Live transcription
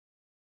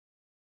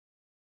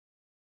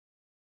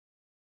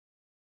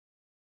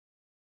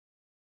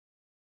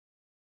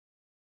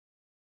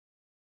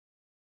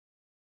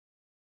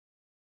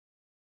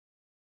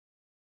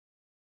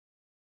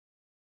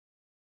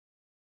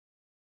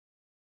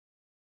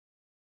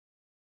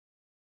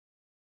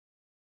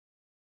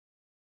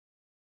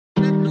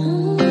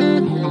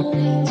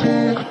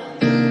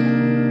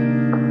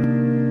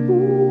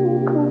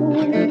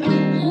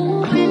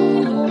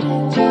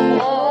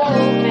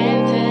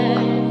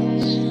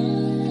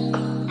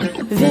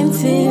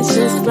Vintage,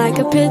 just like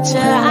a picture.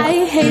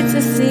 I hate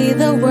to see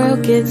the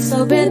world get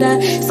so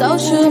bitter.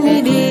 Social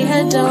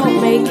media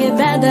don't make it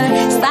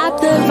better.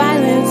 Stop the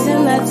violence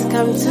and let's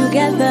come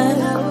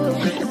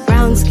together.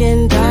 Brown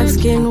skin, dark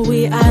skin,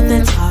 we are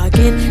the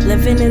target.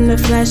 Living in the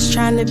flesh,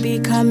 trying to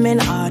become an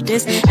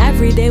artist.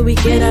 Every day we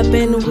get up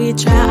and we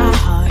try our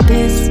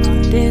hardest.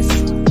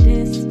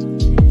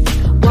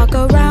 Walk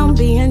around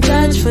being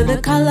judged for the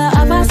color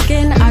of our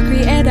skin. Our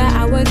creator,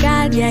 our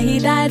God, yeah, he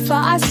died for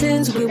our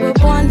sins. We were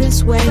born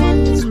this way.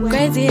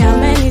 Crazy how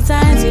many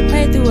times we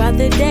prayed throughout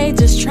the day,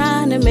 just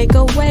trying to make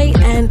a way.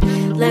 And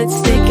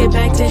let's take it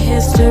back to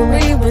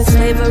history, when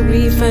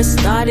slavery first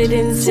started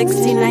in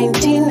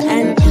 1619.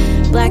 And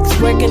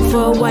blacks working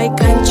for a white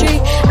country,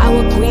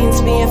 our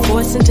queens being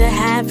forced into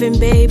having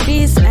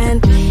babies,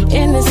 and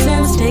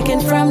innocence taken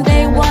from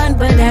day one.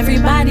 But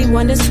everybody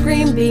wanna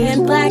scream,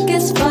 being black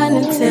is fun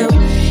until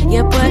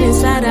you're put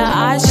inside of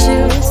our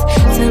shoes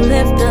to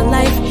live the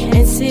life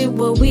and see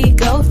what we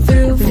go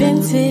through.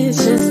 Vintage,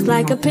 just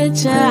like a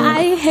picture.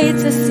 I hate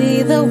to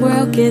see the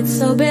world get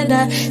so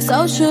bitter.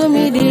 Social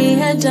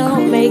media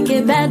don't make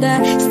it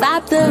better.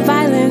 Stop the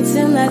violence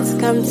and let's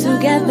come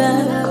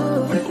together.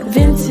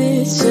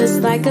 Vintage,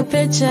 just like a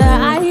picture.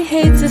 I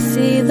hate to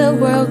see the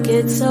world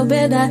get so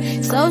bitter.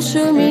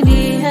 Social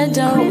media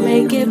don't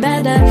make it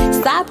better.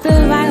 Stop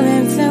the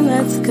violence and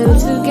let's come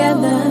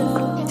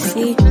together.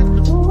 See,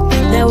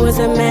 there was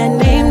a man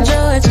named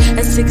George,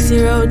 a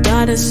 6-year-old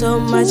daughter, so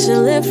much to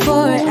live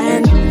for.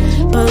 And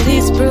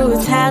police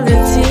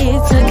brutality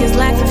took his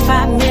life in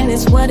 5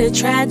 minutes, what a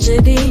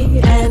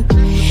tragedy. And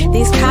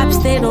these cops,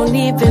 they don't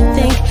even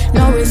think.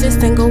 No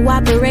resisting,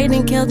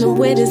 cooperating, killed him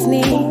with his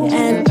knee.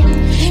 And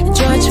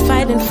George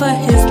fighting for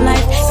his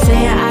life,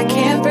 saying I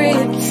can't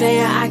breathe,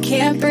 saying I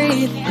can't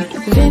breathe.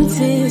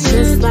 Vintage,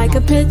 just like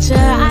a picture.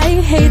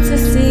 I hate to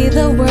see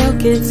the world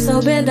get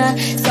so bitter.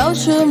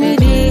 Social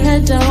media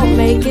don't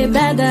make it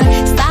better.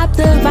 Stop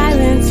the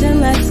violence and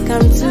let's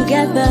come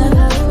together.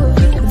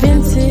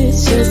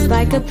 Vintage, just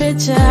like a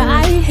picture.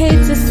 I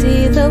hate to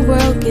see the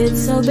world get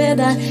so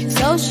bitter.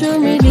 Social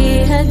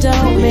media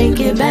don't make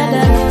it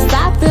better.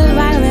 Stop the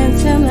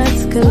violence and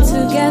let's come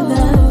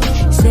together.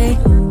 Say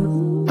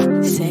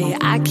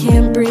I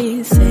can't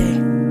breathe.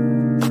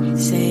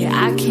 Say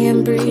I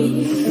can't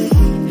breathe.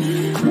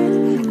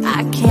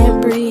 I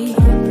can't breathe.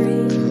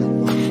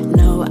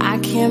 No, I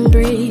can't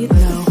breathe.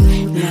 No,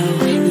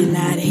 you're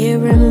not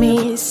hearing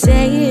me.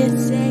 Say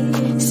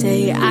it.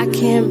 Say I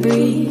can't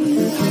breathe.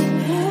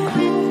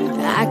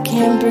 I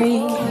can't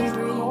breathe.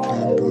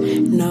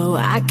 No,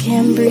 I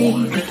can't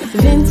breathe.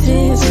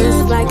 Vintage,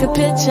 just like a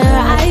picture.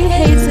 I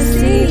hate to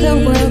see the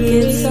world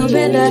get so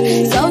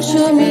bitter.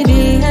 Social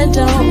media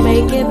don't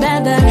make it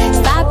better.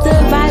 Stop the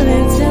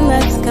violence and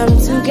let's come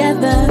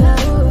together.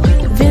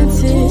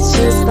 Vintage,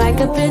 just like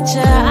a picture.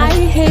 I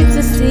hate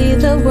to see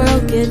the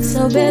world get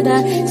so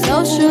bitter.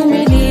 Social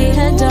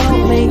media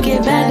don't make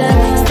it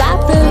better.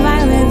 Stop the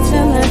violence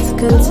and let's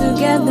come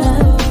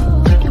together.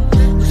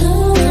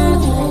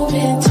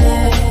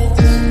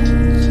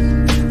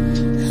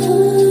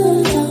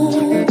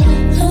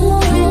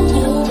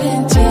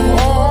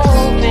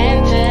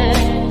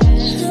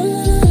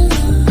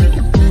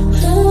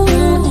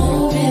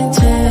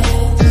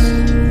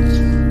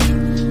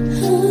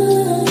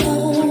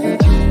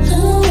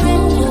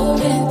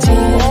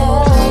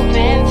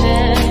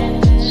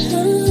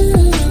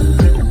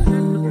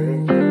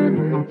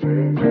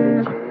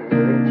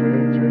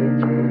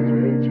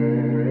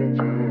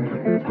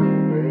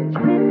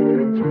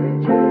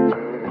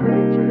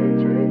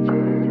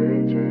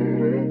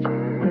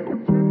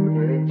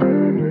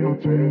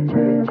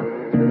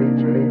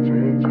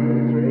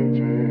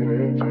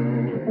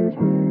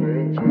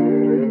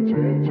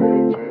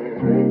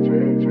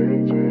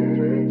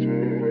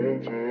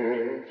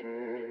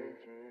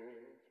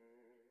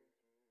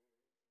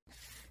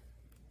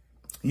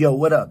 Yo,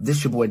 what up?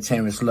 This your boy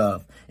Terrence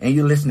Love, and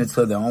you're listening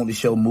to the only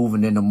show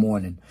moving in the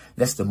morning.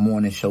 That's the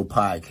Morning Show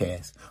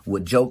Podcast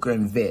with Joker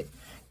and Vet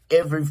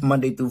every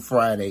Monday through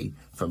Friday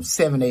from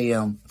 7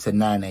 a.m. to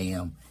 9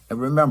 a.m. And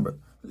remember,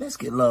 let's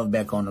get love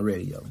back on the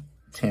radio.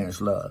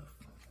 Terrence Love.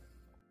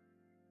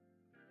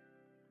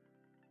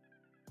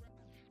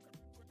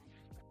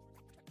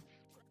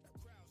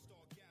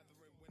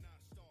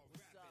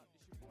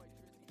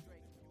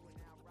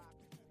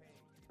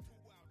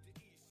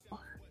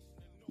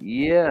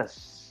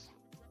 Yes.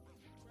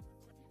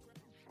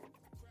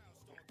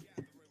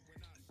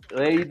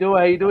 How you doing?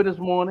 How you doing this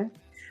morning?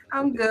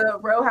 I'm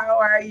good, bro. How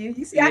are you?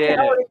 You see, I can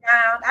hold it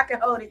down. I can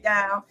hold it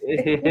down.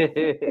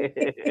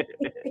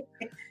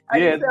 How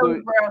you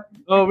feeling, bro?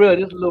 Oh,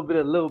 really? Just a little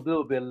bit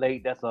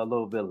late. That's a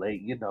little bit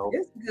late, you know.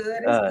 It's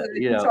good. It's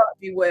good. You taught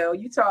me well.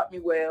 You taught me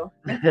well.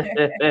 Hey,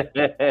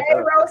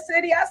 Rose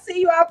City, I see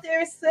you out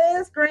there,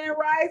 sis. Grand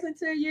rising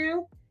to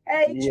you.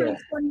 Hey, Tree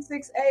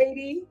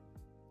 2680.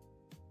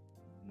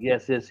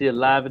 Yes, it's here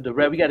live and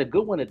direct. We got a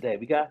good one today.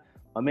 We got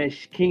my man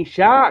King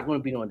Shad going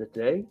to be on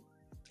today.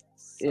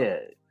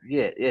 Yeah,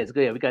 it's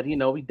good. We got,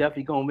 we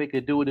definitely going to make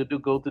it do what it do,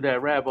 go through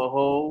that rabbit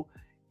hole.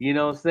 You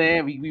know what I'm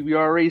saying? We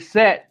already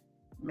set.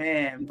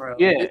 Man, bro.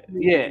 Yeah,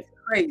 yeah.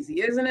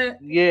 Crazy, isn't it?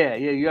 Yeah,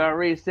 yeah. You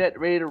already set,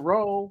 ready to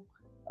roll.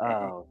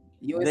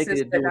 You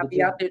insist that I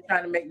be out there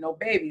trying to make no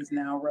babies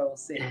now,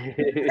 Rose City.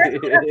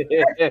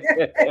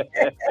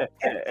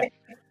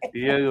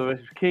 Yeah,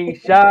 King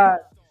Shad.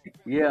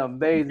 Yeah,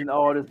 amazing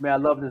artist, man. I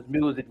love his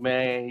music,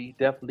 man. He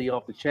definitely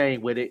off the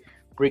chain with it,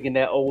 bringing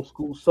that old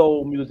school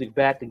soul music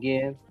back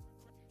again.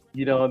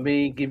 You know what I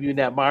mean? Give you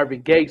that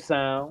Marvin Gaye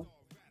sound.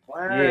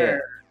 Yeah,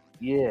 Word.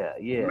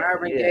 yeah.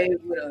 Marvin Gaye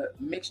with a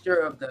mixture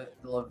of the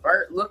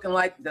Levert, looking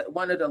like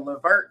one of the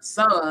Levert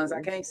sons.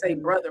 I can't say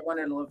brother, one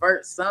of the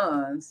Levert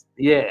sons.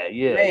 Yeah.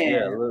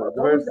 Man,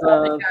 Levert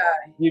sons.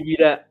 Give you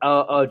that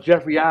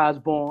Jeffrey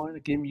Osborne.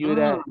 Give you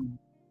that.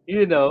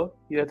 You know,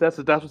 yeah, that's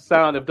the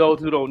sound. Of those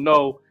who don't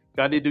know,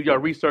 y'all need to do your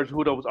research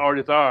who those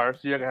artists are,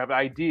 so you can have an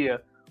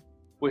idea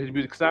what his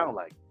music sound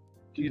like.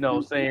 You know what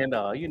I'm saying?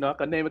 You know, I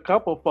can name a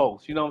couple of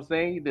folks. You know what I'm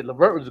saying? The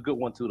Levert was a good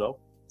one too, though.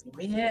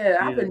 Yeah,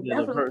 I've been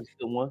definitely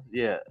a good one.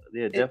 Yeah,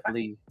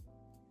 definitely.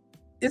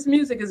 This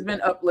music has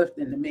been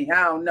uplifting to me.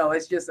 I don't know.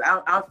 It's just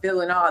I'm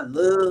feeling all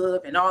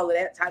love and all of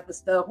that type of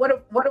stuff.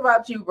 What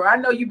about you, bro? I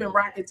know you've been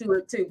rocking to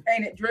it too.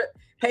 Painted,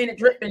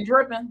 dripping.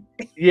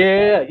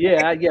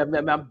 Yeah.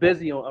 Man, I'm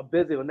busy on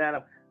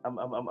that.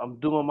 I'm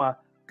doing my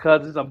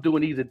cousins. I'm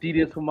doing these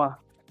Adidas for my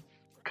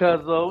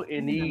cousin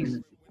and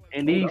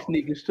these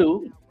sneakers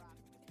too.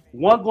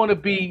 One gonna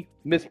be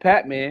Miss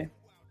Patman,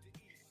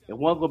 and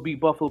one gonna be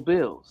Buffalo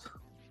Bills.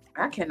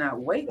 I cannot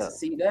wait to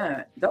see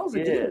that. Those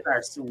Adidas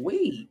are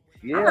sweet.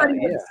 Yeah, I'm not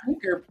even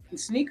a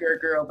sneaker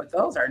girl, but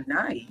those are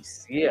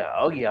nice. Yeah,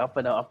 oh yeah, I'm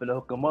finna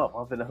hook them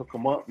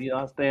up. You know,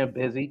 I'm staying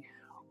busy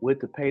with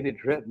the painted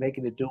drip,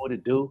 making it do what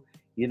it do.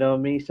 You know what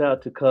I mean? Shout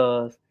out to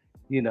Cuz,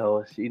 you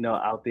know,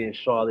 out there in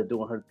Charlotte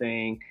doing her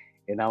thing,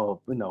 and I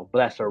will,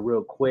 bless her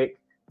real quick.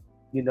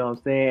 You know what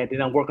I'm saying?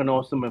 Then I'm working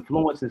on some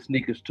influencing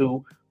sneakers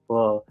too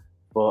for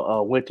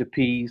Winter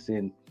Peace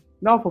and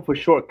for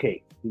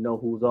Shortcake. You know,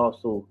 who's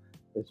also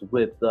is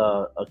with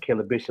a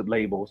Killer Bishop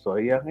label. So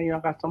yeah,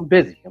 I'm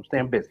busy. I'm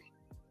staying busy.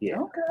 Yeah.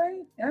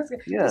 Okay, that's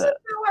good. Yeah. Does it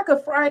feel like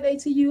a Friday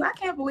to you? I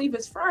can't believe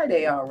it's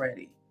Friday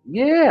already.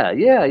 Yeah.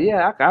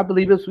 I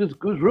believe it was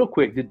real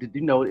quick.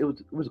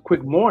 It was a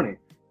quick morning.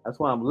 That's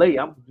why I'm late.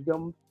 I'm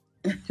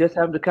just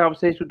having the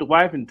conversation with the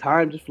wife, and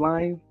time just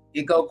flying.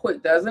 It go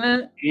quick, doesn't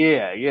it?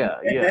 Yeah.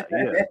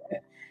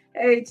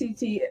 Hey,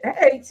 TT.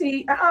 Hey,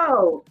 T.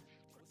 Oh,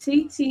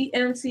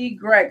 TTMC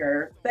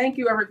Gregor. Thank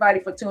you, everybody,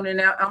 for tuning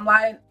out. I'm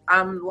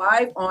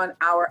live on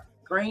our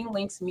Green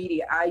Links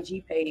Media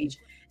IG page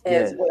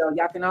as well.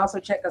 Y'all can also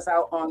check us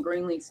out on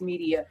Green Links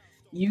Media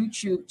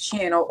YouTube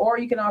channel, or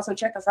you can also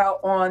check us out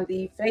on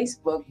the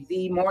Facebook,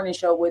 The Morning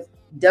Show with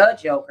the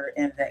Joker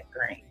and Vet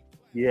Green.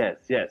 Yes.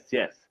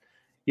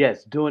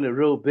 Doing it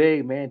real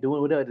big, man.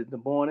 Doing it in the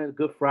morning.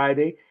 Good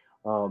Friday.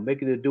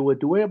 Making it do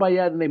everybody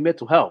out in their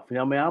mental health. You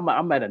know what I mean?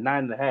 I'm at a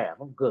 9.5.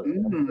 I'm good.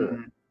 I'm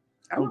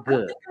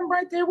good. I think I'm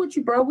right there with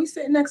you, bro. We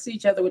sitting next to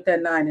each other with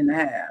that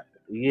 9.5.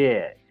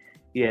 Yeah.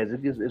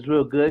 It's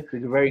real good. Cause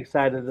we're very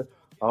excited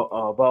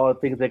about all the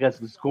things that got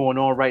going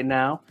on right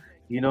now.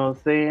 You know what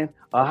I'm saying?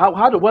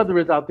 How the weather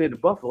is out there in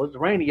Buffalo? It's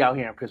rainy out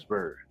here in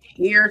Pittsburgh.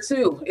 Here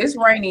too. It's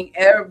raining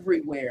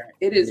everywhere.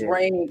 It is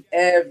raining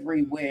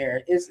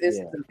everywhere. It's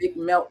the big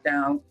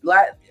meltdown.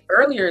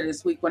 Earlier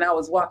this week when I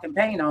was walking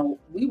Pano,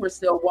 we were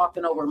still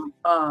walking over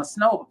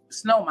snow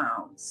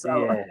mounds.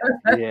 So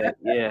yeah.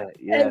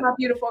 Hey, my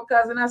beautiful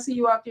cousin, I see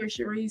you out there,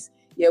 Sharice.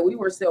 Yeah, we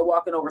were still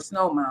walking over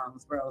snow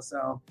mounds, bro.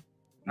 So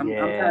I'm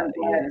kind of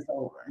glad it's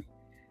over.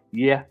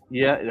 Yeah.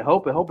 I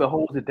hope it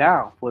holds it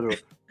down for the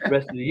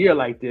rest of the year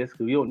like this,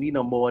 because we don't need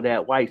no more of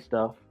that white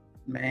stuff,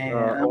 man,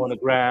 on the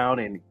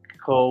ground and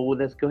cold.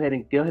 Let's go ahead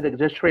and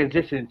just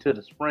transition to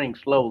the spring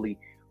slowly.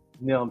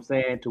 You know what I'm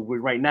saying? To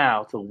right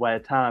now, so by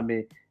the time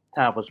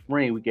for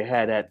spring, we can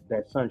have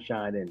that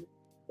sunshine and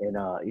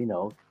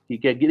he's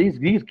getting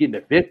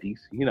the 50s.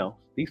 You know,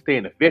 he's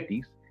staying in the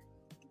 50s.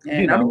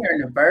 And I'm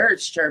hearing the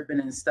birds chirping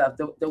and stuff.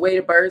 The way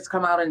the birds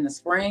come out in the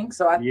spring,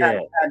 so I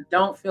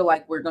don't feel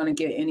like we're going to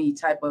get any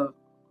type of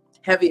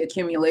heavy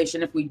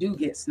accumulation if we do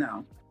get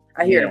snow.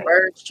 I hear the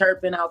birds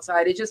chirping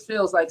outside. It just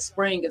feels like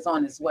spring is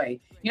on its way.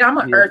 You know, I'm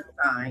an earth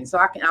sign, so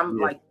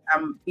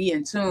I'm be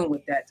in tune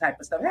with that type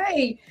of stuff.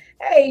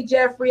 Hey,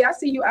 Jeffrey, I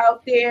see you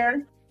out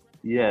there.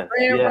 Yeah.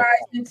 Grand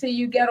rising to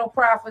you, Ghetto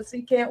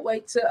Prophecy. Can't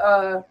wait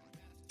to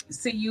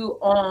see you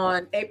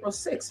on April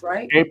 6th,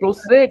 right? April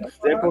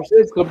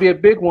 6th gonna be a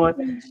big one.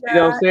 You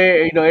know what I'm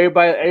saying? You know,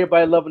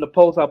 everybody loving the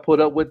post I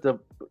put up with the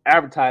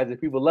advertising.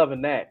 People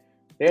loving that.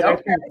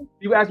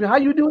 People ask me how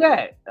you do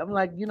that. I'm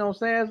like, you know what I'm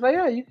saying? It's like,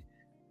 yeah,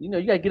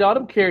 you gotta get all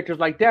them characters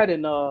like that.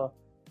 And I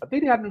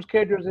think they have those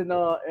characters in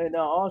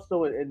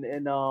also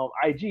in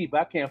IG,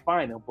 but I can't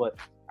find them. But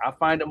I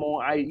find them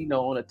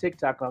on a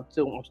TikTok. I'm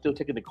still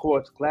taking the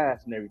course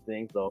class and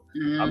everything. So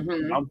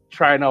I'm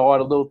trying out all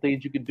the little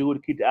things you can do to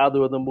keep the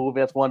algorithm moving.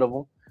 That's one of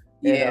them.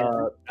 Yeah,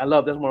 and, I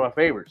love that's one of my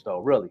favorites though.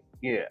 Really,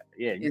 yeah.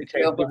 You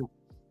can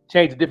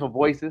change the different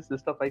voices and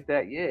stuff like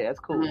that. Yeah, that's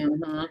cool.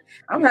 Mm-hmm.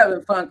 I'm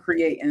having fun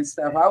creating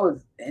stuff. I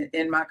was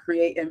in my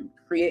creating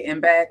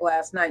bag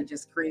last night,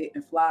 just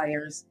creating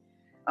flyers,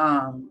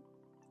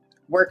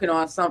 working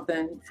on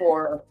something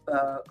for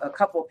a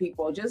couple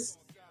people, just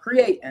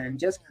creating.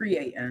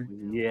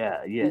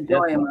 Yeah,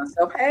 Enjoying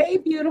myself. Hey,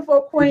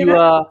 beautiful queen.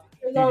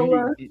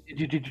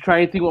 Did you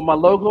try anything with my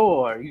logo,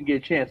 or you can get a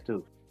chance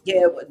to?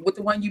 Yeah, with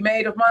the one you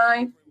made of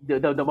mine.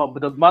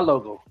 My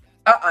logo.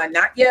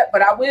 Not yet,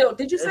 but I will.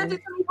 Did you send it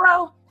to me,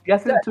 bro?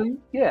 Yes, send it to you.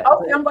 Yeah.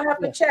 Okay, I'm gonna have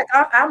to check.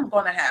 I'm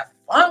gonna have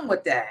fun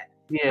with that.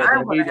 Yeah,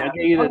 I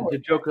gave you the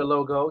Joker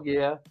logo.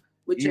 Yeah.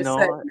 Which is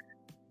segment.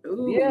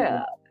 Ooh.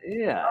 Yeah.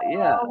 We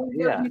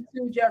love you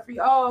too, Jeffrey.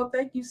 Oh,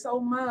 thank you so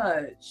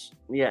much.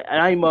 Yeah, and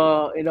I'm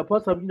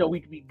plus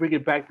we bring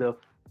it back to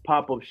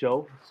pop-up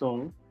show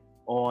soon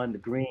on the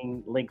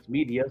Green Links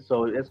Media,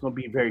 so it's gonna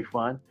be very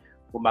fun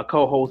with my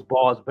co-host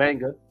Boss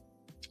Banger.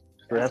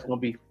 So that's gonna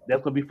be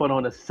fun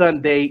on a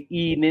Sunday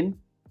evening.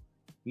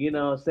 You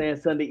know what I'm saying?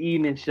 Sunday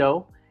evening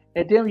show.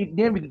 And then we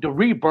the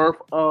rebirth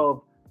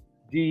of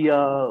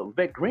the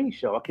Vet Green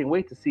show. I can't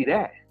wait to see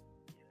that.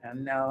 I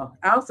know.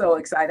 I'm so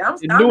excited.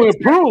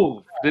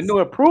 The new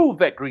improved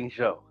Vet Green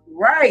show.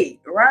 Right.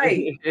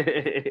 I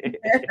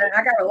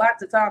got a lot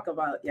to talk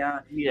about, y'all.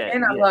 Yeah.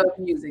 And I love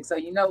music. So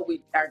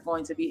we are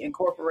going to be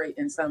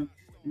incorporating some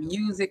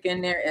music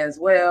in there as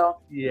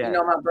well. Yeah.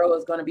 My bro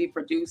is going to be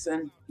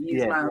producing.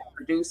 He's my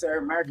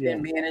producer,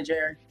 marketing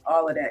manager,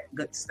 all of that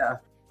good stuff.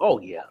 Oh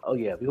yeah.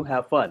 We're gonna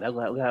have fun. We're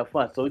gonna have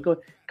fun. So we got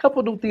a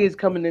couple new things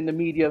coming in the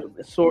media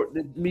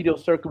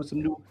circle with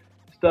some new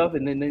stuff,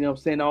 and then I'm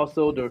saying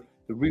also the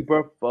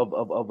rebirth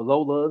of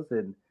Lola's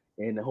and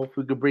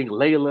hopefully we can bring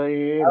Layla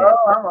in.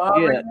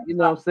 You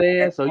know what I'm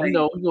saying? So we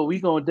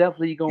gonna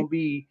definitely gonna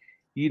be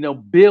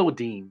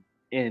building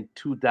in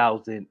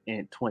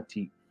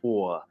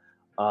 2024.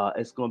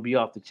 It's gonna be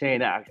off the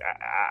chain. I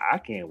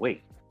can't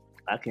wait.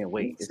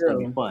 It's gonna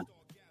be fun.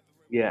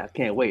 Yeah, I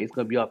can't wait. It's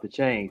gonna be off the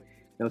chain. You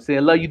know what I'm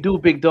saying? Love you do,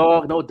 big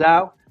dog, no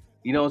doubt.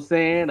 You know what I'm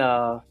saying?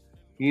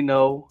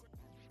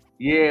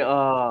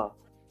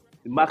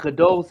 My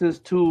condolences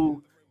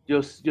to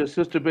your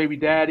sister baby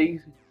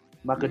daddies.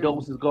 My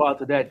condolences go out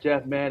to that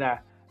Jeff, man.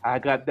 I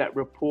got that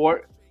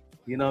report.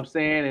 You know what I'm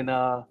saying? And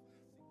I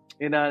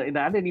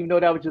didn't even know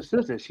that was your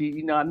sister.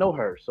 She, I know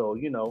her. So,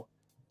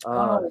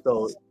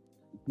 so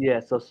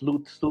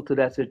salute to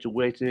that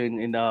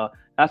situation. And not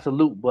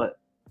salute, but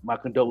my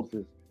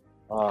condolences.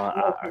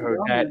 I heard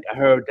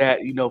that,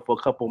 for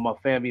a couple of my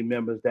family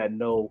members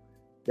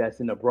that's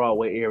in the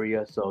Broadway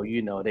area. So,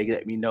 they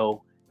let me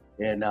know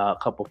and a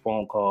couple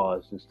phone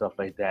calls and stuff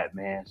like that,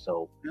 man.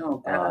 So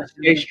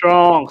stay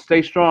strong,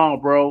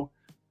 bro.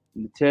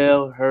 You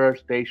tell her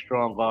stay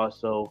strong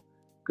also.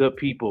 Good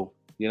people.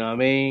 You know what I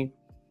mean?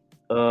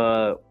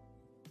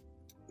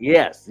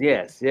 Yes.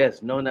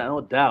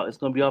 No doubt. It's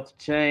gonna be off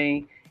the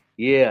chain.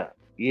 Yeah,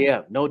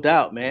 no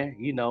doubt, man.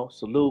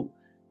 Salute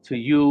to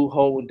you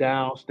holding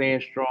down, staying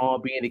strong,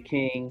 being the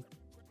king,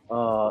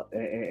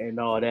 and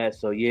all that.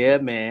 So yeah,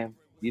 man,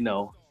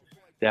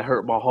 that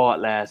hurt my heart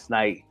last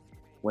night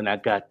when I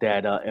got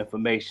that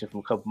information from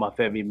a couple of my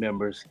family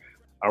members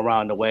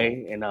around the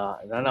way. And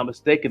I'm not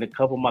mistaken, a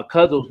couple of my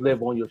cousins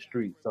live on your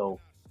street. So,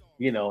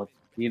 what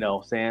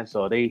I'm saying?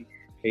 So they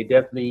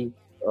definitely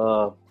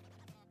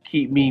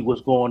keep me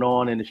what's going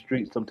on in the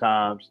street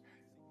sometimes.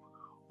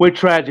 When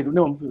tragic,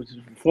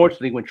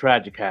 fortunately, when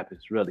tragic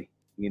happens, really,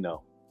 Yeah.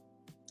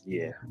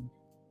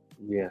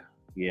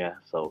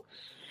 So,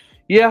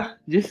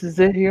 this is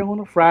it here on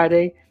a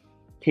Friday.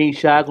 King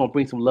Shad gonna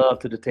bring some love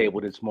to the table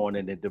this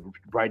morning and to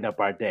brighten up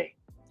our day.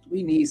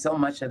 We need so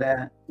much of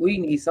that.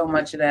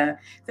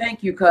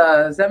 Thank you,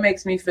 cuz that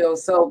makes me feel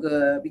so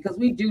good because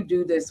we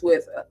do this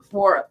with a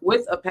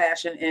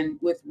passion and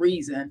with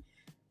reason.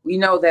 We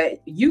know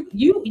that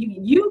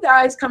you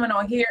guys coming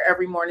on here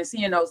every morning,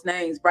 seeing those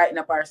names brighten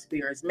up our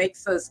spirits,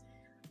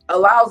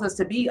 allows us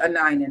to be a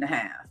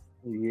 9.5.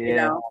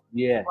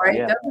 Right?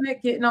 Doesn't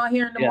it getting on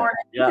here in the morning?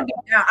 You can be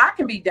down. I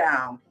can be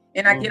down,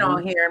 and I get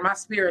on here, and my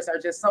spirits are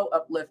just so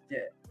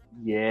uplifted.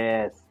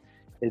 Yes,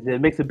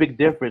 it makes a big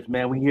difference,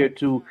 man. We're here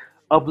to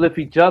uplift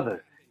each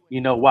other.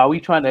 While we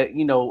trying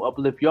to,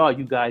 uplift y'all,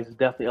 you guys is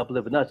definitely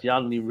uplifting us.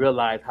 Y'all don't even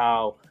realize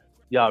how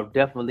y'all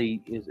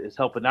definitely is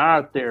helping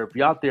our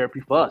therapy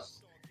for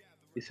us.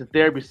 It's a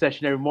therapy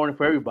session every morning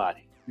for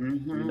everybody.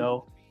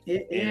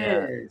 It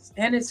is,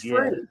 and it's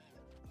free.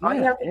 All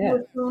you have to do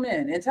is tune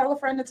in and tell a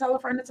friend to tell a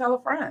friend to tell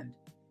a friend.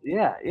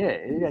 Yeah.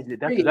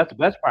 That's the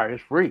best part.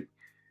 It's free.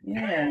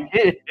 Yeah.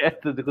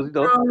 Because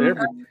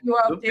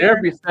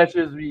therapy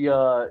sessions,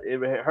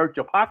 it hurt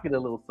your pocket a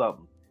little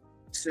something.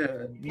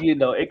 Sure.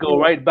 It go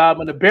right by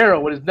them in the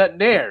barrel when there's nothing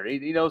there.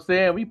 You know what I'm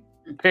saying? We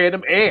pay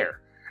them air.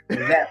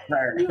 That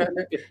part.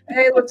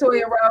 Hey,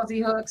 Latoya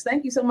Rousey Hooks,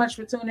 thank you so much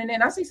for tuning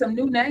in. I see some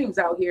new names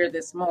out here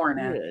this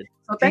morning. Yeah.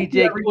 So thank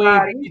you,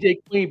 everybody. DJ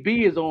Queen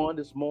B is on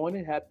this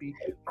morning. Happy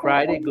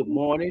Friday. Good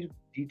morning.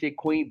 DJ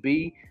Queen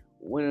B,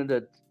 one of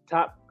the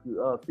top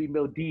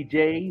female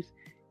DJs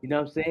You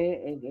know what I'm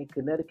saying? In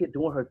Connecticut,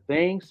 doing her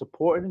thing,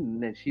 supporting,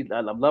 and then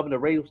I'm loving the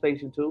radio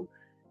station too.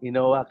 You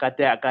know, I got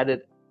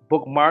it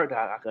bookmarked.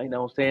 You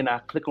know what I'm saying? I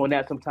click on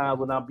that sometimes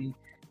when I'll be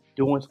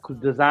doing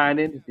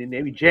designing, and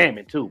they be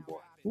jamming too, boy.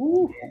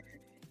 Ooh.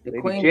 The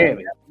Queen is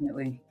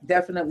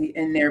definitely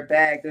in their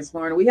bag this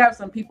morning. We have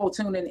some people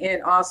tuning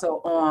in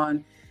also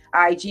on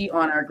IG,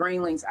 on our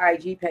Greenlinks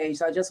IG page.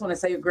 So I just want to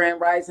say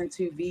Grand Rising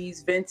to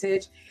V's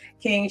Vintage.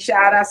 King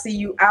Shad, I see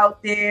you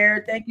out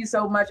there. Thank you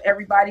so much,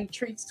 everybody.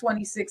 Treats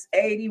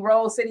 2680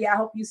 Rose City. I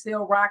hope you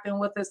still rocking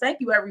with us.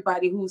 Thank you,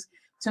 everybody who's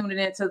tuning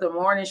into the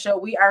morning show.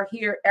 We are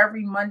here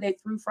every Monday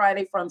through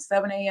Friday from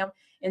 7 a.m.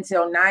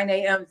 until 9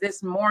 a.m.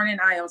 This morning,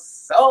 I am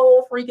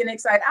so freaking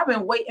excited. I've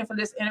been waiting for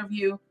this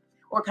interview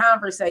or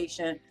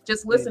conversation,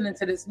 just listening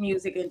to this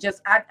music, and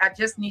I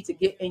just need to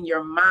get in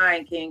your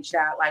mind, King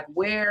Shad. Like,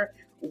 where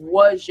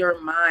was your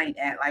mind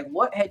at? Like,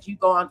 what had you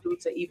gone through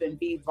to even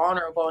be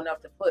vulnerable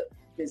enough to put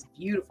this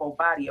beautiful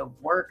body of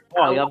work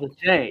out? Oh,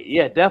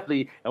 yeah,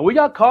 definitely. And where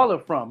y'all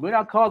calling from? We're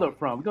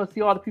gonna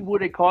see all the people where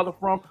they calling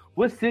from.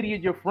 What city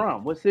is you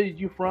from? What city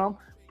you from?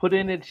 Put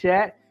it in the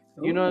chat.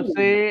 You know what I'm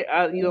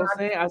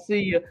saying? I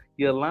see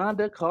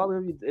Yolanda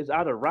calling is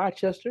out of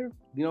Rochester.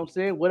 You know what I'm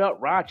saying? What up,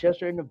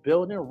 Rochester in the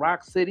building,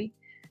 Rock City.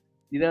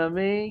 You know what I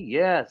mean?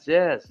 Yes.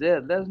 Let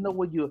us know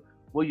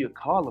where you're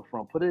calling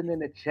from. Put it in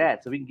the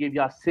chat so we can give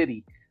y'all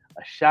city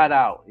a shout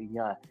out.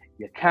 Your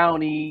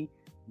county,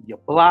 your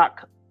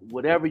block,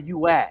 whatever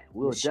you at.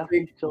 We'll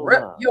definitely show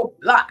up. Your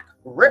block.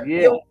 Rip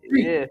your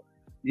street.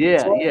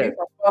 Yeah. From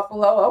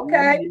Buffalo.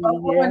 Okay.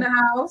 Buffalo in the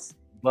house.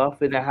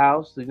 Buff in the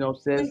house, you know what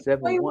I'm saying?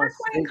 Wait, where's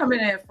Queen coming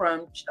in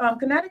from?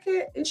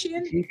 Connecticut? Is she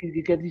in?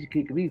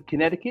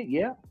 Connecticut,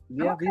 yeah.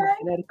 Yeah, okay.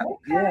 Connecticut, okay.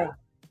 yeah.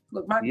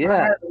 Look, my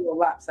hair is a little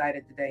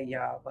lopsided today,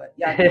 y'all, but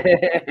y'all.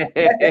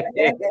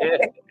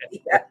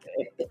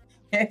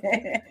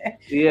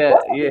 Yeah.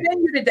 What's the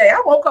menu today?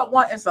 I woke up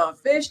wanting some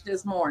fish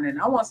this morning.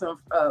 I want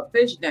some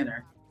fish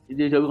dinner.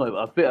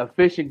 A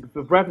fish and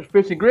for breakfast,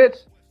 fish and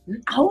grits?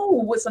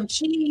 Oh, with some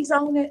cheese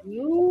on it.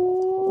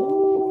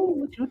 Ooh,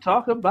 what you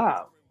talking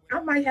about? I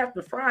might have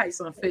to fry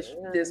some fish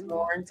this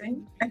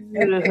morning.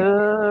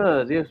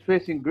 There's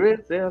fish and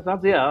grits. There's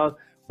something. Yeah,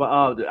 but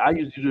I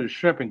used to do the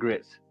shrimp and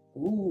grits.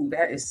 Ooh,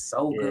 that is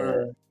so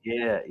good.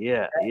 Yeah.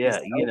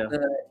 So you know. Good.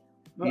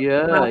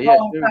 Yeah.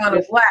 Hometown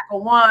of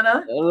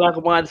Lackawanna.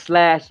 Lackawanna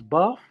 /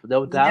 Buff,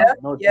 no doubt.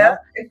 Yeah.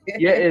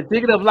 And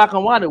thinking of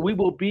Lackawanna, we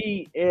will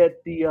be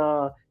at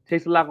the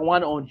Taste of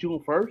Lackawanna on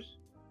June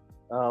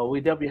 1st.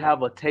 We definitely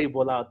have a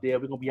table out there.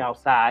 We're gonna be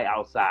outside.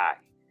 Outside.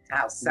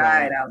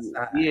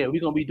 Yeah,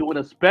 we're gonna be doing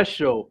a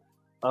special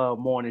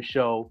morning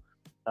show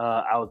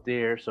out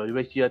there. So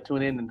make sure you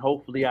tune in, and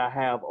hopefully I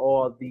have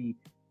all the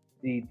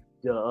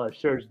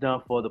shirts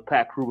done for the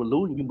Pack Crew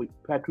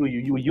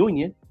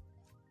reunion.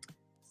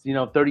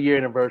 30-year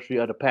anniversary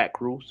of the Pack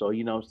Crew. So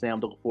you know what I'm saying,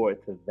 I'm looking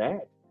forward to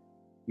that.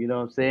 You know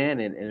what I'm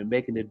saying, and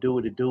making it do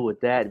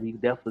with that. We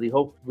definitely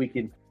hope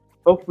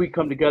we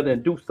come together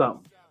and do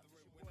something.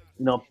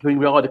 You know,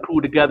 bring all the crew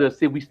together and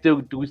see if we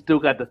still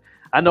got the.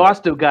 I know I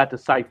still got the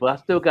cipher. I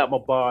still got my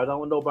bars. I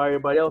don't know about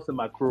everybody else in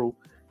my crew.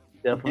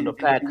 From the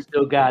Pack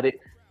still got it.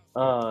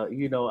 I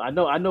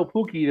know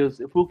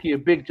Pookie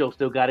and Big Joe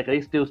still got it because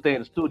they still stay in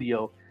the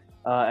studio,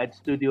 at the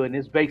studio in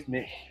his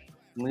basement.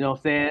 You know what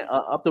I'm saying?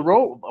 Up the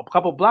road, a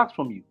couple blocks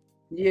from you.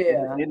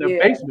 Yeah. In the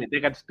basement.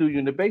 They got the studio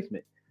in the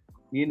basement.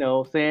 You know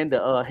what I'm saying?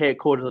 The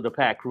headquarters of the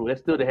Pack Crew.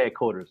 That's still the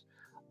headquarters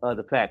of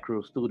the Pack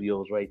Crew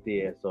studios right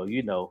there. So,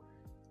 you know.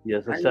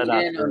 Yes, I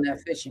need in on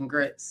that fish and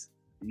grits.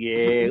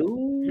 Yeah,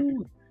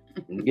 ooh.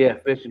 Yeah,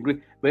 fish and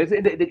grits. But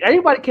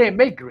everybody can't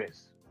make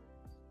grits.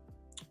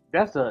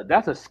 That's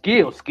a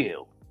skill.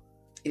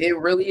 It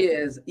really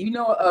is. You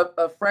know,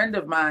 a friend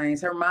of mine,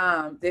 her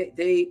mom,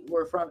 they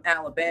were from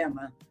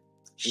Alabama.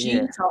 She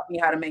taught me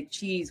how to make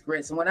cheese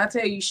grits. And when I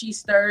tell you she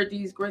stirred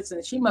these grits,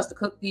 and she must have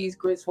cooked these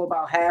grits for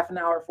about half an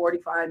hour,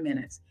 45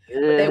 minutes. But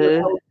they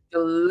were so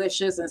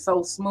delicious and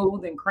so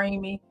smooth and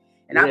creamy.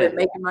 And I've been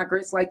making my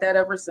grits like that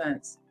ever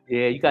since.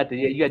 Yeah, you got to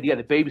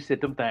babysit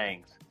them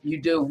things. You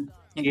do.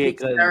 And keep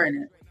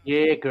stirring it.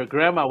 Yeah, because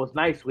grandma was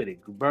nice with it.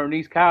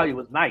 Bernice Collier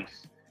was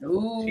nice.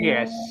 Ooh. She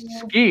has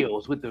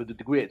skills with the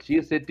grits.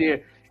 She'll sit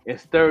there and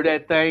stir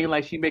that thing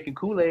like she making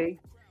Kool-Aid.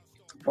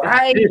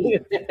 Right.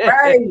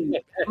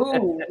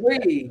 Ooh,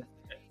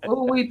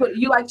 we put.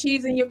 You like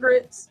cheese in your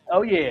grits?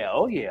 Oh yeah.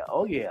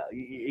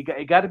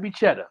 It got to be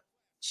cheddar.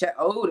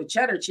 The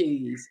cheddar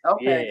cheese.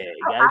 Okay.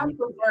 Yeah, I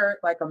prefer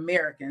like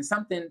American,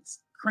 something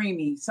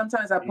creamy.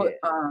 Sometimes I put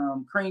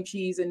cream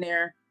cheese in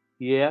there.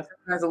 Yeah.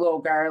 Sometimes a little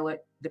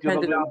garlic,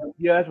 depending on.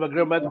 Yeah, that's my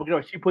grandma.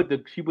 She put the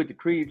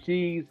cream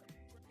cheese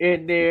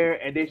in there,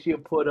 and then she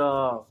put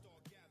a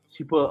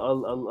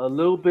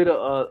little bit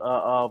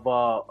of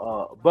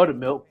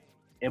buttermilk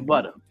and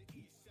butter.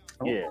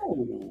 Yeah.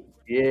 Oh.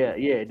 Yeah.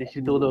 Then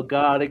she threw a little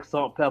garlic,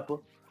 salt, pepper.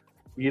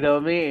 You know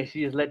what I mean? And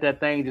she just let that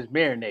thing just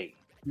marinate.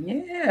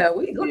 Yeah,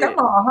 I'm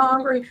all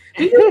hungry.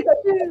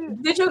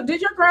 Did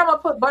your grandma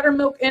put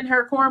buttermilk in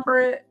her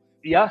cornbread?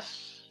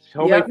 Yes.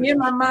 Yeah, me and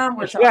my mom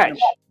were talking about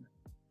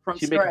from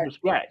she scratch. Make it from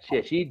scratch.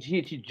 Yeah, she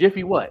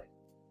Jiffy what?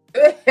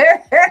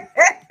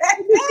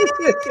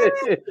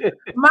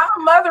 My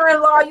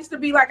mother-in-law used to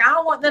be like, I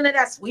don't want none of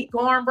that sweet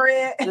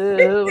cornbread.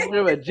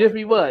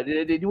 Jiffy what?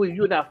 You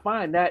would not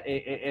find that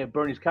in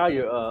Bernie's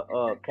Collier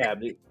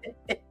cabinet.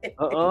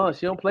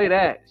 She don't play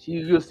that.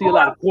 You'll see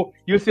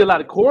a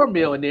lot of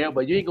cornmeal in there,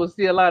 but you ain't gonna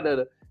see a lot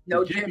of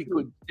no Jiffy.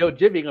 No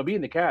Jiffy ain't gonna be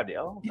in the cabinet.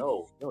 Oh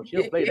no, she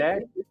don't play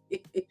that.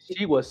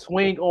 She will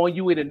swing on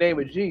you in the name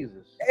of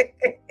Jesus.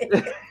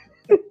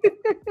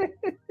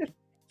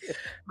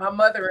 My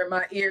mother in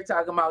my ear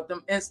talking about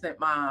them instant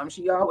moms.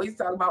 She always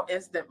talking about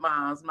instant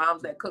moms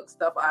that cook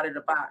stuff out of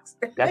the box.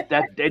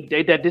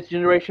 This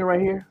generation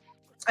right here.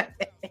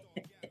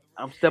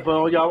 I'm stepping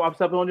on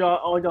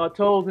y'all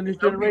toes in this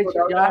generation.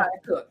 Y'all know how to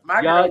cook.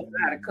 My girls know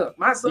how to cook.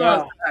 My sons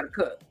know how to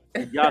cook.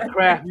 Y'all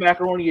craft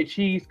macaroni and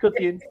cheese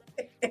cooking.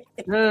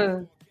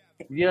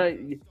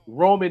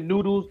 Roman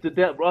noodles to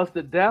death.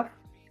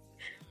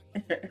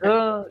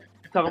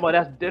 Talking about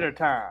that's dinner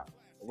time.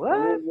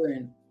 What?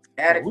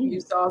 Add a few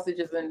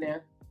sausages in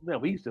there. Man,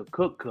 we used to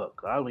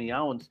cook. I mean, I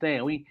don't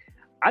understand.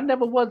 I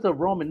never was a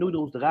Roman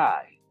noodles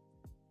guy.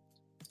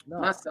 No.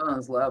 My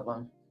sons love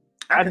them.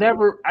 I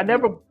never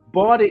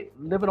bought it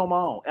living on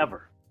my own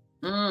ever.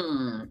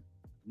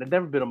 They've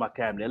never been on my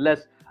cabinet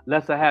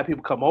unless I have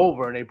people come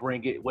over and they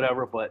bring it,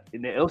 whatever. But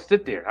it'll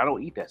sit there. I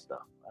don't eat that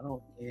stuff. I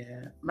don't.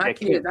 Yeah, my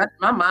kids.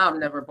 My mom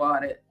never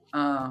bought it.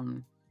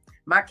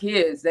 My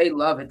kids, they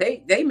love it.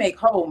 They make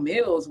whole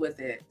meals with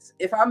it.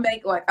 If I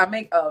make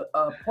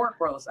a pork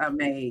roast, I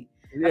think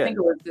it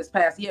was this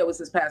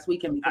past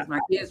weekend because my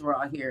kids were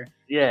all here.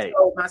 Yeah.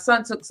 So my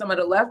son took some of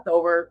the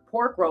leftover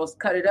pork roast,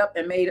 cut it up,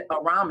 and made a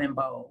ramen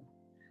bowl.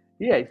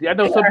 Yeah, see, I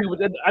know some people.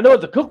 I know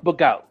it's a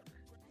cookbook out.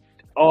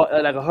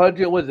 Like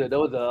 100, was it? There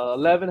was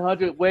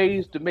 1,100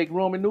 ways to make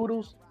ramen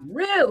noodles.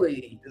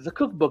 Really? There's a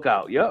cookbook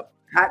out. Yep.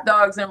 Hot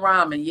dogs and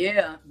ramen,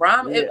 yeah.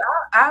 Ramen. Yeah.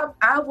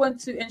 I went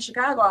to in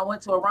Chicago. I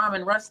went to a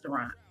ramen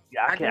restaurant.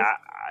 Yeah,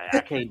 I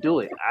can't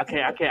do it. I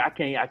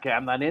can't.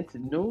 I'm not into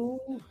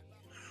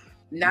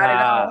Not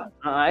at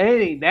all.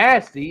 It ain't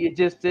nasty.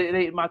 It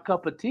ain't my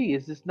cup of tea.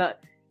 It's just not.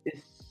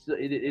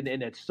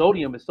 And the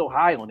sodium is so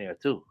high on there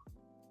too.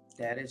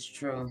 That is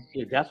true.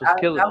 Yeah, that's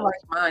what's killing us. I like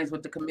mine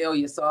with the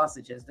camellia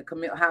sausages,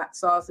 hot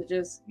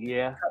sausages.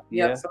 Yeah.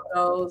 Some of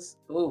those.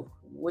 Ooh,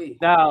 wee.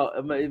 Now,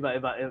 if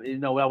I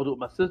when I was with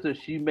my sister,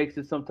 she makes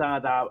it.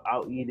 Sometimes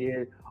I'll eat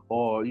it,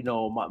 or if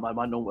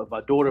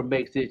my daughter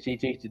makes it, she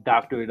needs to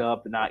doctor it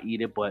up and I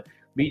eat it. But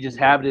me just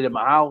having it in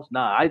my house,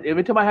 nah.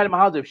 Every time I had it in my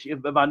house,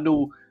 if I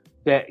knew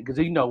that, because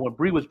when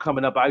Bree was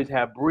coming up, I used to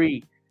have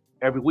Bree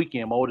every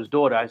weekend. My oldest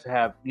daughter, I used to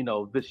have, she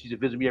used to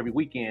visit me every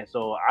weekend.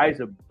 So I used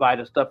to buy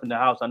the stuff in the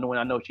house. I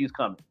know she's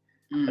coming.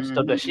 The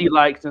stuff that she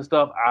likes and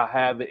stuff, I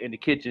have it in the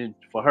kitchen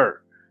for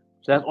her.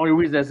 So that's the only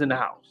reason that's in the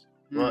house.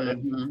 Well, if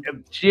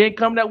she ain't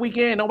coming that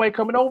weekend, nobody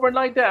coming over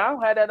like that, I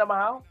don't have that in my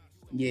house.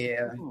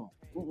 Yeah. You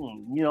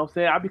know what I'm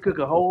saying? I be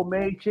cooking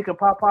homemade chicken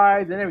pot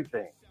pies and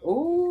everything.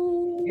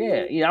 Ooh.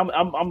 Yeah.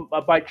 I'm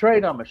by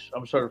trade. I'm a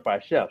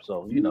certified chef.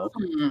 So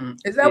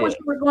Is that what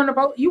you were going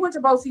to? You went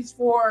to BOCES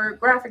for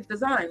graphic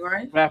design,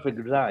 right? Graphic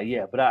design,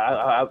 yeah. But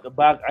I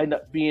ended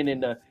up being in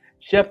the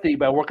chef thing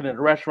by working in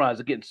the restaurants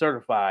and getting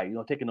certified.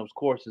 Taking those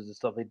courses and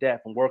stuff like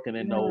that from working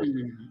in those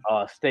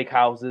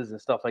steakhouses and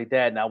stuff like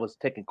that. And I was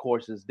taking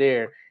courses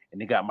there,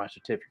 and they got my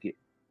certificate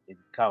in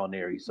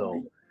culinary.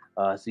 So,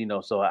 I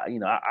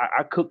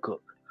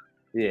cook.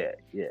 Yeah.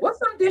 What's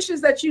some dishes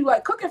that you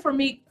like? Cooking for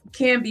me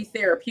can be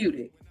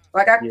therapeutic.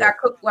 Like I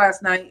cooked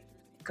last night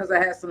because I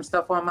had some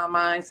stuff on my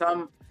mind.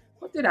 So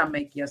what did I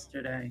make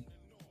yesterday?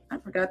 I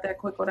forgot that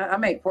quick. I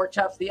made pork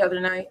chops the other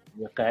night.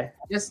 Okay.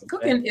 Just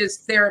cooking is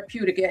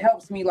therapeutic. It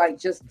helps me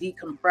just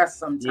decompress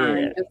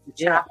sometimes. Yeah. Just to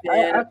chop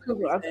in. I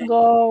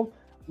cook.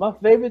 My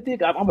favorite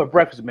thing. I'm a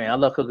breakfast man. I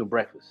love cooking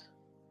breakfast.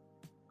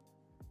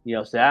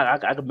 I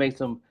could make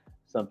some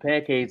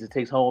pancakes that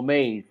takes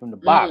homemade from the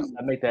box.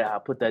 I make that. I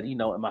put that.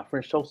 And my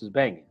French toast is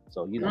banging.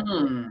 So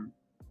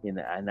and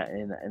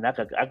I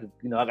could. I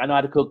know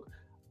how to cook.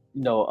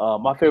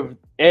 My favorite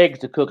eggs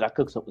to cook. I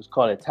cook something. It's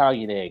called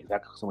Italian eggs. I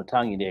cook some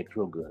Italian eggs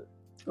real good.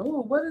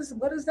 Oh, what does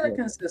that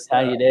consist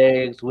Italian of?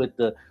 eggs with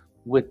the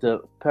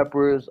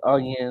peppers,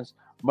 onions,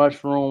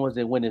 mushrooms,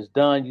 and when it's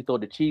done, you throw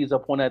the cheese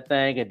up on that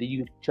thing, and then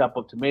you chop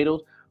up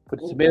tomatoes,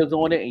 put the tomatoes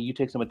on it, and you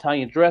take some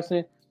Italian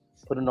dressing,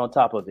 put it on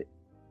top of it.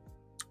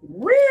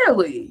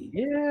 Really?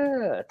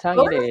 Yeah,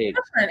 Italian eggs.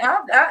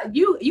 Different.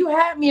 You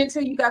had me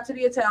until you got to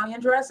the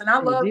Italian dressing. I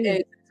love eggs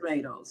and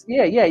tomatoes.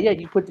 Yeah.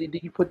 You put the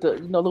a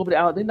little bit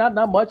out.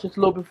 Not much. Just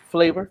a little bit of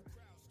flavor.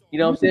 You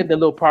know what I'm saying? The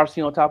little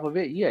parsley on top of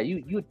it. Yeah,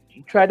 you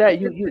try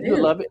that. You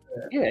love it.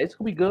 Yeah, it's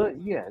gonna be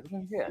good. Yeah.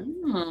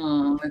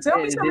 Tell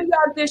me some of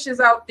y'all dishes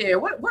out there.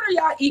 What are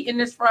y'all eating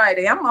this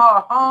Friday? I'm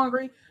all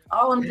hungry.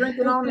 All I'm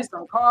drinking on is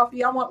some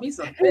coffee. I want me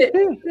some fish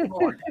this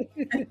morning.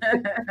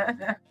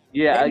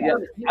 Yeah,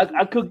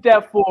 I cooked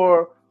that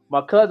for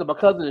my cousin. My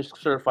cousin is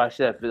certified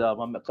chef.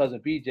 My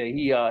cousin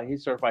BJ,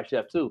 he's certified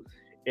chef too.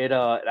 And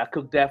I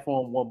cooked that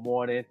for him one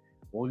morning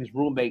when we was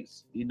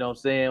roommates. You know what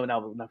I'm saying? When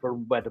I first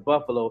moved back to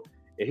Buffalo,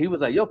 And he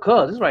was like, "Yo,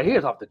 cuz this right here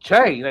is off the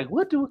chain. Like,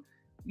 what do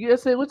you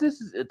say? What's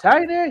this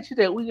Italian there?" She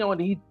said, "We know what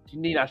you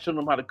need. I showed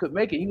him how to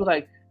make it." He was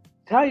like,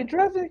 "Italian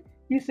dressing?"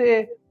 He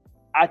said,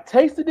 "I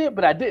tasted it,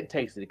 but I didn't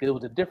taste it because it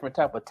was a different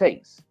type of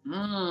taste." You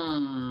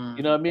know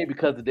what I mean?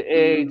 Because of the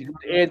eggs.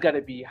 The eggs got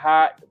to be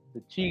hot. The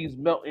cheese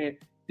melting.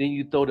 Then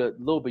you throw the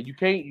little bit. You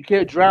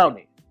can't drown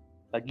it.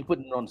 Like you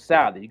putting it on the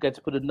salad. You got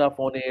to put enough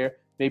on there.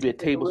 Maybe a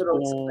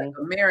tablespoon. Like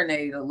a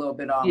marinade a little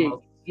bit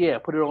almost. Yeah.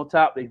 Put it on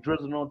top. They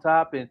drizzle it on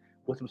top and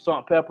with some salt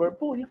and pepper.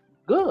 Boom, you're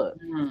good.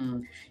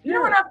 You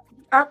know what?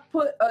 I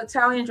put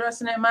Italian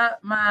dressing in my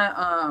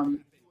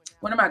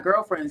one of my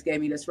girlfriends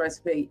gave me this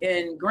recipe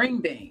in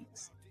green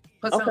beans.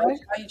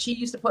 She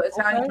used to put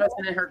Italian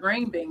dressing in her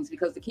green beans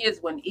because the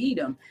kids wouldn't eat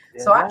them.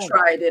 Yeah. So I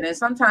tried it, and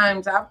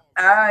sometimes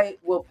I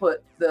will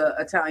put the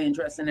Italian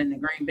dressing in the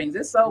green beans.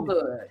 It's so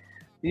good.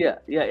 Yeah.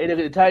 And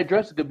the Italian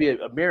dressing could be a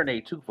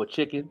marinade too for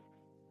chicken.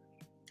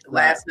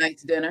 Last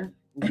night's dinner.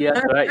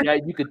 Yeah, right. Yeah,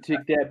 you could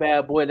take that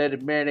bad boy, let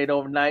it marinate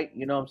overnight.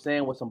 You know what I'm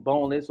saying, with some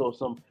boneless or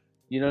some.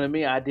 You know what I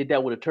mean? I did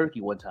that with a turkey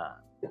one time.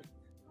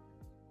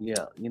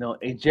 Yeah,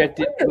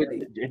 inject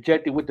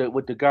it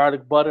with the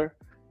garlic butter,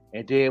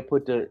 and then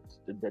put the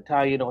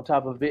Italian on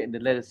top of it, and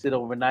then let it sit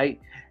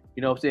overnight.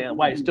 You know what I'm saying?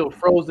 While it's still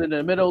frozen in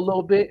the middle a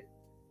little bit,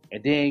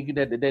 and then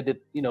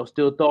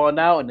still thawing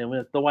out, and then when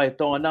it's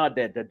thawing out,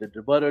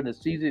 the butter and the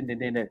seasoning, and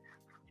then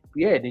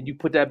then you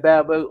put that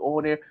bad boy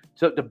on there.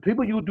 So the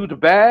people you do the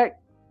bag,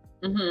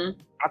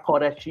 I call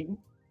that cheating.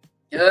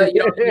 You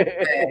don't do the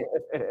bag.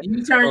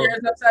 You turn yours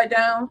upside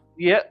down.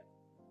 Yep.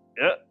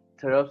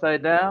 Turn it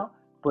upside down.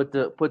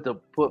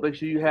 Make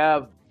sure you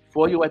have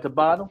foil at the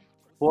bottom,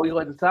 foil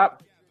at the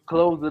top.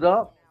 Close it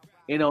up.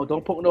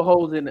 Don't poke no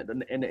holes in it,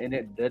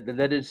 and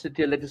let it sit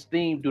there. Let the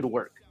steam do the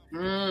work.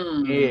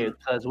 Yeah,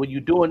 because when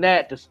you're doing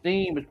that, the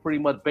steam is pretty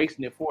much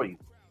basing it for you.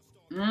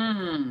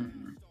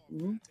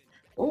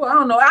 Oh, I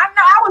don't know.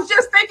 I was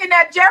just thinking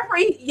that,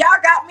 Jeffrey. Y'all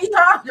got me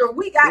hungry.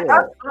 We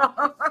got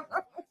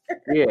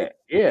Yeah.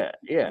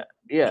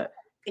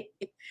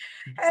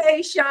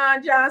 Hey,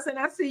 Sean Johnson,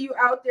 I see you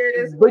out there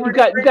this morning.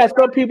 But you got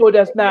some people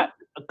that's not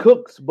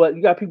cooks, but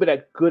you got people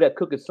that good at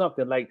cooking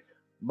something. Like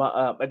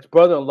my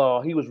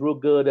ex-brother-in-law, he was real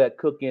good at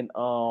cooking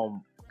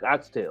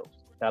oxtails.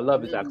 I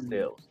love his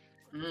oxtails.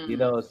 You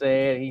know what I'm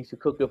saying? He used to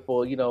cook it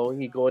for, he go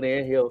in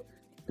there, he'll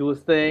do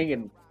his thing,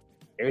 and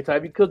every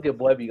time he cook it,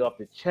 boy, be off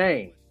the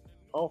chain.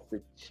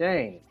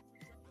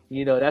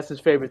 That's his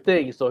favorite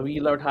thing. So he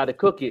learned how to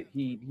cook it.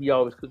 He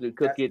always cook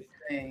it.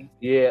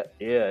 Yeah,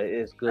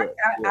 it's good.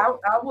 I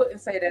wouldn't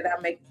say that I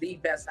make the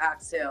best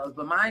oxtails,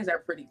 but mine are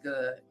pretty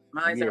good.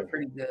 Are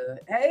pretty good.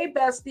 Hey,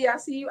 bestie, I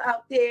see you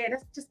out there.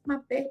 That's just my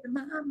baby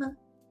mama.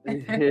 I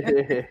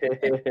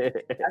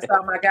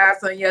saw my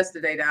godson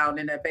yesterday down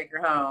in that Baker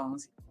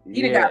Homes.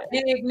 He done got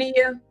big,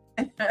 Nia.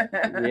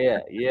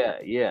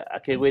 Yeah. I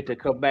can't wait to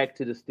come back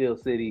to the Steel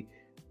City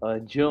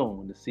in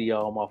June to see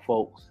all my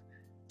folks.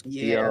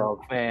 See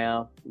y'all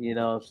fam. You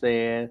know what I'm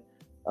saying?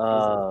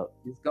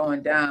 It's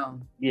going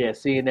down. Yeah,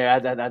 seeing there.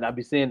 I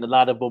be seeing a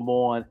lot of them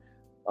on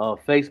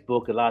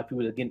Facebook. A lot of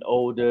people are getting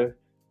older.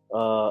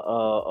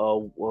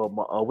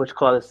 Which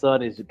Carter's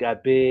son is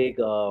got big.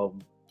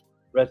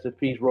 Rest in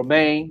peace,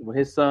 Romaine, with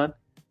his son.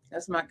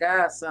 That's my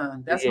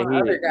godson. That's my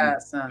other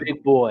godson.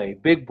 Big boy.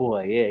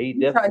 Yeah, he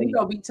definitely. He's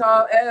gonna be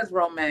tall as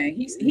Romaine.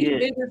 He's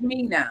big as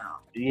me now.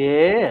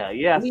 Yeah.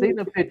 I seen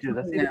the pictures.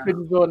 I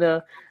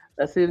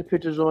seen the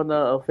pictures on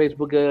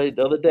Facebook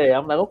the other day.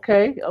 I'm like,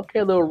 okay,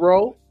 little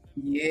Ro.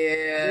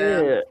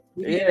 Yeah.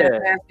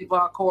 That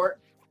basketball court.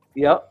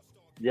 Yep.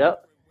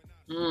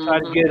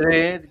 Trying to get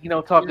in,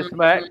 talking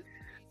smack.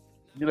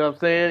 You know what I'm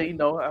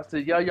saying? I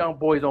said, y'all young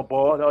boys on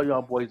ball. Y'all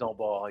young boys on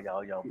ball. Like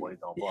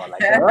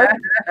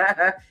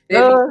that.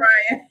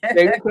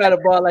 They be trying to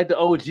ball like the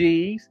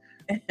OGs.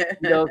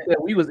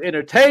 We was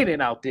entertaining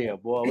out there,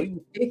 boy.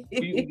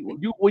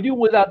 When you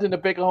was out in the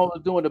Baker Homes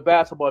doing the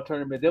basketball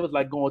tournament, it was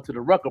like going to the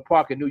Rucker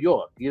Park in New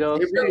York. You know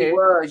what I'm saying? Really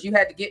was. You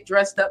had to get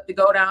dressed up to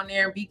go down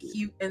there and be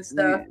cute and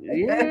stuff.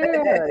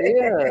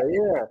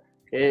 Yeah.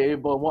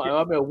 But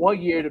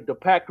one year the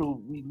Pack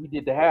crew we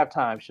did the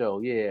halftime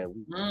show. Yeah,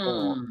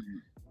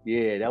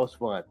 that was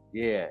fun.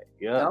 Yeah.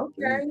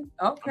 Okay.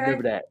 I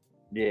remember that.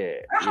 Yeah.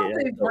 I hope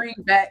they bring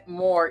back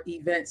more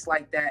events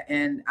like that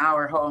in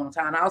our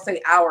hometown. I'll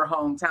say our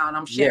hometown.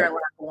 I'm sharing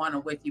Lackawanna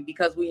with you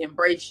because we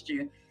embraced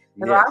you.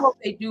 So I hope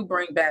they do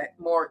bring back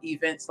more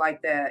events like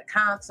that,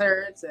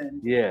 concerts,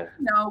 and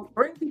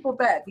bring people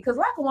back because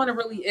Lackawanna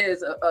really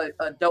is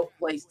a dope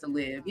place to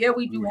live. Yeah,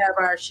 we do have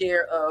our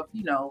share of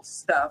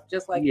stuff,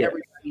 just like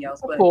everybody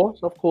else. But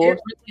of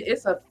course,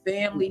 it's a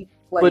family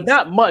place, but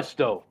not much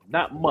though.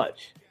 Not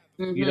much.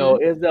 So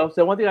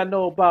one thing I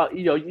know about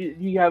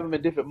you have them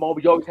in different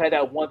moments. You always had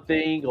that one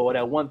thing or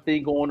that one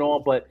thing going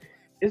on, but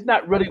it's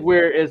not really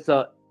where it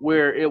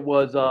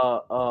was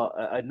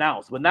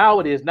announced. But now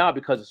it is now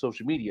because of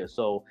social media.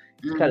 So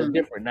it's kind of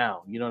different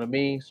now. You know what I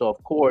mean? So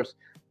of course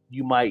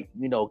you might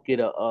get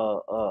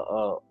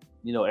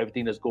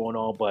everything that's going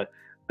on. But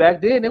back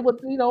then it was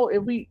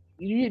if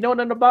you know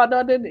nothing about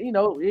nothing,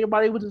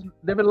 everybody was just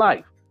living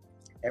life.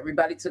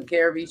 Everybody took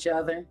care of each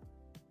other.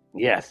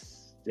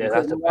 Yes.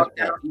 Yeah,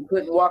 you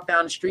couldn't walk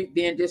down the street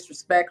being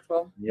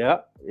disrespectful.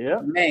 Yeah.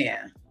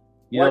 Man.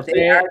 You know what I'm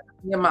saying?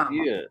 Your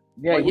mama.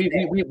 Yeah.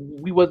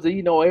 We was,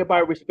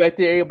 everybody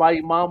respected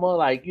everybody mama,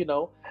 like, and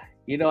I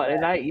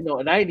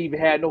didn't even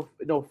have no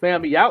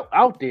family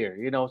out there,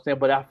 you know what I'm saying?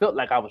 But I felt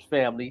like I was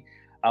family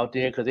out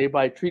there because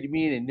everybody treated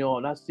me,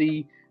 and I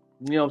see,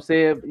 you know what I'm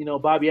saying,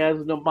 Bobby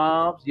Adams and the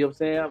moms, you know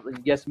what I'm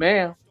saying? Yes,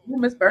 ma'am.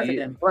 Miss Bertha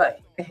didn't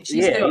play.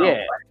 She still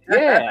don't play.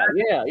 Yeah.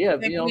 You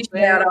know what I'm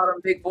saying? All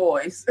them big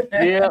boys.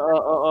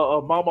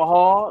 Mama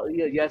Hall.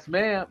 Yeah, yes,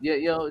 ma'am.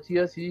 Yeah,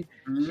 she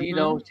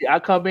I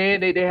come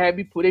in, they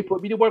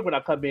put me to work when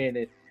I come in,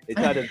 and they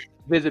try to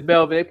visit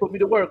Melvin. They put me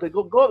to work. They go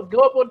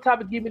up on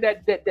top and give me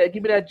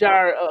that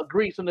jar of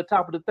grease on the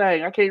top of the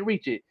thing. I can't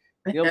reach it.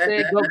 You know what I'm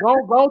saying?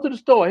 Go to the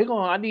store.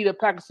 I need a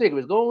pack of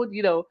cigarettes. They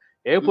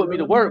put me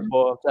to work,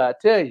 boy. I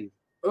tell you.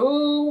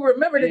 Ooh,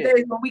 remember the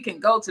days when we can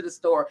go to the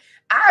store?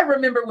 I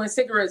remember when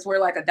cigarettes were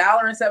like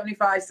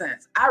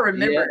 $1.75. I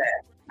remember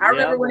that. I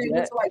remember when it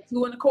went to like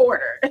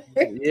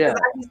 $2.25. Yeah,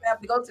 I used to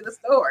have to go to the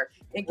store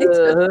and get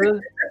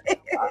to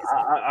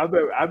I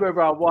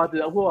remember I walked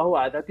in.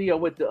 I think I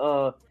went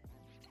to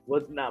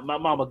my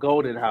mama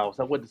Golden house.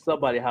 I went to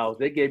somebody's house.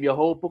 They gave me a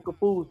whole book of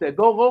food. Said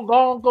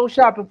go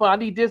shopping for. I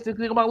need this to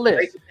click on my list.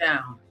 Break it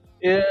down.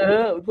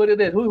 Yeah, put it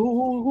in.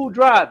 Who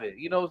driving?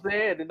 You know what I'm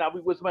saying? And now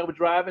somebody was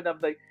driving. I'm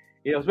like,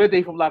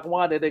 especially from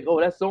Lackawanna, they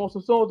go, that's so.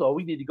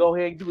 We need to go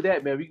ahead and do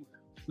that, man.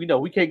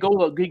 We can't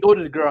go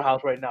to the girl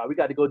house right now. We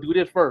got to go do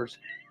this first.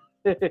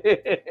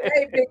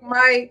 Hey, Big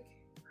Mike.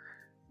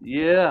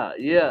 Yeah.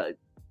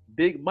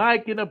 Big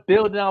Mike in a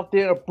building out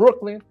there in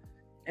Brooklyn.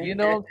 You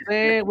know what I'm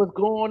saying? What's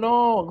going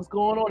on?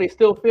 They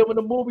still filming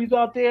the movies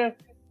out there?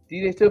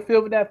 See, they still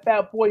filming that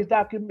Fat Boys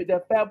document,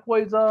 that Fat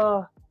Boys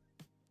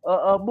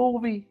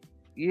movie.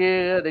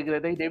 Yeah, they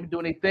been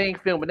doing their thing,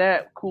 filming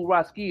that. Cool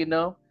Roski,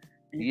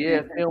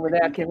 Yeah, filming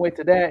that. I can't wait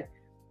till that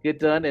get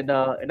done. And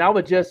I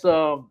was just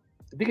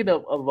speaking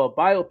of a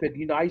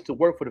biopic. I used to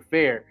work for the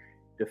fair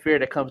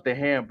that comes to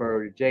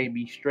Hamburg,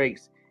 Jamie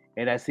Straits,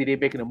 and I see they're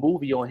making a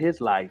movie on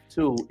his life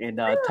too. And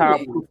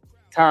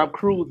Tom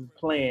Cruise is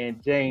playing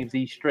James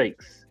E.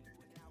 Straits.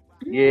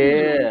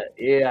 Yeah,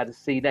 I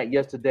just seen that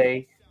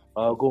yesterday.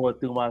 Going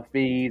through my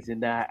feeds,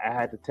 and I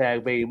had to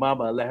tag baby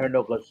mama and let her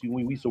know because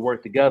we used to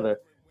work together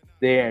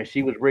there, and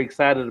she was really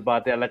excited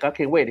about that. Like, I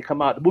can't wait to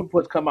come out. The movie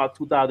supposed to come out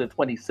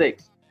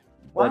 2026.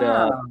 Wow.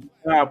 But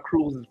Tom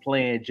Cruise is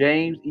playing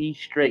James E.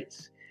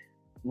 Straits.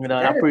 And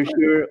I'm pretty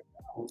sure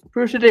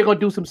they're gonna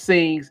do some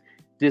scenes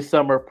this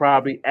summer,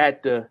 probably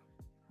at the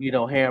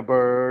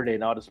Hamburg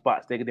and all the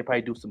spots. They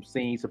probably do some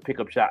scenes, some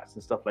pickup shots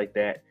and stuff like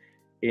that.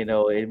 And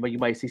you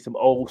might see some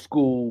old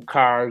school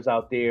cars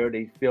out there.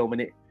 They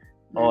filming it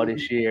all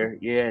this year.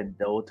 Yeah, and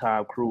the old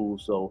Tom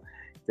Cruise. So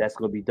that's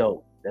gonna be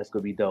dope. That is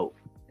gonna be dope.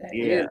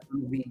 Thank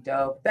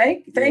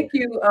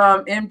you,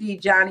 MD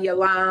Johnny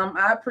Alam.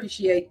 I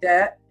appreciate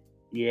that.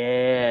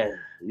 Yeah.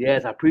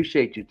 Yes, I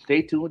appreciate you.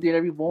 Stay tuned in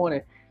every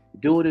morning.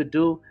 Do what it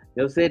do.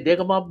 They'll say, "Dig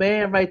my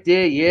man right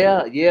there."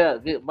 Yeah,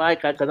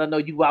 Mike, because I know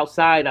you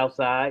outside.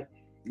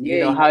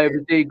 Yeah, how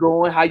everything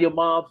going? How your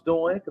mom's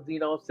doing? Because you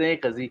know what I'm saying.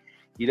 Because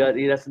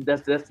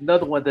that's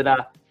another one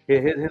that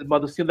his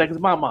mother seems like it's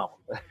my mama.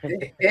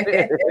 Big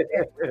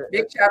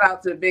shout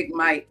out to Big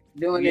Mike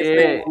doing this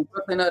thing on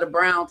Brooklyn of the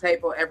Brown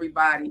table.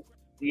 Everybody.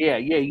 Yeah.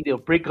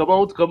 Come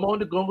on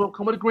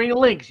the Green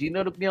Links. You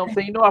know what I'm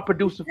saying. I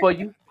produce it for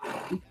you.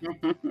 You know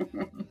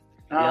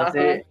what I'm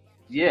saying?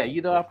 Yeah,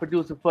 I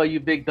produce it for you,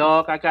 big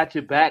dog. I got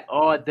your back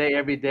all day,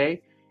 every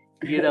day.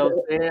 You know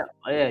what I'm saying?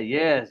 Yeah,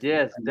 yes,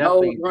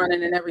 definitely.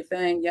 Running and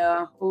everything,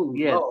 y'all. Ooh,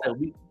 yeah, so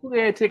we're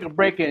going to take a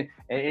break. And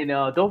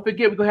don't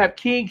forget, we're going to have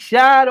King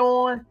Shad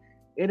on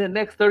in the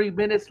next 30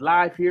 minutes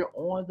live here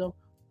on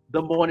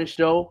the morning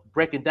show,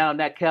 breaking down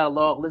that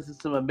catalog, listen to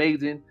some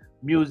amazing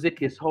music,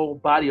 his whole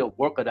body of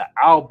work of the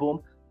album.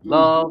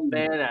 Love,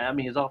 man. I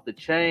mean, it's off the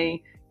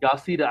chain. Y'all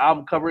see the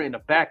album cover in the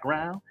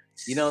background.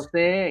 You know what I'm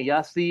saying?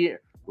 Y'all see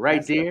it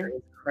right there.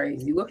 It's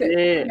crazy. Look at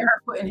her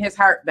putting his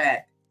heart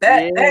back.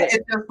 That is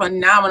just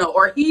phenomenal.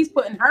 Or he's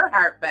putting her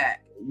heart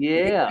back.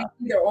 Yeah.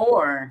 Either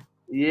or.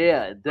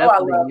 Yeah,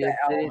 definitely. I love that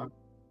album.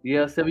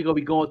 Yeah, so we're gonna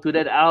be going through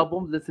that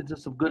album, listen to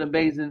some good,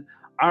 amazing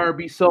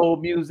R&B soul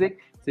music.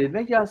 So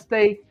make y'all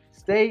stay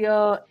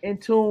in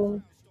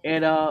tune,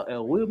 and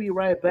we'll be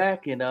right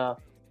back. And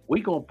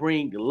we're gonna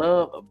bring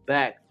love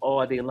back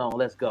all day long.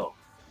 Let's go.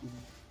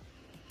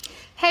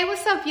 Hey,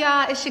 what's up,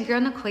 y'all? It's your girl,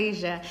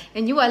 Naquasia,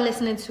 and you are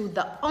listening to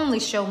the only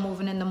show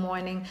moving in the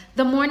morning,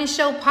 the Morning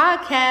Show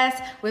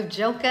Podcast with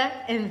Joker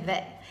and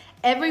Vet.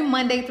 Every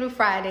Monday through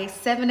Friday,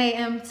 7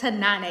 a.m. to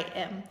 9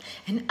 a.m.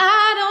 And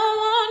I don't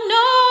want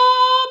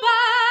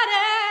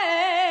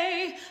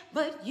nobody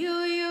but you,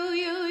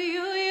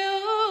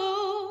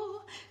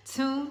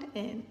 tuned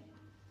in.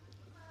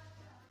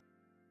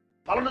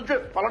 Follow the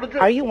drip.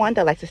 Are you one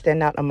that likes to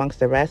stand out amongst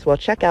the rest? Well,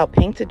 check out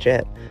Paint to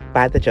Drip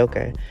by The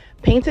Joker.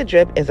 Painted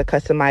Drip is a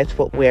customized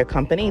footwear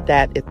company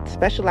that it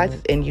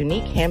specializes in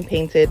unique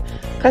hand-painted,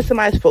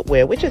 customized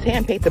footwear, which is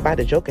hand-painted by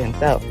the Joker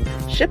himself.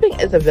 Shipping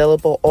is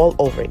available all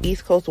over,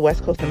 East Coast,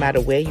 West Coast, no matter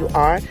where you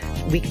are,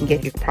 we can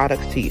get your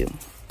products to you.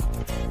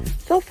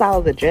 So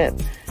follow the drip.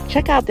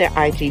 Check out their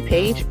IG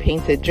page,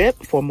 Painted Drip,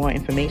 for more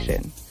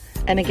information.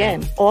 And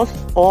again, all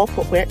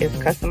footwear is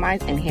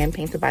customized and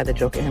hand-painted by the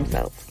Joker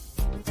himself.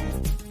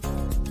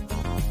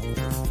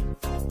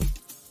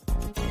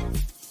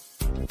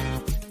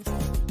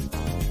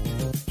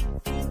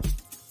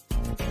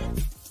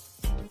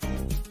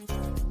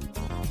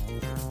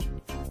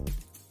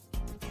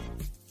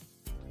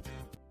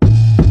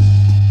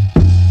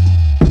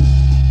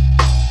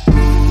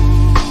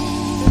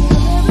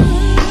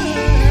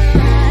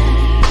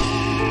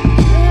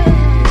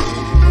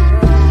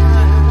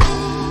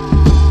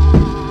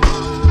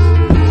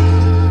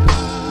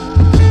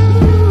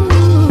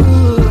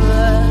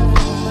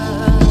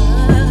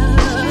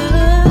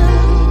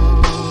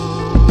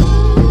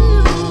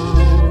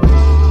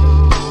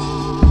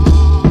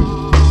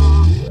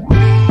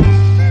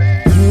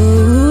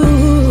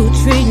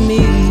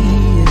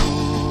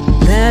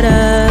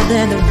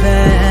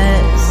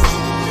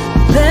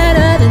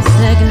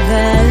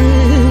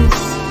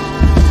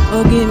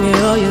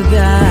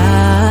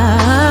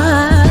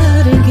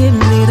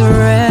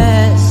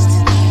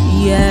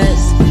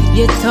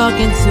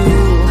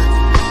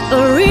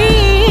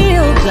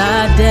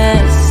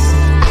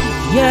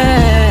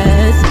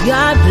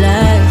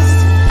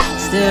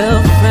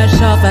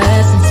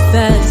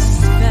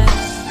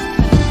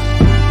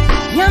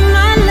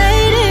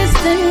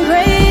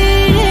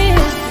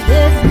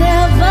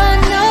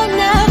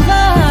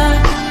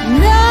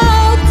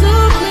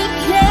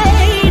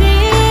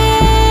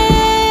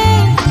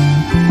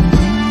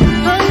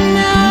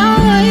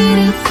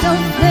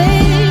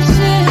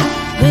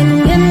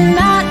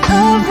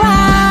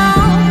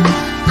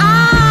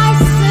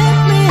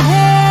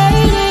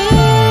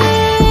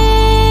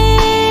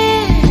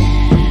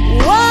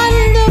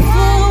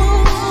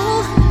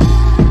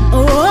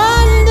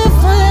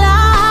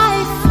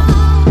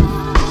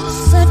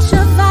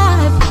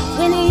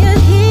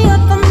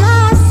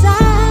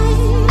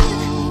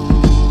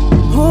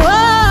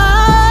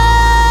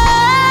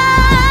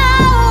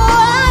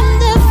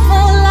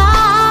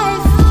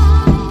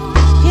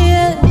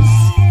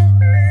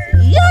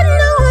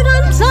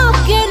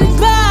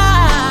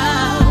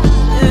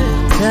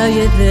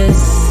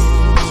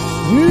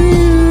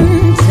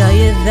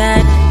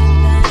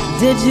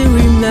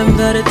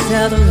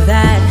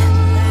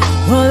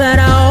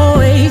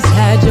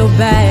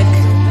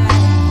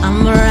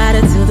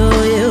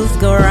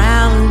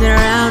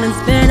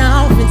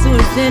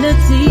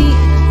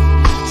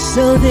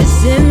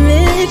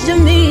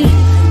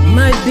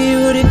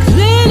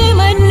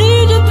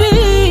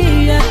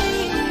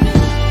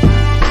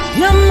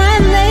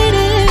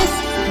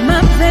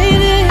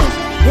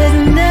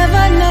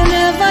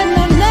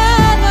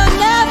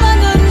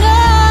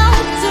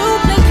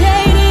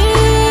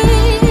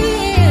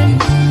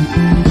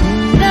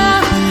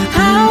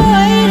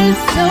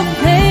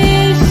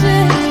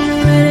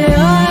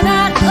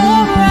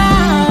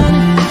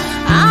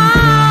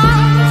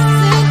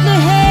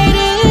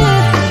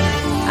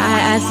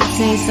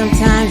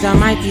 Sometimes I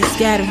might be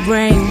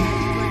scatterbrained,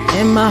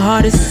 and my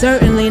heart is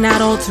certainly not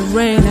all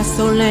terrain. That's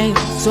so lame.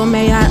 So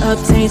may I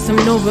obtain some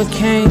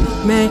Novocaine.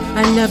 May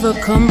I never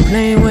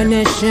complain when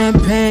there's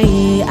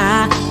champagne.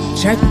 I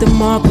check the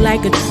mark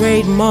like a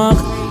trademark.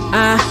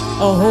 A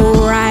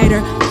whole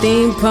rider,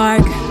 theme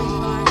park,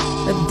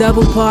 a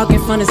double park in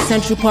front of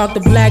Central Park.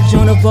 The black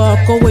Joan of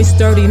Arc, always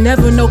sturdy,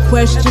 never no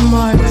question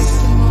marks.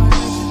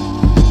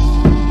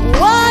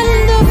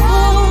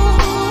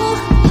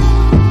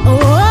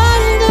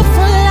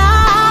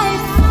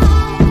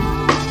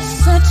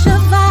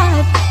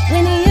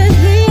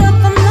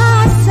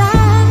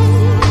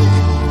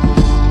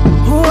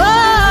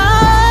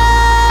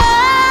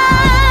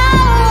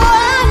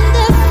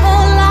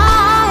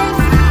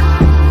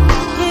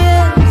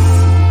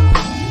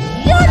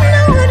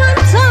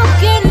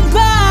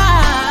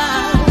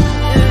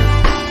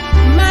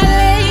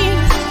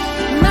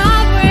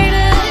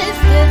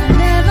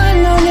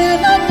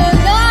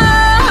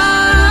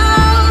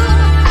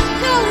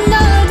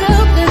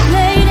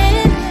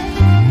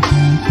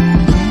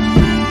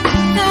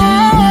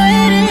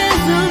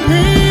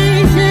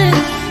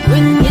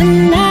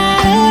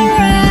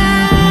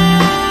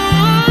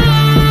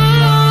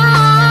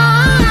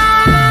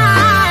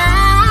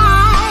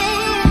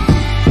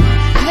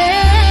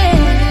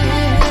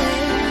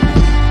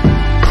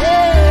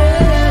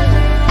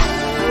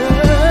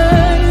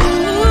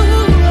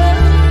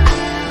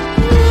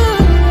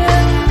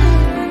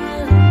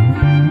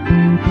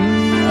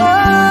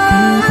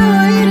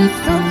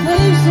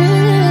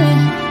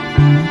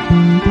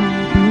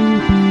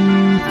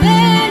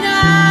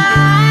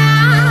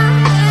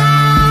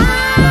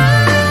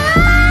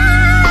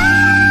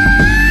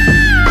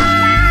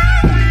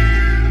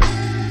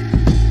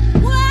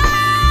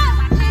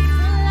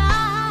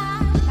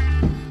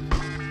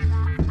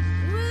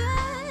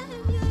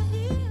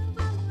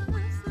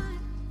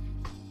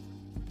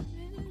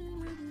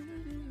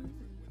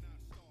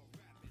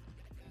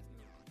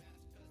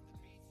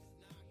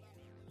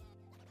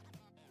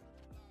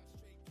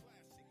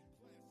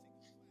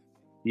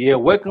 Yeah,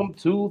 welcome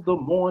to the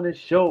morning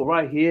show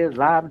right here,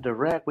 live and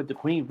direct with the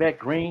Queen Vet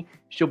Green.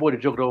 It's your boy, the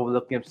Joker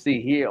Overlook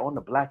MC, here on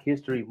the Black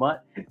History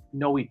Month. You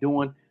know, we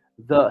doing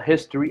the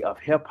history of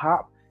hip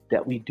hop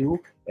that we do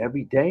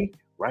every day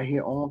right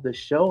here on the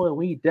show, and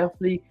we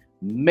definitely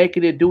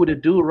making it do what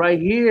it do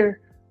right here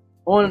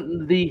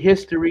on the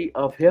history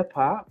of hip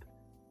hop.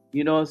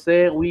 You know what I'm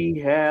saying? We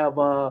have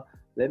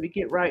let me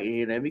get right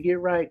here. Let me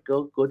get right.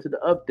 Go to the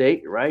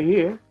update right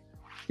here.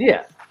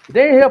 Yeah,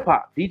 today in hip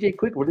hop, DJ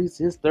Quick released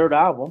his third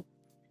album,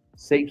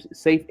 Safe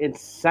and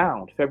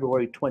Sound,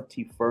 February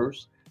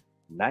 21st,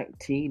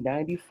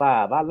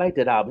 1995. I like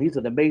that album. He's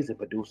an amazing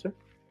producer.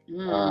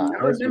 I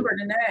remember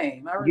the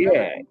name.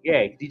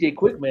 Yeah. DJ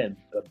Quick, man,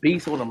 a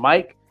beast on the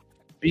mic,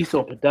 beast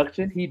on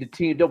production. He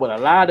teamed up with a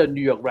lot of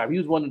New York rappers. He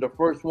was one of the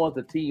first ones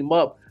to team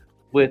up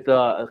with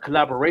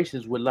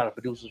collaborations with a lot of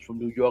producers from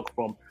New York,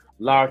 from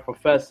Large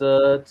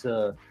Professor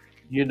to,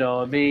 you know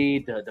what I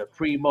mean, the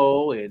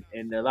Primo and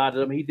a lot of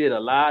them. He did a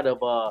lot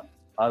of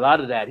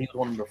that. He's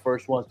one of the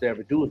first ones to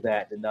ever do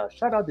that. And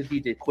shout out to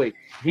DJ Quick.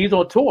 He's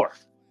on tour.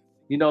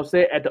 You know what I'm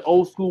saying? At the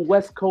old school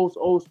West Coast,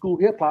 old school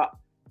hip hop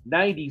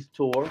 90s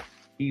tour.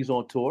 He's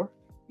on tour.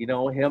 You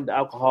know, him, the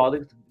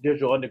Alcoholics,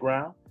 Digital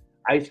Underground,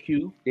 Ice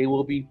Cube. They're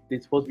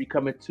supposed to be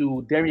coming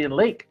to Darien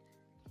Lake,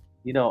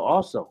 you know,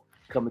 also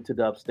coming to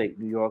the upstate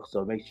New York.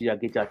 So make sure y'all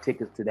get y'all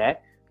tickets to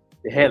that.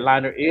 The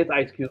headliner is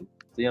Ice Cube.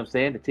 See what I'm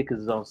saying? The tickets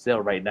is on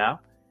sale right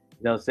now.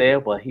 You know what I'm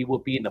saying? But he will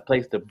be in the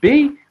place to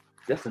be.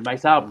 That's a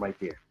nice album right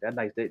there. That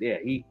nice, yeah.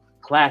 He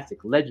classic,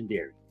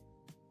 legendary.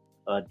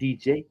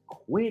 DJ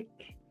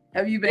Quick.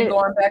 Have you been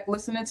going back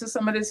listening to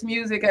some of this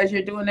music as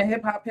you're doing the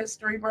hip hop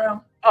history, bro?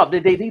 Oh,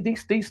 they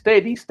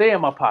stay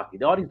in my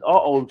pocket. All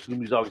old school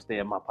music always stay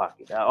in my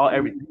pocket.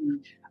 Everything. Mm-hmm.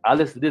 I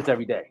listen to this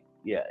every day.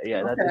 Yeah.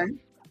 Okay.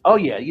 Oh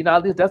yeah, you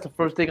know that's the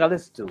first thing I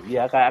listen to.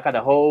 Yeah, I got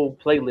a whole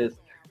playlist.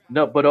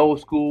 No, but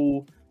old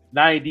school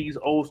 90s,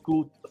 old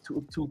school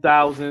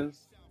 2000s.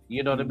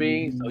 You know what I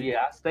mean? So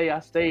yeah, I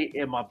stay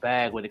in my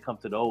bag when it comes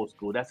to the old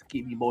school. That's to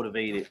keep me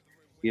motivated.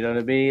 You know what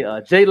I mean?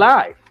 J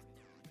Live,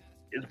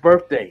 his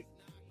birthday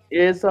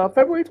is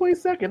February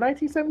 22nd,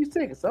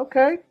 1976.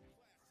 Okay.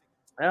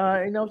 You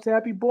know what I'm saying?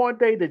 Happy born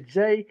day to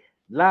J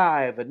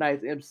Live, a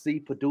nice MC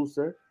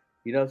producer.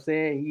 You know what I'm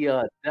saying? He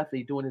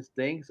definitely doing his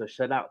thing. So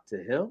shout out to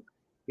him.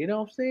 You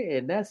know what I'm saying?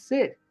 And that's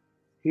it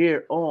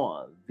here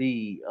on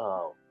the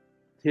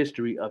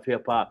history of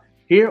hip hop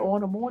here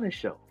on the morning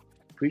show.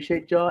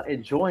 Appreciate y'all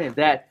enjoying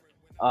that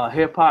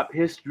hip hop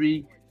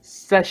history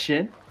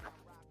session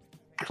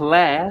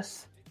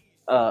class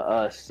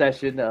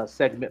session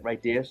segment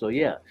right there. So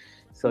yeah.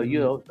 So you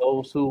know,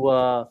 those who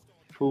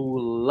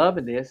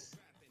loving this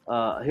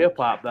hip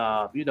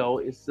hop, you know,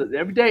 it's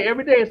every day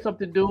is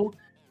something new.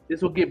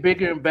 This will get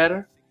bigger and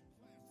better.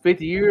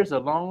 50 years, a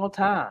long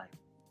time.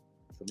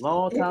 It's a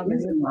long time. It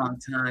is a long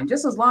time.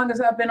 Just as long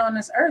as I've been on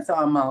this earth,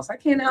 almost. I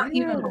cannot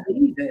even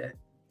believe it.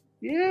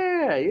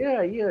 Yeah.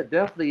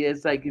 Definitely,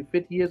 it's like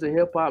 50 years of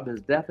hip hop is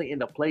definitely in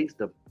the place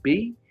to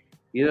be.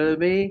 You know what I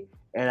mean?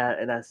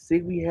 And I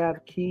see we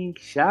have King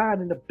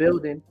Shad in the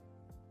building,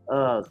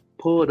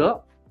 pulled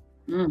up.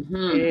 Mm-hmm.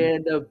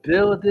 In the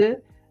building.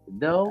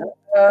 No.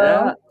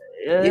 Yeah.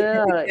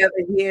 Together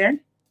here.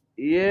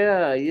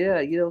 Yeah.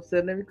 You know what I'm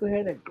saying? Let me go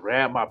ahead and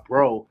grab my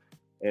bro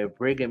and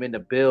bring him in the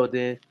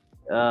building.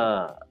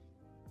 Yeah.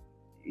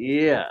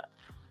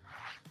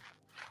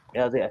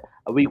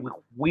 We can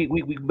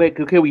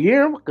we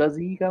hear him? Because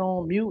he got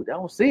on mute. I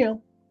don't see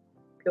him.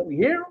 Can we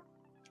hear him?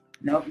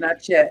 Nope,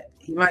 not yet.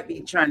 He might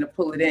be trying to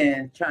pull it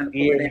in.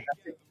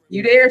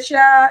 You there,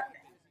 Shad?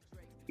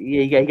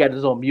 Yeah, he got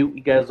his on mute.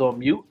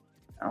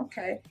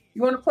 Okay.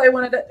 You want to play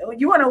one of the?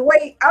 You want to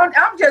wait?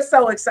 I'm just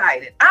so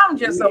excited.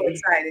 So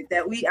excited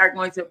that we are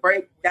going to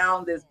break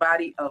down this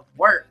body of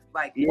work.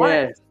 Like,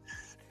 what?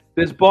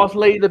 This boss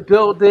lady in the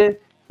building.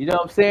 You know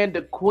what I'm saying?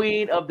 The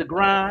queen of the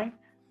grind,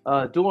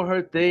 doing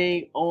her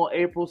thing on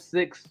April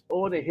 6th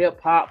on the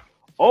hip hop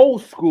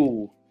old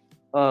school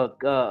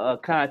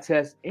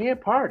contest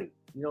and party.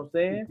 You know what I'm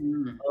saying?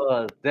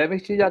 Mm-hmm. That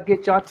make sure y'all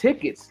get y'all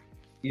tickets.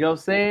 You know what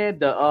I'm saying?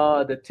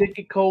 The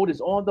ticket code is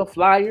on the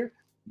flyer.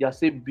 Y'all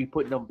see me be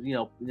putting them, you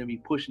know, be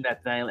pushing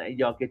that thing, and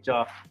y'all get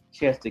y'all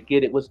chance to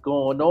get it. What's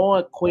going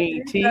on?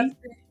 Queen T,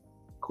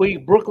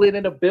 Queen Brooklyn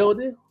in the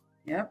building.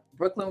 Yep,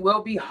 Brooklyn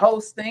will be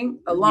hosting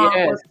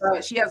along with.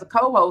 She has a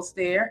co-host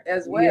there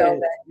as well.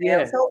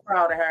 I'm so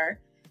proud of her.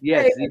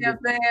 Yes, hey,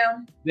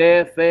 fam.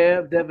 Yeah,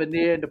 fam.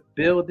 Devoneer in the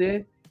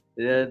building.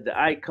 The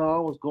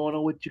icon. What's going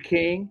on with your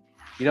king?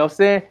 You know what I'm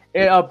saying?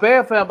 And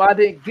Bam fam, I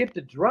didn't get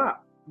the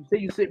drop. You say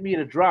you sent me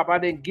the drop. I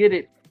didn't get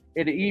it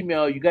in the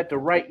email. You got the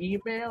right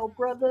email,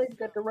 brother? You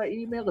got the right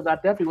email? Because I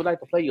definitely would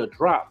like to play your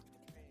drop.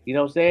 You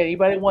know what I'm saying?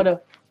 Anybody want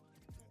to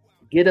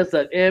get us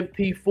an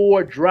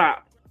MP4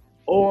 drop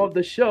of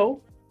the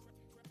show?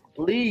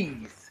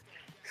 Please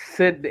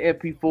send the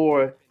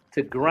MP4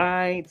 to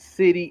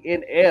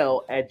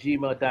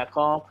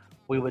grindcitynl@gmail.com.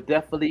 We would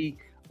definitely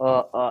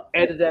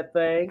edit that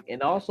thing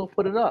and also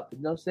put it up. You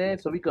know what I'm saying?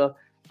 So we could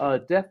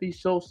definitely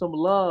show some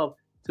love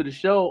to the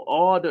show.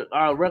 All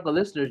our regular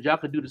listeners, y'all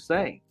could do the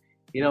same.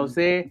 You know what I'm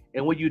saying?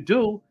 And when you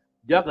do,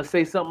 y'all can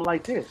say something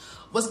like this.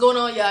 What's going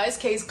on, y'all? It's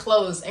Case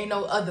Closed. Ain't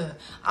no other.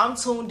 I'm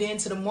tuned in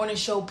to the Morning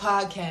Show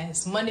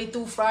podcast, Monday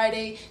through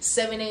Friday,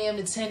 7 a.m.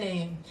 to 10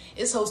 a.m.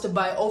 It's hosted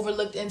by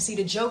Overlooked MC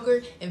The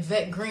Joker and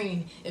Vet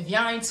Green. If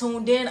y'all ain't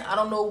tuned in, I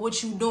don't know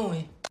what you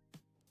doing.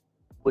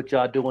 What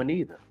y'all doing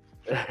either.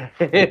 I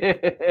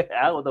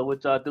don't know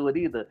what y'all doing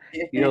either.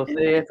 You know what I'm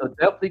saying? So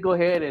definitely go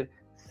ahead and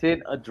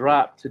send a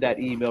drop to that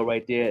email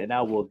right there, and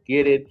I will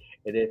get it.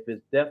 And if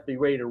it's definitely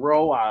ready to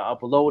roll, I'll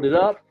upload it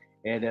up.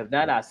 And if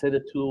not, I send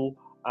it to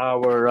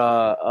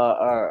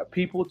our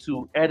people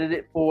to edit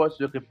it for us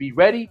so it can be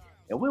ready,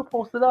 and we'll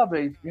post it up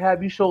and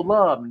have you show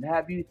love and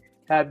have you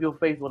have your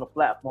face on the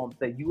platform.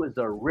 Say you as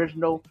the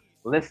original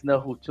listener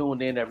who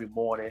tuned in every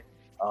morning.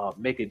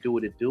 Make it do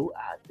what it do.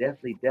 I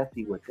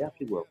definitely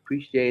will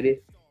appreciate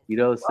it. You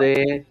know what I'm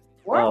saying?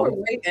 While we're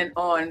waiting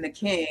on the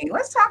king,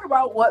 let's talk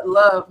about what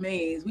love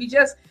means. We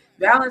just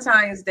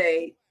Valentine's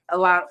Day.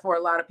 For a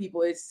lot of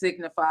people, it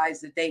signifies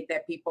the date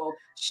that people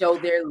show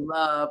their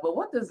love. But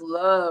what does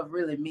love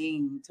really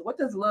mean? What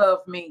does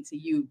love mean to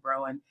you,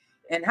 bro? And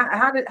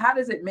how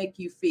does it make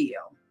you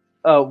feel?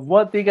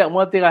 One thing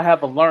I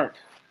haven't learned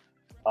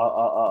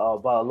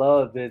about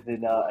love is,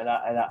 and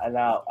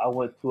I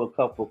went to a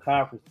couple of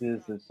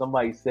conferences, and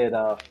somebody said,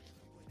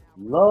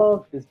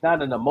 love is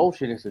not an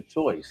emotion; it's a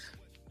choice.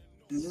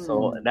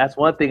 So and that's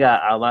one thing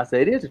I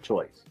say it is a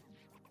choice.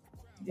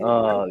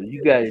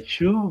 You got to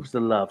choose to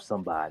love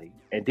somebody,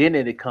 and then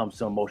it comes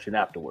to emotion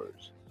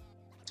afterwards.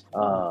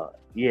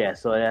 Yeah.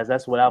 So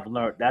that's what I've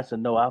learned. That's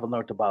I've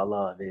learned about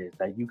love is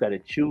that you got to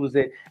choose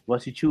it.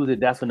 Once you choose it,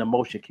 that's when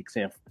emotion kicks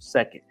in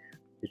second.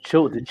 The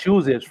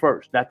choose is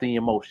first, not the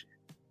emotion.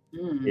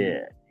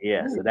 Yeah.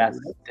 So that's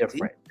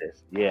different.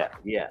 Yeah.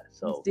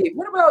 So, Steve,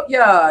 what about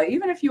y'all?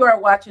 Even if you are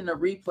watching a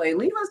replay,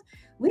 leave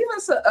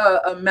us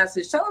a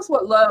message. Tell us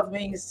what love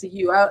means to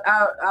you.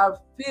 I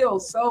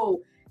feel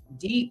so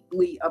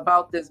deeply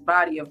about this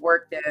body of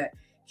work that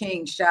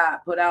King Shad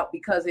put out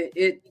because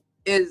it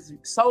is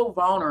so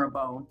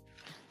vulnerable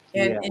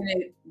and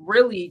it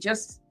really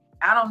just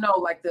I don't know,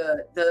 like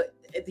the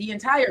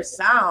entire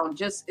sound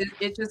just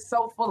it's just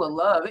so full of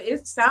love.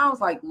 It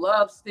sounds like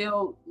love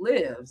still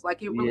lives,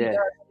 like it really does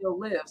still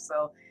live.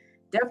 So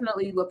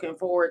definitely looking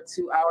forward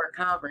to our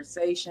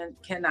conversation.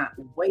 Cannot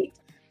wait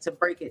to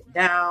break it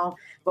down.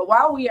 But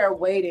while we are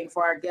waiting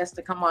for our guests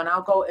to come on,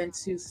 I'll go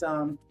into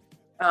some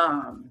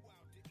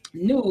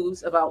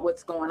news about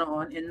what's going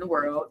on in the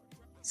world.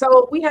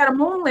 So we had a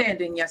moon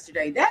landing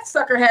yesterday. That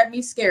sucker had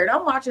me scared.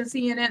 I'm watching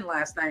CNN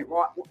last night,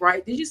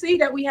 right? Did you see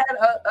that we had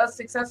a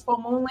successful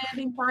moon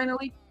landing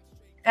finally?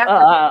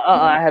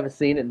 I haven't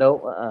seen it.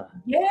 No.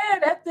 Yeah,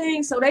 that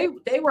thing. So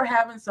they were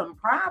having some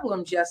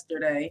problems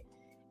yesterday.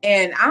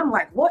 And I'm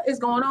like, what is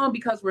going on?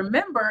 Because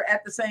remember,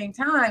 at the same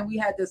time, we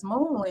had this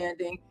moon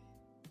landing.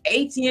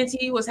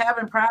 AT&T was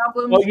having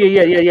problems. Oh,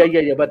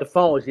 yeah. But the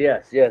phones,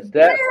 yes.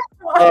 That,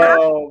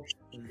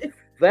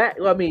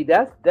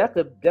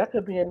 that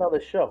could be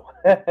another show.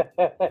 Man,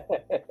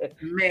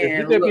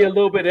 it could be a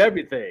little bit of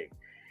everything.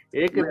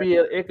 It could be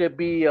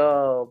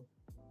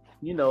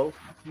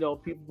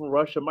people from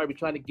Russia might be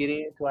trying to get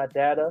into our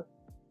data.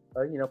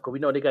 Because we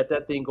know they got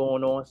that thing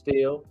going on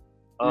still.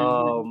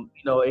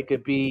 It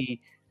could be,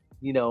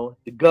 the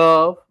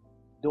Gov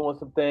doing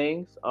some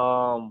things.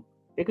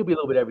 It could be a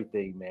little bit of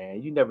everything,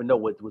 man. You never know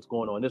what's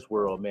going on in this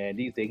world, man.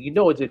 These things,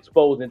 it's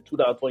exposed in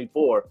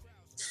 2024.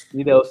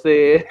 You know what I'm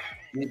saying?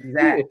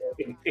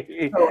 Exactly.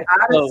 So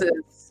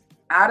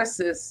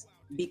Odysseus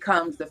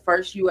becomes the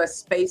first U.S.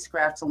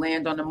 spacecraft to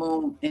land on the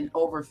moon in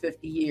over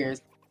 50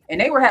 years.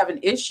 And they were having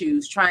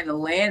issues trying to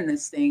land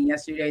this thing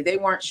yesterday. They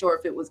weren't sure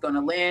if it was going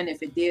to land,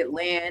 if it did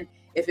land,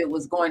 if it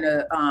was going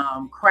to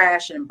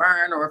crash and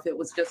burn, or if it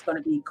was just going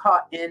to be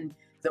caught in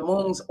the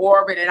moon's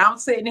orbit. And I'm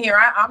sitting here,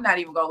 I'm not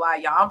even gonna lie,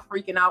 y'all. I'm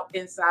freaking out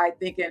inside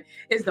thinking,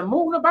 is the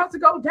moon about to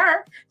go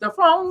dark? The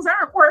phones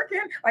aren't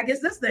working. Like,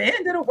 is this the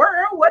end of the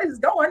world? What is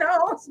going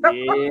on?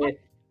 Yeah.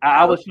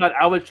 I was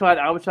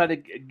trying to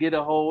get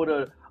a hold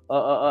of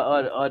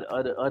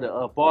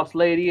a boss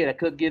lady, and I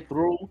couldn't get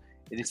through.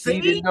 And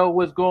she didn't know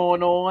what's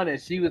going on,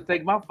 and she was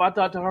thinking, I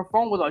thought her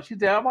phone was on. She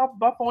said,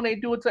 my phone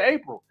ain't due until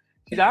April.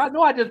 She said, I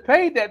know I just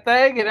paid that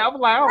thing, and I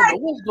was like, I don't know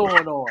what's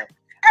going on.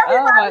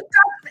 I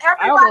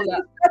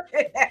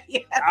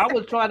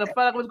was trying to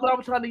find what's going on. I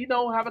was trying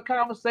to, have a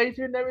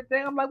conversation and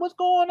everything. I'm like, what's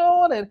going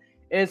on?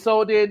 And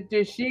so did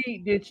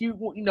she,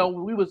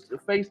 we was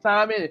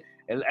FaceTiming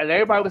and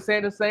everybody was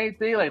saying the same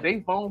thing. Like, their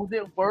phones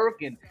didn't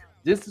work and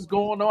this is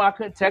going on. I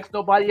couldn't text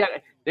nobody.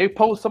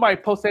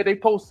 Somebody said they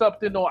post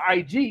something on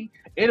IG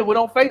and it went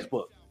on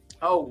Facebook.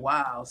 Oh,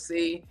 wow.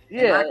 See?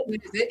 Yeah.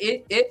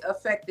 It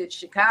affected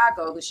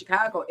Chicago, the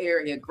Chicago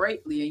area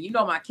greatly. And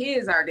my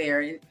kids are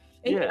there. And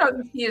these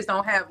kids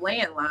don't have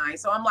landlines.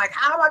 So I'm like,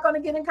 how am I going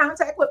to get in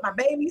contact with my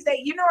babies?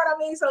 You know what I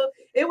mean? So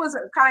it was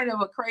kind of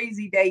a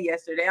crazy day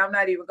yesterday. I'm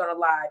not even going to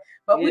lie.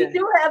 But we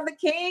do have the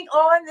king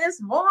on this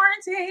morning.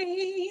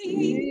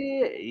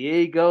 Yeah, there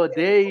you go.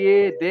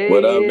 There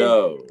what up,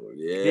 though?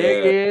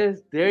 Yeah.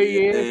 There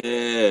he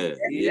is.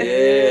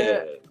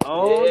 Yeah.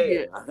 Oh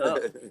yeah.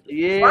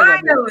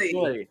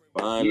 Finally.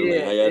 Finally.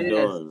 Yeah, How y'all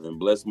doing? And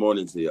blessed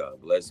morning to y'all.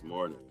 Blessed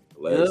morning.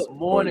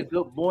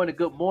 Good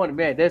morning,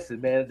 man.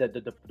 Listen, man,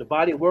 the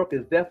body of work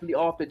is definitely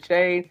off the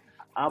chain.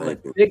 I'm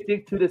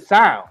addicted to the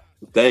sound.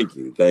 Thank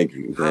you.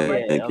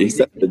 He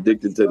said I'm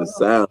addicted to the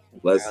sound.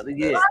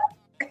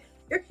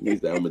 He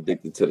said I'm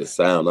addicted to the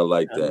sound. I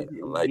like that.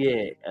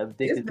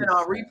 It's been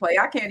on replay.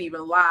 I can't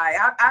even lie.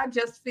 I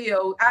just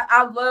feel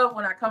I love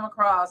when I come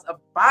across a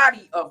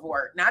body of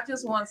work, not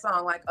just one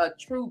song, like a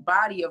true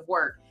body of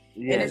work.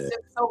 Yeah. And it's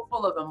just so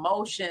full of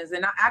emotions.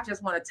 And I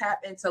just want to tap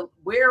into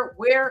where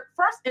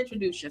first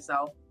introduce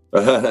yourself.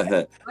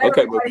 Okay,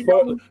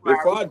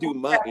 before I do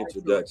my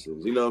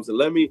introductions, you know what I'm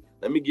saying?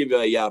 Let me give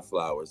y'all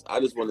flowers. I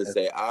just want to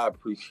say I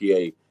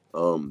appreciate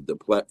the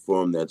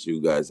platform that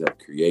you guys have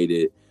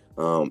created.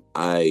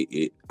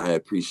 I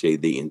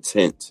appreciate the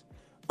intent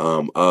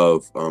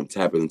of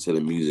tapping into the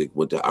music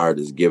with the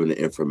artist, giving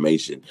the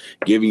information,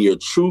 giving your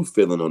true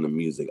feeling on the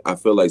music. I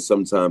feel like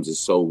sometimes it's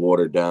so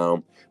watered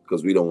down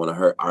because we don't want to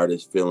hurt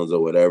artists' feelings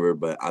or whatever,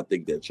 but I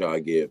think that y'all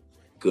give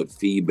good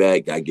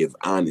feedback. I give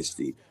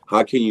honesty.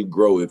 How can you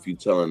grow if you're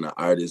telling the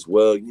artist,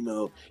 well, you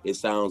know, it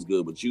sounds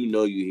good, but you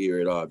know you hear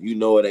it off. You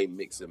know it ain't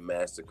mixed and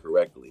mastered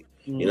correctly.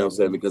 You know what I'm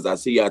saying? Because I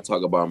see y'all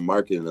talk about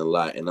marketing a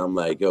lot, and I'm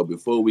like, yo,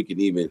 before we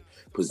can even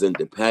present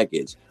the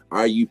package,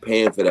 are you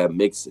paying for that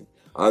mixing?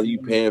 Are you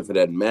paying for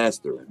that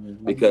mastering?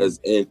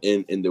 Because in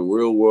the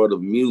real world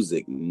of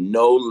music,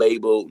 no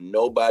label,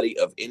 nobody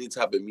of any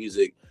type of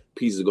music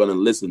piece is going to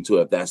listen to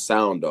if that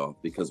sound off,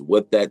 because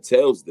what that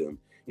tells them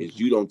is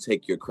you don't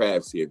take your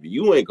craft serious. If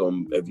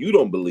you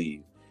don't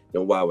believe,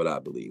 then why would I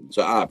believe?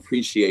 So I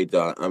appreciate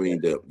that. I mean,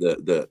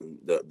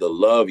 the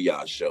love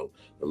y'all show,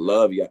 the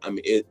love y'all. I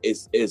mean,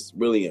 it's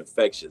really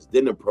infectious.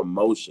 Then the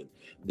promotion,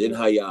 then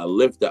how y'all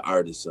lift the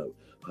artists up,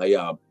 how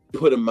y'all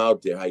put them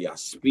out there, how y'all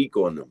speak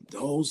on them.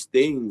 Those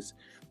things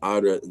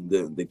are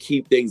the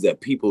key things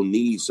that people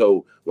need.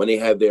 So when they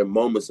have their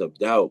moments of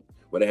doubt,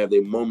 when they have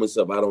their moments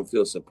of I don't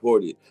feel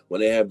supported,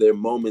 when they have their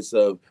moments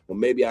of, well,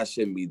 maybe I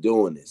shouldn't be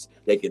doing this,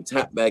 they can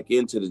tap back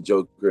into the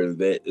Joker and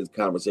Vet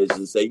conversation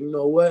and say, you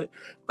know what?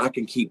 I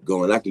can keep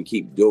going. I can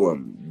keep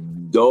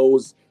doing.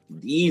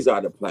 These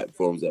are the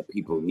platforms that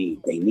people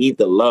need. They need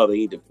the love. They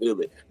need to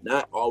feel it.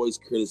 Not always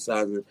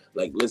criticizing.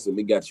 Like, listen,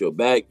 we got your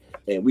back,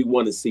 and we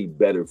want to see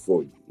better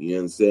for you. You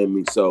understand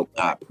me? So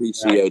I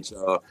appreciate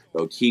y'all.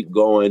 So keep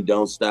going.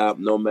 Don't stop.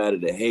 No matter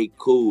the hate,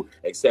 cool.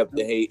 Accept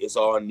the hate. It's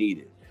all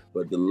needed.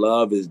 But the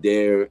love is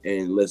there.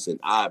 And listen,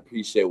 I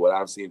appreciate what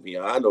I've seen from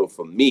you. I know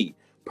for me,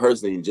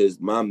 personally,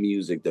 just my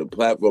music, the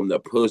platform, the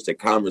push, the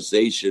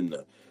conversation,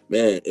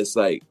 man, it's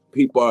like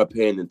people are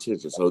paying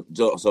attention. So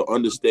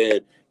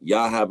understand,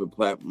 y'all have a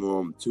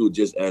platform too,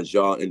 just as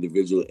y'all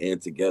individual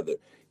and together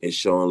and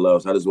showing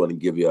love. So I just want to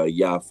give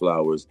y'all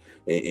flowers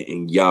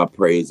and y'all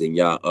praise and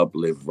y'all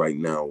uplift right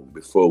now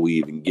before we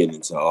even get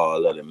into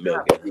all of the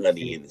milk and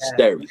honey and the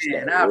stereo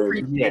stuff. I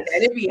appreciate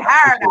that. It be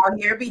hard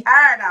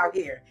out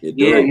here. It'd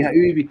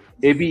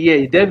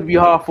definitely be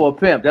hard for a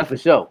pimp. That's for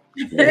sure.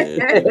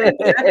 It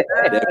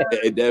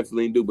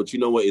definitely do. But you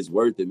know what? It's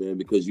worth it, man,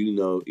 because you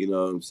know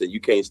what I'm saying, you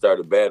can't start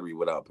a battery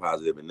without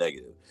positive and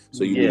negative.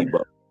 So you need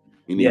both.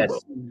 You need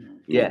both.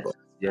 Yes,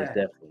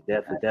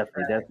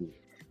 definitely.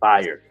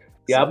 Fire.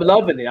 Yeah, I'm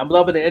loving it. I'm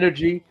loving the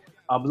energy.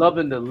 I'm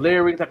loving the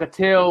lyrics. I could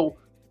tell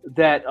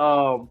that,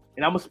 and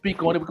I'm gonna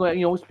speak on it.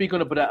 We'll speak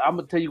on it, but I'm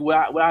gonna tell you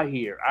what I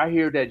hear. I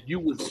hear that you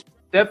was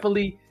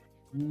definitely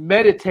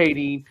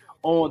meditating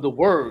on the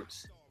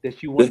words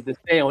that you wanted to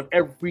say on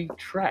every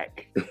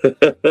track.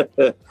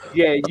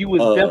 Yeah, you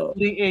was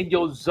definitely in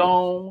your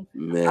zone.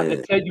 Man. I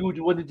could tell you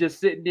wasn't just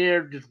sitting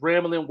there just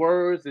rambling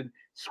words and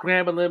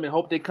scrambling them and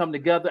hope they come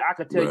together. I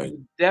could tell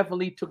you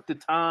definitely took the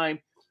time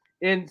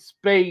in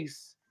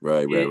space.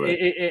 Right.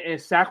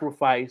 And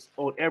sacrifice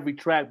on every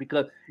track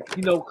because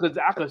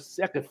I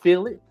could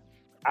feel it,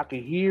 I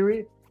could hear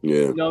it. Yeah,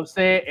 you know what I'm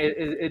saying.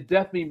 It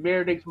definitely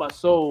marinates my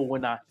soul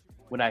when I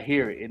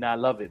hear it, and I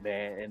love it,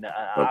 man. And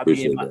I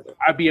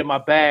be in my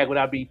bag when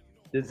I be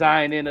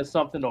designing or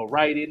something or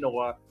writing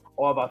or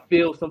if I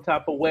feel some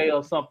type of way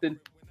or something.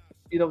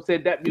 You know what I'm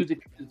saying? That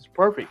music is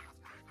perfect.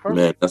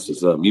 Man, that's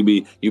what's up. You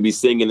be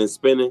singing and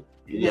spinning.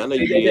 Yeah, I know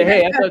you be in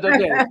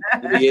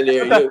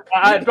there.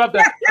 I dropped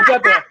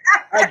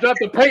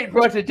the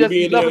paintbrush and just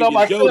loving on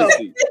myself.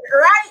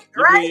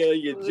 Right.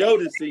 Your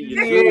Jodeci,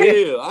 your Drew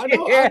Hill. I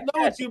know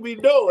what you be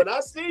doing.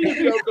 I see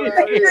you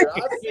out here.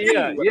 I see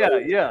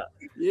you.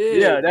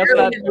 Yeah. That's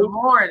what I do.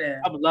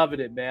 I'm loving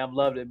it, man.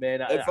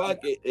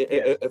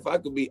 If I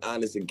could be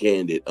honest and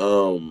candid, a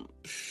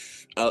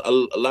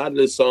lot of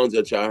the songs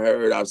that y'all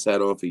heard, I've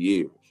sat on for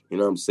years. You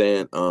know what I'm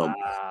saying?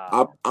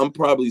 I'm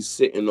probably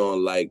sitting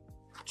on like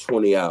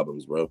 20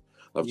 albums, bro,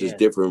 of just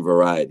different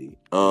variety.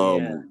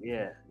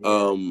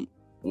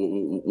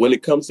 When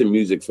it comes to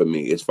music for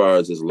me, as far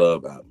as this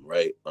love album,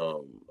 right?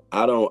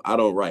 I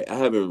don't write. I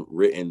haven't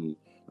written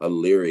a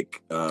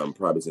lyric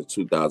probably since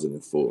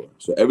 2004.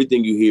 So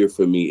everything you hear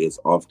from me is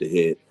off the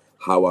head,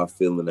 how I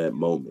feel in that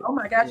moment. Oh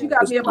my gosh, you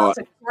got me about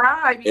to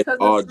cry because it's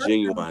all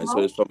genuine. So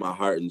it's from my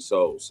heart and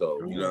soul.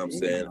 So you know what I'm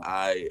saying?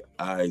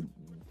 I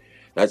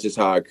that's just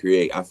how I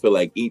create. I feel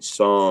like each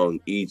song,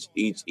 each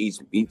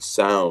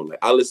sound, like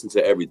I listen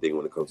to everything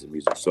when it comes to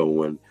music. So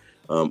when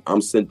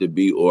I'm sent the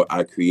beat or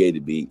I create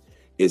a beat,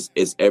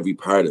 it's every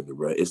part of it,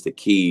 bro. It's the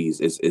keys,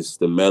 it's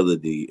the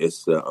melody,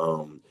 it's the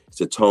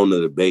tone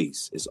of the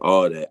bass, it's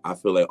all that. I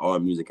feel like all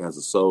music has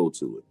a soul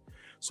to it.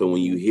 So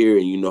when you hear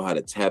it and you know how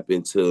to tap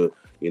into,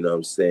 you know what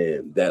I'm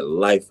saying, that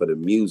life of the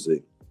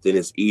music, then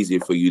it's easier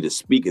for you to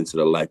speak into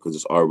the life because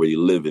it's already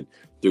living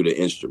through the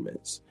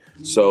instruments.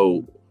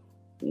 So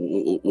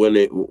when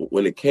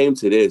it came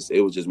to this, it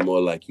was just more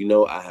like, you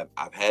know,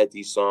 I've had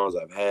these songs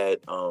I've had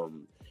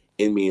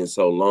in me in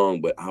so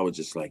long, but I was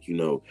just like, you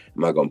know,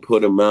 am I gonna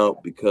put them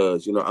out?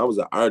 Because, you know, I was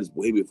an artist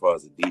way before I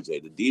was a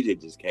DJ. The DJ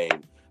just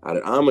came out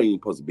of, I'm not even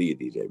supposed to be a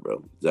DJ, bro,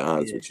 to be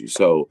honest with you.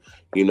 So,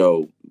 you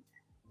know,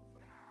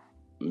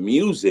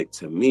 music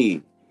to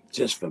me,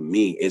 just for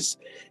me, it's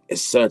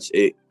such,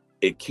 it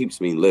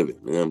keeps me living.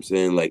 You know what I'm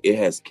saying? Like, it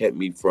has kept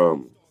me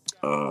from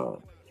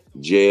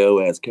jail,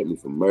 it has kept me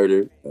from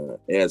murder,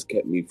 it has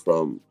kept me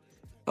from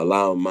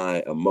allowing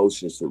my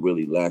emotions to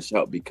really lash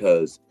out,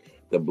 because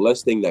the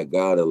blessed thing that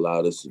God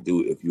allowed us to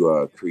do, if you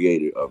are a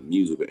creator of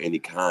music or any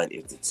kind,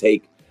 is to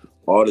take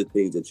all the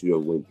things that you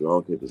have went through, I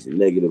don't care if it's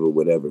negative or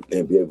whatever,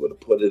 and be able to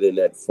put it in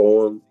that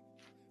form,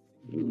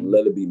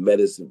 let it be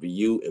medicine for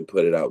you, and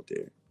put it out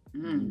there.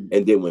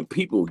 And then when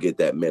people get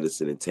that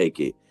medicine and take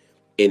it,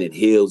 and it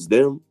heals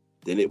them,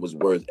 then it was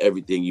worth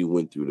everything you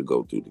went through to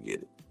go through to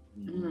get it.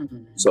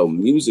 So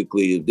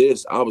musically,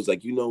 this, I was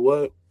like, you know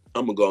what?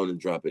 I'm gonna go on and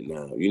drop it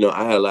now. You know,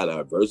 I had a lot of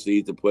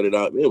adversity to put it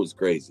out. It was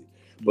crazy.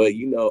 But,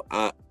 you know,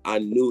 I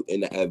knew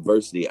in the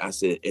adversity, I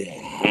said, it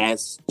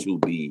has to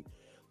be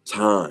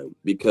time,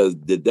 because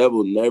the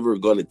devil never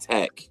going to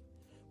attack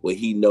what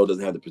he knows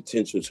doesn't have the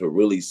potential to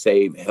really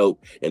save,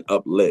 help, and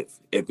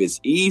uplift. If it's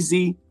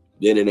easy,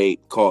 then it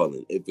ain't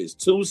calling. If it's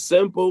too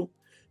simple,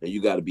 then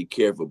you got to be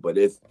careful. But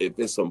if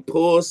it's some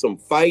pull, some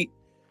fight,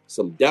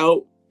 some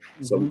doubt,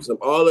 some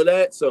all of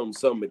that, some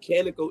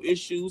mechanical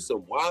issues,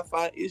 some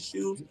Wi-Fi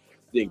issues,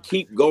 then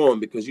keep going,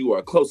 because you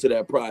are close to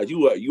that prize.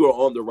 You are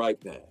on the right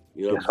path.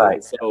 You know what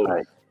I'm saying?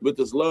 So with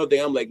this love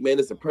thing, I'm like, man,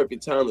 it's a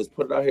perfect time. Let's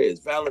put it out here. It's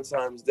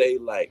Valentine's Day.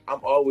 Like, I'm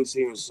always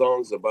hearing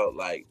songs about,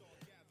 like,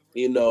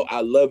 you know,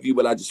 I love you,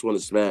 but I just want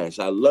to smash.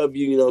 I love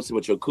you, you know, so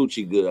but your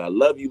coochie good. I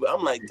love you, but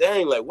I'm like,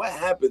 dang, like, what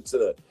happened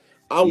to?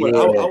 I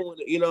want,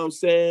 you know what I'm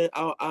saying?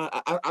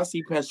 I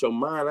see past your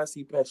mind. I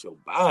see past your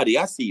body.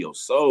 I see your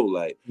soul.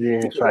 Like,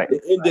 at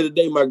the end of the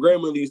day, my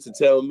grandmother used to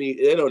tell me,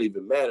 it don't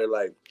even matter.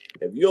 Like,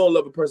 if you don't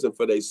love a person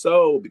for their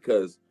soul,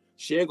 because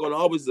she ain't gonna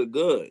always look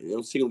good. You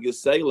know, she gonna get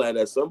cellulite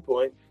at some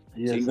point.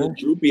 She get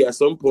droopy at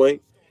some point.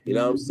 You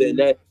know what I'm saying?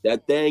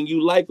 That thing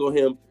you like on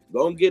him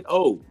gonna get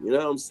old. You know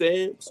what I'm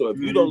saying? So if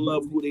you don't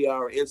love who they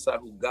are inside,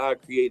 who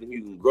God created,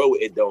 you can grow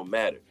it. It don't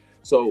matter.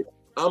 So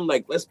I'm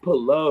like, let's put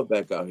love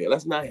back out here.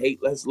 Let's not hate.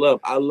 Let's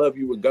love. I love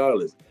you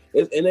regardless.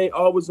 It ain't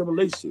always a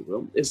relationship,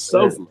 bro. It's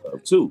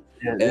self-love too.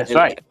 Yeah, that's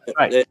right.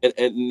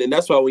 And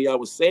that's why when y'all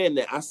was saying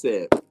that, I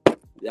said,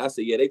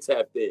 yeah, they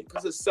tapped in,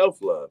 because it's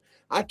self-love.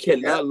 I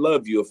cannot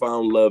love you if I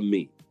don't love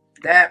me.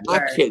 I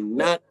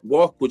cannot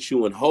walk with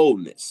you in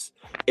wholeness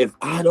if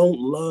I don't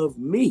love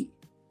me.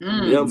 You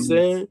know what I'm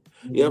saying?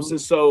 You know what I'm saying?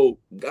 So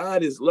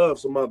God is love.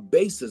 So my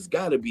base has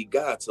got to be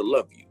God to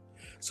love you.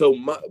 So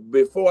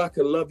before I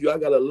can love you, I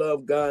got to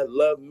love God,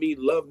 love me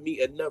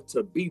enough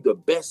to be the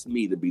best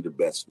me, to be the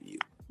best for you.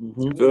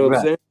 You feel what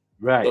I'm saying?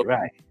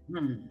 Right.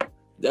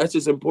 That's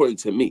just important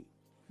to me.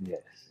 Yes.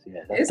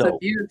 Yeah, it's dope. A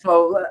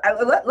beautiful.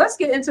 Let's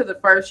get into the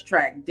first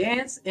track,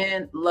 "Dance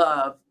in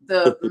Love."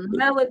 The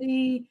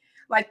melody,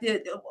 like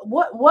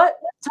what?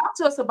 Talk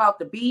to us about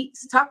the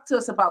beats. Talk to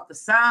us about the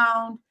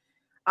sound.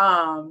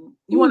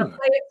 You want to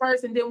play it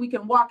first, and then we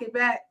can walk it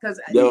back.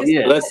 Because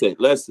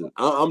listen.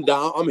 I'm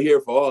down. I'm here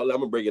for all. I'm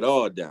gonna break it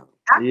all down.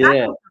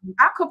 I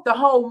cooked the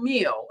whole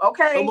meal.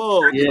 Okay, come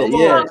on.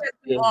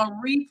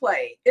 On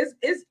replay. It's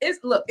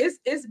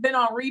been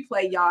on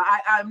replay, y'all.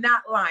 I'm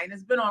not lying.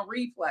 It's been on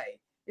replay.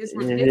 It's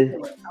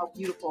ridiculous how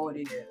beautiful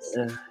it is.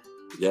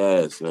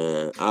 Yes,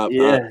 man.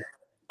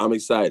 I'm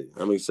excited.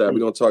 We're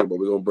gonna talk about.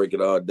 We're gonna break it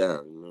all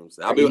down. You know what I'm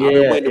saying? I've been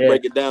waiting to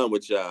break it down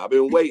with y'all. I've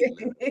been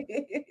waiting.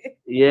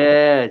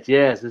 Yes,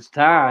 it's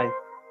time.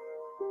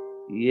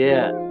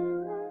 Yeah.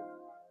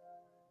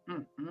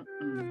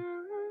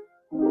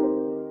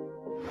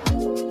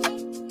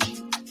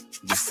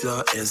 The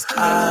floor is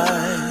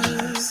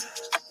ice.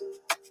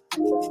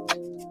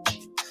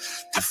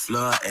 The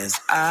floor is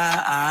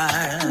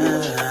ice.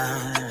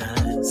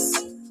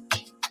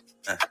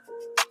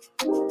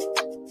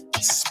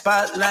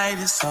 Spotlight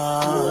is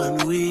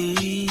on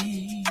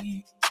we.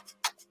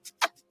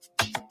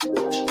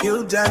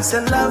 You dance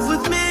in love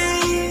with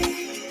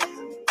me,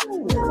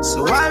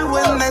 so why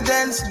wouldn't I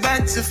dance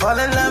back to fall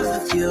in love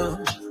with you?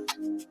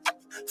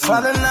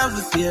 Fall in love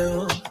with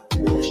you.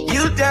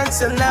 You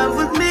dance in love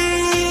with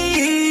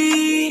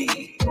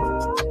me,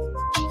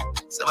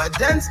 so I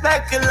dance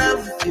back in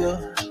love with you.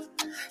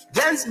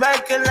 dance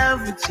back in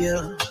love with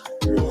you.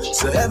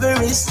 So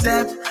every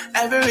step,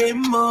 every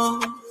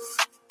move,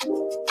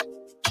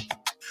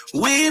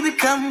 we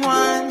become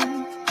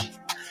one.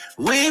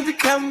 We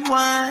become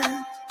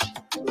one.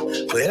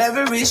 With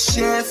every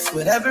shift,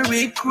 with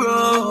every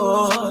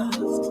growth,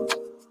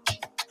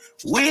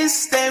 we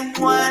stay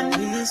one.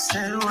 We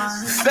stay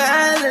one.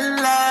 Fell in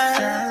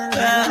love.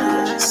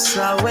 It's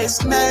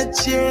always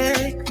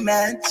magic,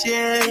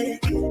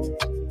 magic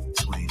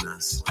between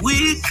us.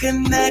 We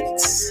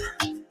connect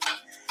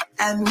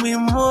and we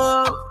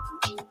move,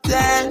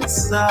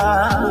 dance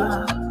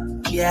up.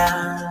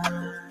 Yeah.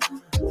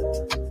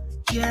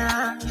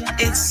 Yeah,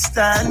 it's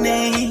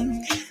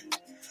stunning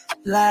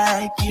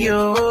like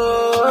you.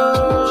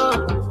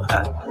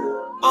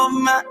 Oh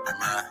my,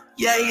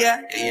 yeah.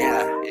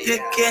 You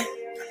can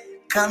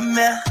come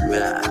here.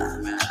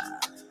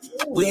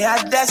 We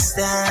are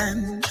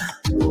destined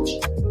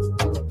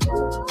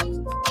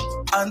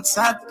on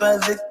top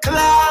of the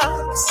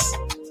clouds.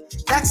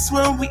 That's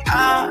where we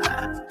are,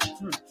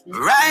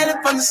 right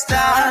up on the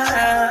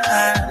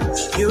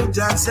stars. You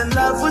dance in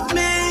love with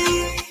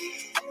me.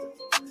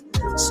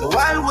 So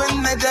why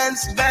wouldn't I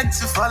dance back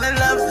to fall in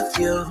love with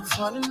you?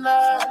 Fall in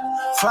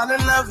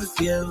love with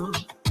you.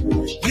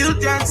 You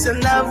dance in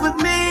love with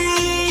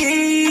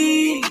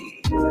me.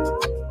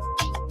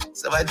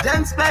 So I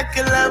dance back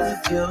in love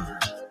with you.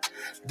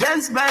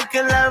 Dance back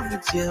in love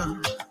with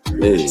you.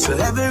 Hey. So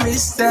every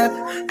step,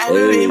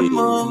 every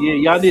move. Yeah,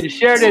 y'all need to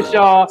share this,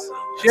 y'all.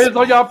 Share this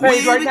on y'all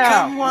page right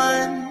now. We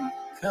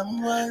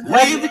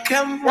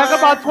become one. Talk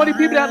about 20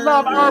 people that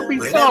love R&B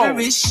songs.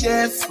 With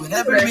shift, with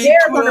every the hair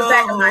on the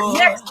back of my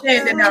neck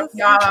standing up,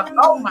 y'all.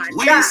 Oh my God.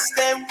 We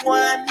stay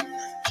one.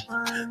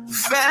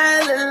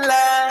 Fell in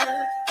love.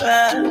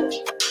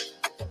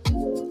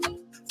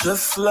 The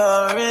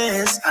floor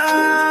is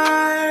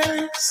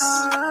ours.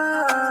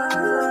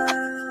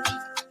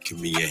 Give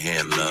me your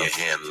hand, love.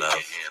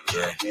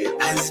 Yeah.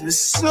 As we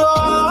soar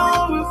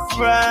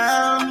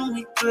around,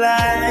 we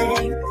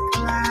glide.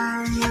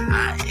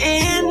 Our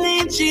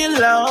energy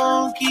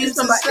long keeps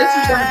us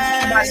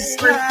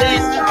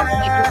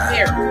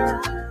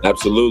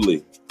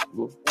Absolutely.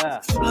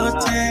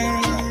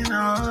 Floating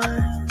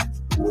on.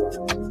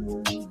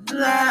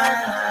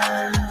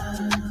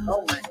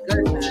 Oh my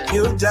goodness.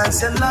 You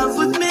dance in love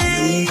with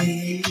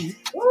me.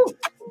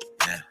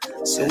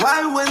 So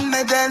why wouldn't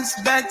I dance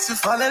back to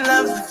fall in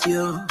love with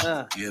you?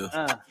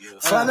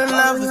 Fall in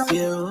love with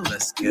you.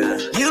 Let's go.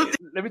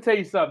 Let me tell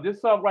you something.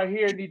 This song right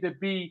here needs to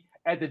be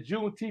at the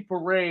Juneteenth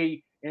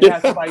parade and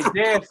have somebody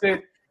dancing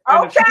in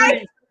the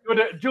street with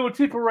the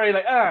Juneteenth parade,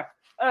 like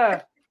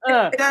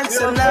Dance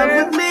in love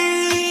with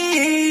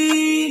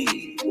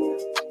me.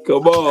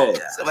 Come on.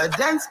 So I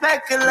dance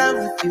back in love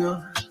with you.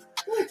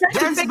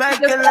 Dance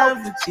back in love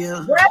with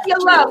you. Grab your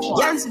love one.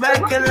 Dance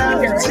back in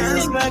love.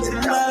 Dance back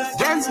in love.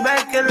 Dance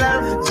back in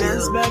love.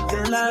 Dance back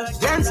in love.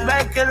 Dance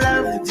back in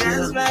love.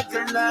 Dance back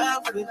in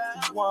love with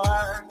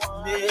one.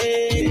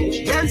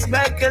 Dance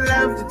back in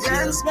love.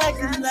 Dance back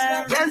in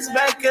love. Dance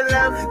back in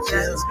love.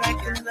 Dance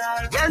back in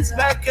love. Dance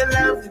back in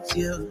love with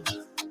you.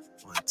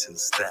 1, 2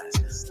 step.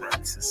 1,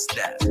 2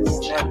 step.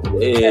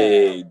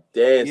 Hey,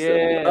 dance.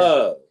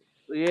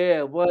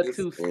 Yeah, 1,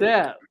 2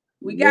 step.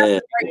 We got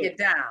to break it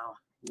down.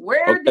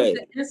 Where did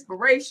the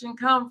inspiration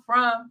come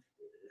from?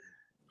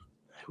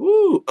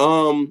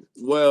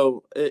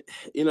 Well, it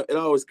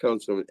always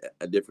comes from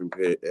a different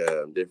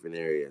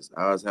areas.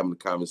 I was having a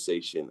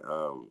conversation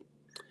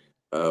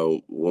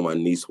with my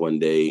niece one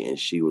day, and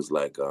she was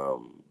like,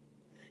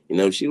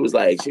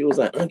 she was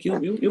like,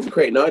 Uncle, you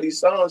creating all these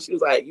songs. She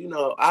was like,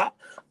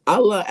 I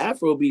love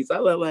Afro beats. I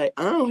love, like,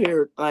 I don't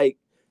hear, like,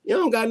 you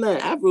don't got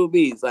nothing Afro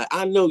beats. Like,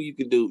 I know you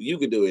can do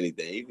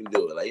anything. You can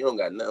do it. Like, you don't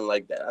got nothing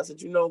like that. I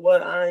said, you know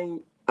what?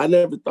 I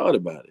never thought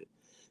about it.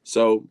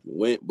 So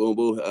went boom,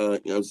 you know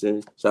what I'm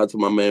saying? Shout out to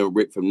my man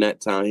Rick from that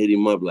town. Hit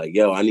him up like,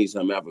 yo, I need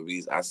some Afro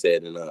beats. I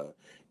said, I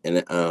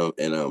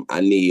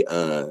need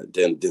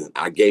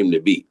I gave him the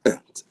beat.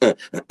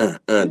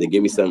 They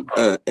give me some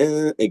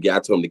and I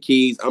told him the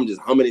keys. I'm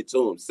just humming it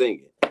to him,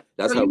 singing.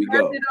 That's how we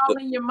go. Heard it all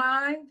in your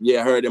mind?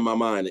 Yeah, I heard it in my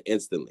mind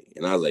instantly.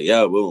 And I was like,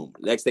 yo, boom.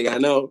 Next thing I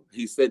know,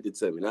 he sent it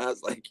to me. And I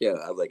was like,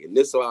 and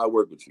this is how I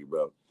work with you,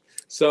 bro.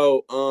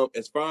 So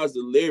as far as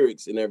the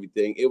lyrics and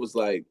everything, it was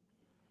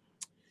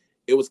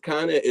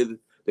kind of,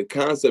 the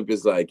concept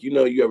is like,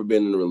 you ever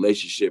been in a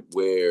relationship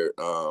where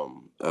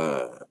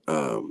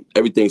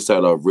everything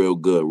started off real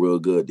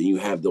good. Then you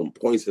have them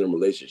points in a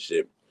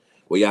relationship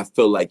where y'all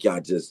feel like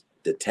y'all just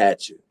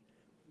detach.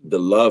 The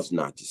love's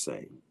not the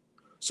same.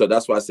 So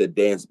that's why I said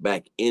dance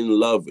back in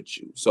love with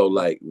you. So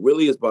like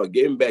really it's about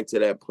getting back to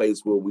that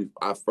place where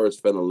I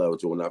first fell in love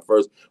with you, when I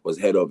first was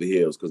head over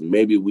heels, because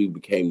maybe we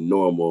became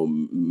normal.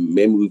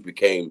 Maybe we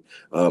became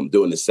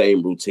doing the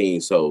same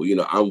routine. So,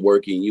 I'm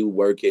working, you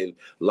working,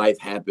 life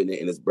happening,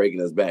 and it's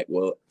breaking us back.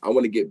 Well, I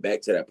want to get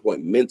back to that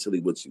point mentally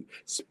with you,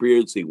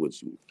 spiritually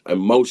with you,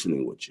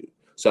 emotionally with you.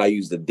 So I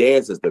use the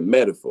dance as the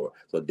metaphor.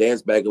 So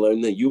dance back and love.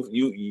 And then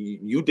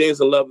you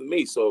dance in love with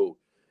me. So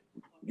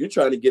you're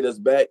trying to get us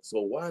back. So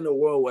why in the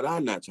world would I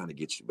not trying to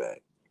get you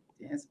back?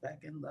 Dance back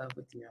in love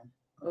with you.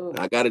 Oh.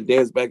 I got to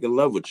dance back in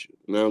love with you.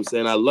 You know what I'm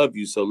saying? I love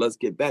you, so let's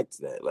get back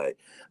to that. Like,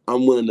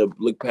 I'm willing to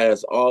look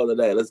past all of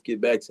that. Let's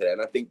get back to that.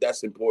 And I think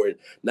that's important,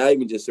 not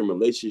even just in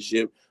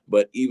relationship,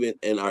 but even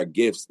in our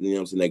gifts, you know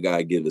what I'm saying, that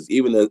God gives us.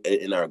 Even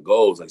in our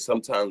goals. Like,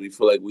 sometimes we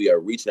feel like we are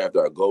reaching after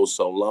our goals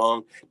so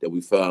long that we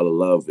fell out of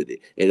love with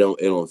it. It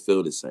don't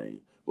feel the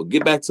same. Well,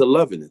 get back to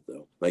loving it,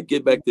 though. Like,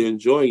 get back to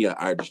enjoying your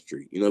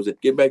artistry. You know what I'm saying?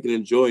 Get back and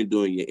enjoying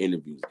doing your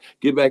interviews.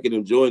 Get back and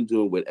enjoying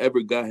doing whatever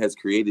God has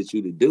created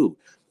you to do.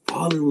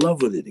 Fall in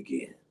love with it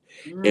again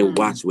and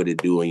watch what it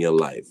do in your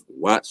life.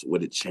 Watch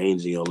what it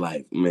change in your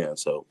life, man.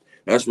 So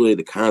that's really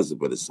the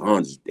concept of the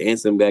song, just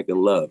dancing back in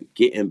love,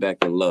 getting back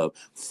in love,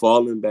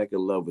 falling back in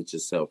love with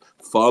yourself,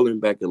 falling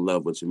back in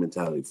love with your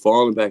mentality,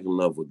 falling back in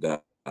love with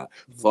God,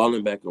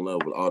 falling back in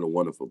love with all the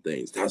wonderful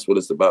things. That's what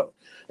it's about.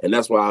 And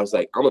that's why I was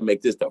like, I'm going to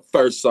make this the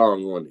first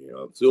song on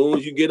there. As soon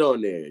as you get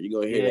on there,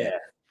 you're going to hear that.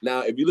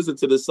 Now, if you listen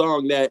to the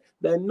song that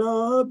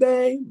no,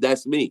 babe,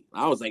 that's me.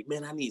 I was like,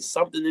 man, I need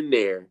something in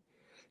there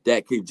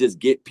that could just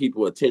get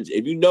people attention.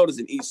 If you notice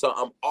in each song,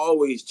 I'm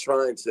always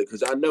trying to,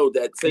 because I know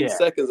that 10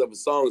 seconds of a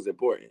song is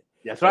important.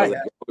 That's right.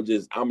 Like,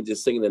 I'm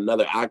just singing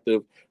another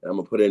octave, and I'm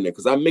gonna put it in there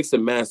because I mix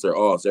and master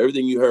all. So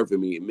everything you heard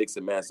from me, mix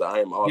and master. I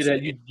am also.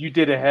 You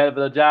did a hell of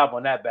a job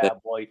on that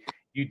bad boy.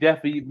 You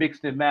definitely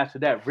mixed and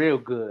mastered that real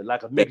good,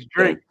 like a mixed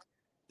drink.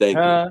 Thank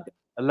you.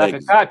 Like a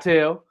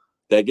cocktail.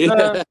 Thank you.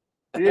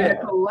 Yeah.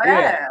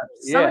 Collabs.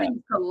 Some of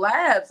these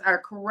collabs are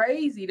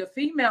crazy. The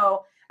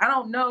female. I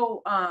don't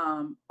know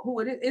who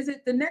it is. Is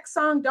it the next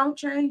song, Don't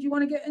Change? You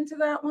want to get into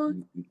that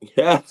one?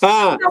 Yeah.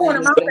 One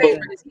of my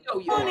favorites is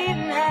Yo-Yo. I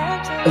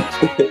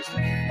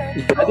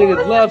think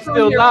it's Love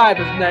Still Live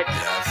is next.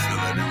 I feel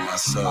it in my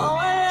soul.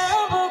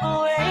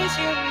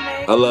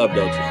 I love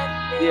Don't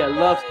Change. Yeah,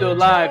 Love Still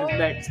Live is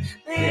next.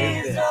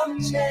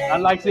 Yeah. I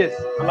like this.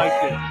 Right.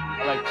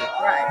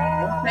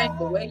 Don't change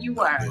the way you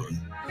are.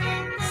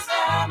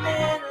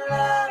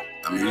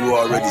 I mean, you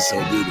already so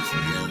beautiful,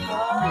 you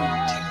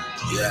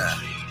know? Yeah.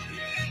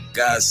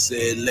 God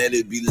said, let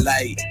it be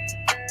light.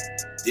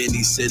 Then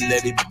he said,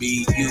 let it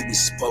be you. We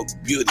spoke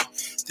beauty.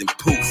 Then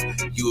poof,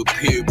 you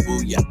appeared,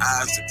 boo. Your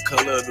eyes the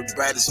color of the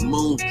brightest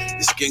moon. Your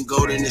skin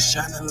golden and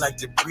shining like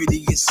the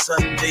prettiest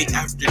Sunday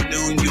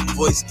afternoon. Your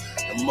voice,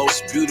 the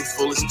most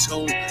beautifulest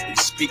tune. Your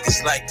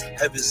speakers like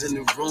heaven's in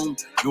the room.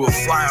 You a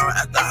flower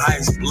at the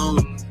highest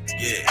bloom.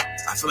 Yeah,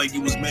 I feel like you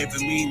was made for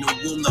me in the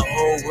womb. The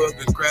whole world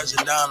could crash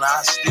it down.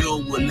 I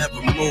still will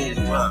never move.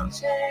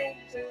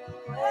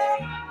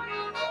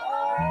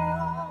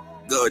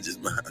 Gorgeous,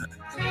 man.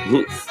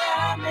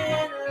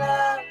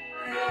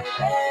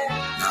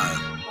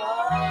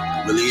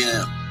 I really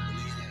am.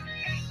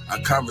 Our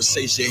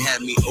conversation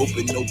had me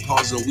open, no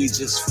pause, and we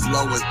just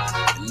flowing.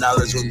 And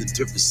knowledge on the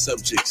different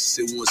subjects,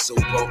 it was so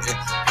potent,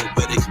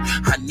 poetic.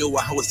 I knew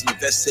I was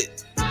invested.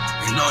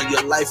 And on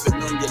your life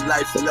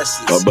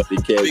lessons.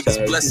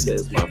 Biggest blessing.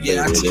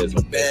 Yeah, I take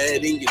you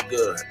bad and you're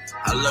good.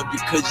 I love you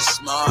because you're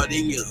smart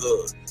in your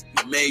hood.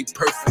 You made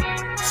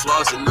perfect.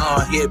 Flaws and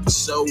all here, but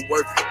so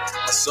worth it.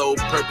 My sole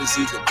purpose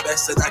is the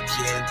best that I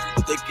can.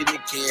 Thinking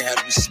it can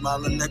have you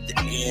smiling at the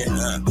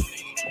end.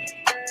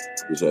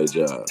 It's our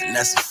job. And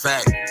that's a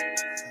fact.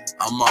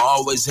 I'ma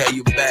always have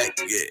you back.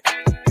 Yeah.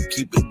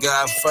 Keeping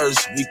God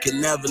first, we can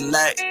never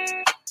lack.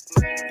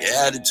 Your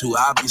attitude,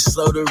 I'll be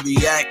slow to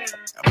react.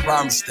 I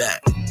promise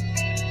that.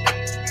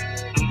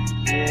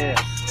 Yeah.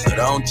 So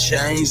don't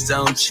change.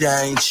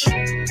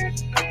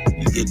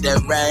 You get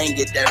that ring.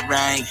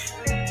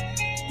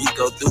 We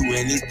go through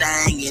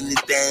anything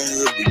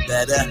will be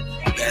better.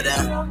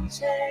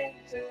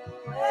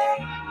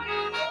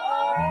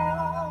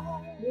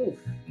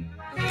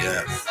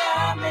 Yeah.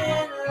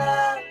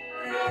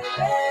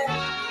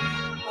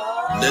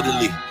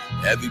 Literally,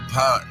 every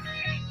part.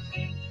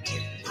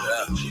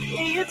 Yeah.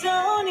 You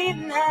don't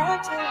even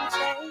have to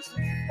change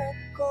the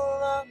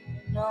circle,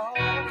 no.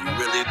 You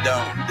really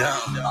don't.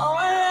 Oh,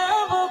 I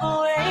love all the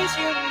ways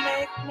you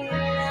make me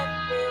laugh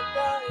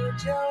without a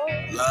joke.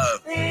 Love.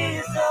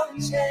 Please don't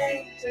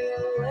change the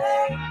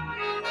way you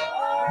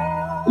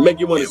are. Make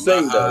you want to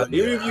sing, though.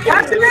 Even if you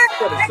can't sing, you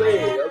want to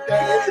sing,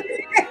 okay?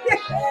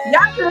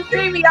 Y'all should have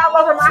seen me all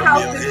over my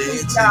house this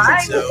week, y'all. I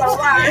ain't gonna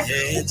lie.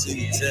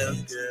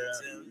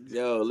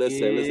 Yo, listen.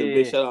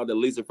 Big shout out to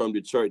Lisa from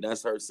Detroit.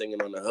 That's her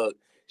singing on the hook.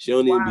 She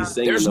don't even be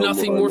singing. There's no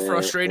nothing more man.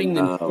 frustrating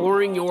than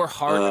pouring your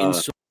heart and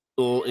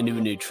soul into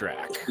a new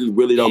track. You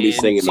really don't be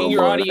singing no more.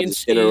 Your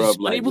audience is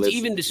unable to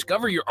even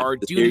discover your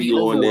art due to the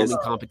overwhelming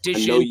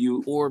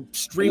competition or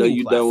streaming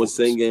you done with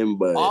singing,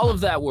 but all of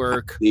that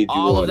work,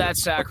 all of that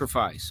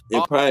sacrifice,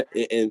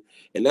 and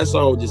that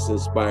song was just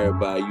inspired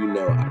by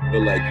I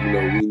feel like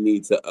we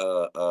need to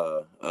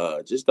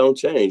just don't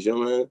change. You know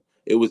what I mean?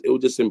 It was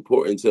just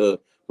important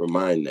to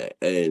remind that.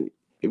 And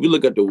if you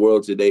look at the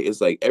world today,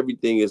 it's like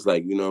everything is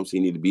like, you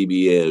need a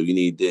BBL, you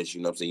need this,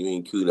 you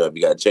ain't cute enough.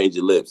 You got to change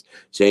your lips,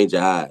 change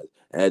your eyes,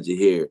 add your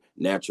hair,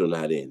 natural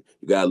not in.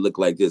 You got to look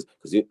like this.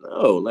 Because,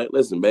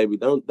 listen, baby,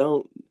 don't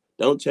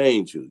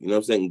change you. You know what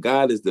I'm saying?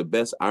 God is the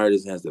best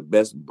artist, has the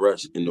best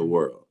brush in the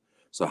world.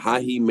 So how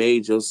he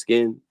made your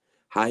skin,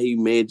 how he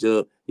made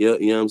your you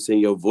know what I'm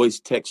saying, your voice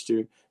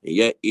texture and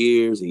your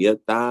ears and your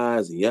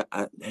thighs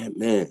and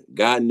man,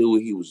 God knew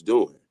what he was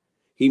doing.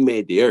 He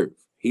made the earth.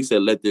 He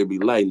said, let there be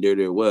light, and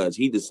there was.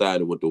 He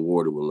decided what the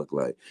water would look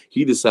like.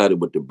 He decided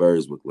what the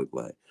birds would look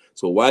like.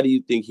 So why do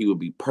you think he would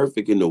be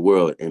perfect in the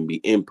world and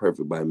be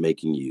imperfect by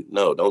making you?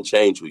 No, don't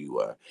change who you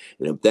are.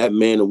 And if that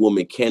man or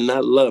woman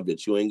cannot love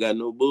that you ain't got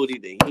no booty,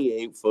 then he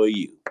ain't for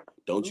you.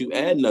 Don't you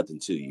add nothing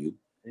to you.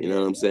 You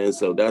know what I'm saying?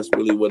 So that's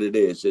really what it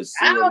is. Just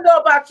I don't know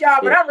about y'all,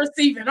 but I'm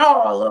receiving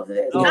all of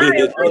this. I am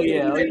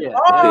receiving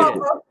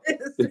all of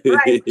this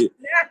right now.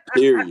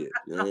 Period.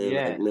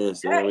 Man,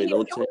 so I mean,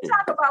 don't change. Can we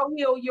talk about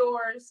Heal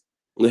Yours?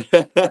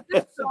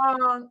 This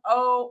song,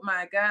 oh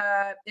my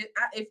God.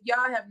 If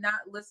y'all have not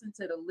listened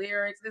to the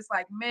lyrics, it's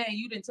like, man,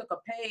 you done took a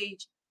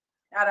page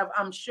out of,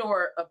 I'm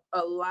sure,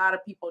 a lot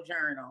of people's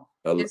journal.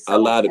 A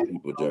lot of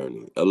people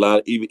journey. A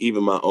lot,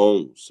 even my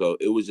own. So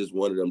it was just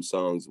one of them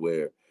songs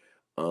where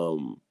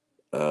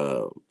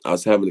I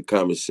was having a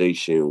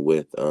conversation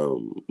with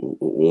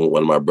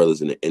one of my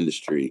brothers in the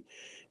industry,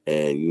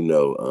 and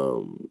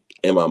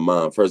and my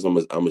mom. First, I'm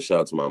gonna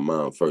shout out to my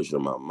mom first.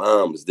 My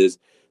mom is this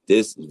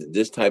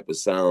type of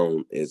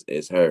sound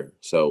is her.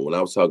 So when I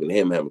was talking to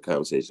him, having a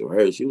conversation with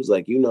her, she was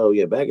like,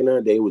 back in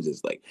our day, it was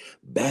just like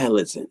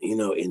ballads, and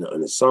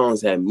and the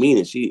songs had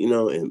meaning.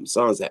 And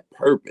songs had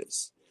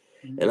purpose.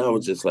 And I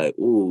was just like,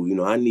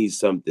 ooh, I need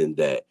something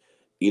that,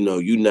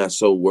 you're not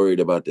so worried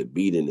about the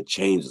beat and the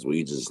changes where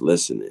you're just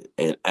listening.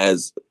 And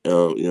as,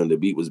 the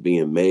beat was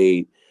being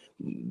made,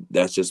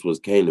 that's just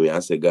what came to me. I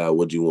said, God,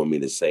 what do you want me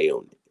to say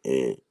on it?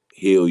 And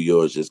Heal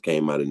Yours just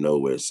came out of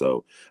nowhere.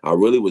 So I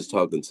really was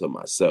talking to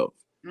myself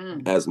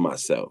as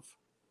myself.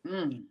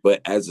 But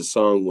as the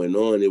song went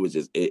on, it was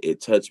just, it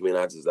touched me. And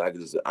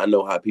I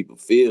know how people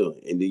feel.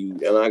 And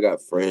then I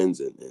got friends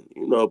and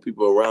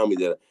people around me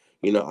that,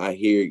 I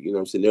hear,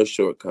 I'm saying, their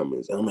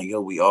shortcomings. And I'm like,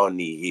 we all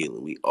need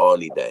healing. We all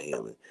need that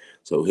healing.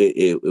 So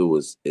it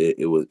was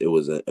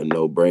a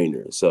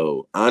no-brainer.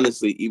 So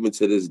honestly, even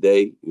to this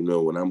day,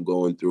 when I'm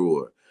going through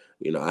or,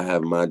 I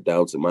have my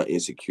doubts and my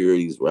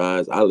insecurities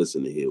rise, I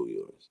listen to Heal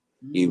Yours.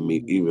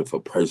 Even for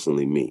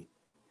personally me.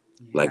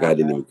 Like I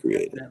didn't even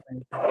create it.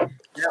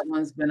 That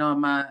one's been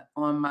on my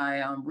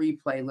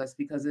replay list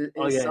because it's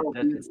so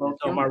beautiful.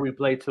 It's on my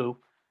replay too.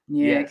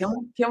 Yeah, yes.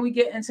 Can we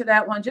get into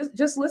that one?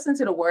 Just listen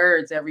to the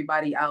words,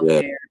 everybody out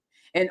there,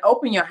 and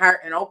open your heart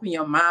and open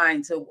your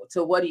mind to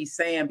what he's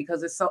saying,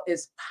 because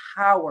it's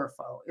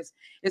powerful.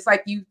 It's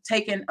like you've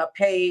taken a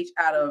page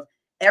out of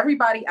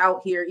everybody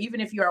out here. Even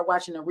if you are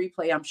watching a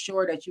replay, I'm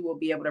sure that you will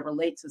be able to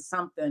relate to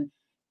something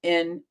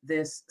in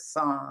this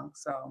song.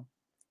 So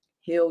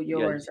Heal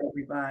Yours,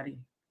 everybody.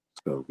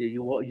 Yeah,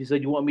 you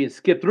said you want me to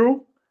skip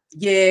through?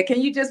 Yeah, can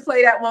you just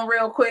play that one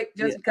real quick?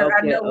 Just because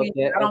I know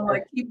I don't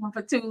want to keep them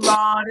for too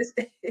long.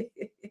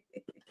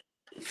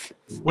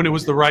 When it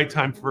was the right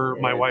time for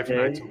my wife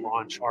and I to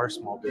launch our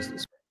small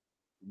business.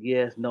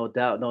 Yes, no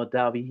doubt.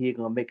 We here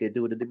gonna make it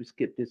do it. Let me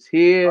skip this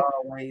here.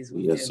 Always.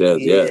 Yes.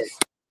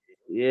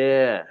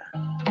 Yeah.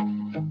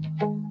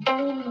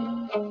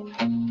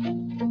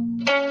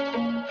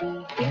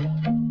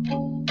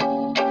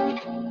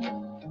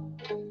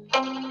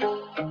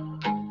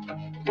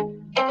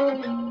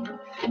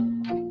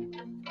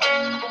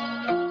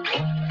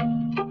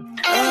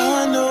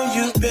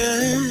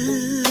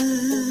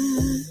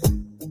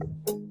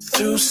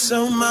 Through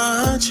so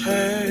much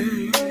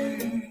hurt,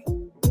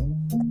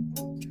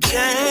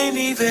 can't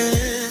even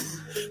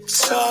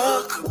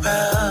talk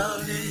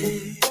about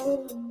it.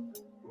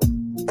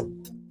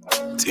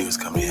 Tears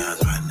come to your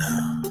eyes right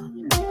now.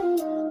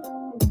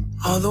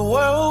 All the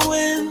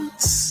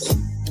whirlwinds,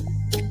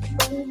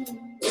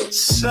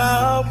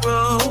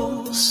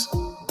 sorrows,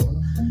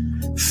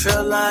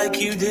 felt like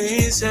you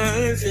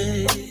deserve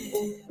it.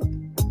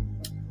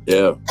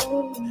 Yeah.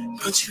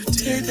 But you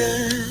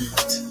didn't.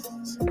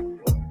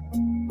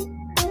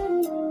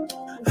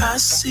 I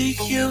see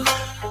you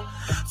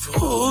for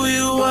who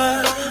you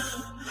are,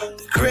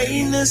 the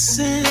greatness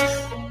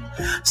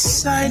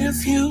inside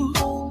of you.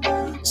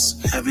 So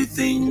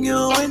everything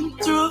you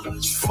went through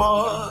is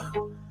for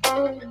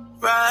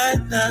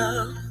right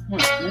now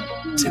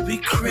to be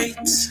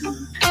great.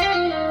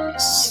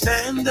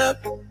 Stand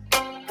up.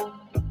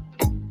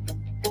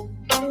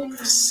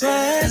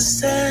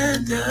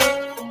 Stand up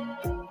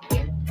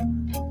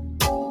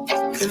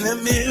in the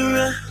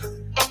mirror.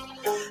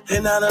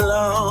 You're not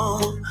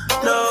alone.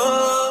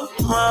 No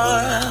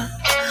more,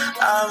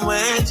 I'm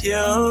with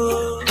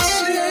you.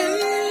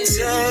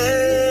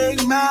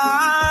 Take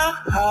my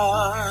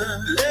heart,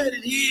 let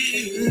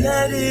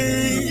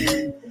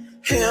it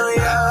heal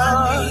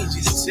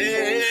yours.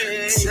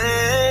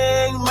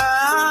 Take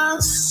my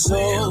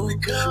soul,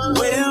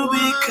 we'll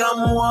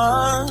become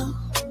one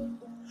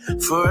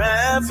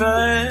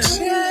forever.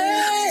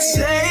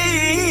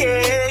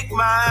 Take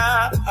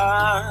my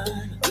heart,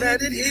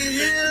 let it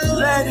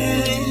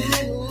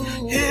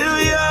heal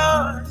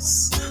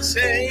yours.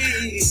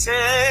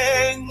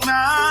 Take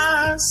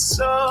my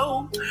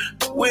soul,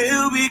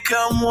 we'll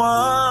become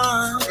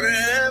one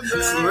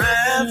forever.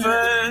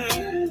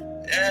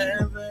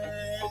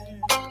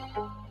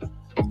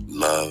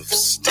 love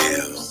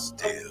still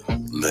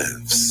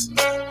lives.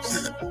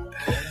 I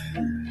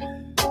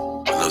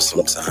know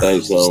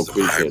sometimes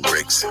the heart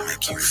breaks and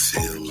make you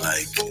feel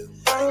like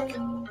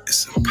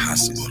it's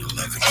impossible to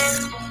love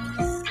again.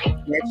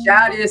 Yeah,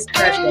 Shad is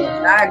special.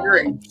 I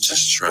agree.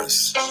 Just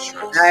trust.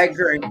 I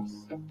agree.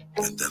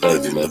 That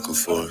love you're looking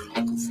for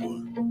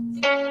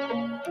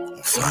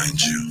will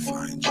find you.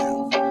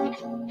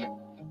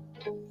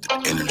 The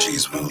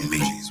energies will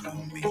meet.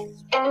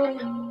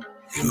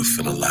 You will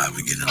feel alive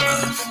again in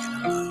love.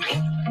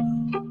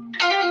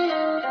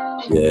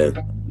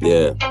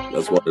 Yeah.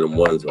 That's one of them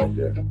ones right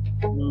there.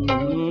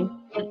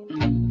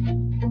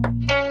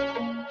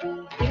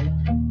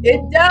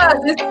 It does.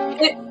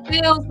 It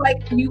feels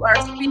like you are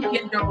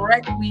speaking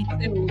directly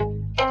to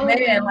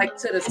man, like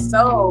to the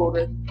soul,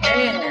 the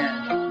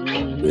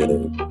man.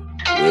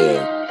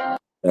 Yeah.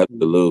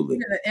 Absolutely.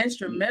 Even the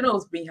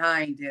instrumentals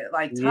behind it,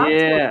 like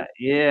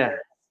yeah.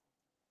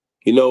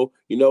 You know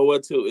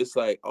what too? It's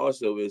like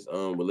also it's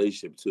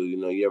relationship too. You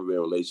know, you ever been in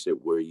a relationship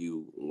where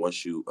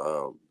once you you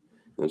know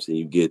what I'm saying,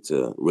 you get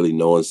to really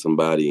knowing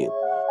somebody and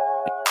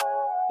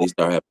they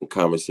start having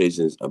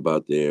conversations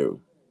about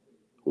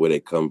where they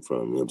come from,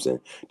 you know what I'm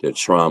saying? Their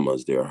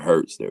traumas, their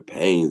hurts, their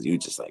pains. You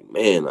just like,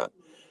 man,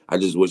 I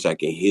just wish I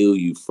could heal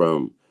you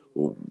from.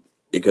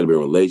 It could have been a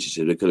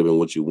relationship. It could have been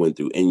what you went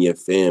through in your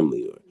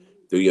family or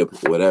through your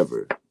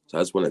whatever. So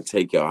I just want to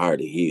take your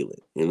heart and heal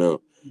it. You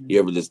know, you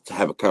ever just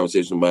have a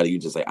conversation about it? You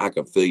just like, I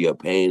can feel your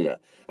pain.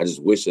 I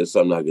just wish there's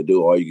something I could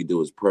do. All you could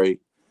do is pray.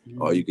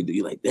 All you could do,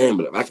 you're like, damn,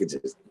 but if I could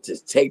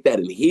just take that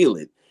and heal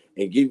it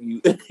and give you,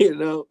 you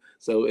know.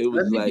 So it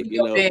was like,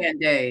 you know,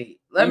 Band-Aid.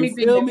 Let me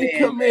be feel the me?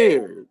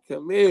 Band-Aid.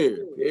 Come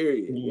here.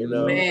 Period. You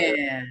know,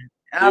 man.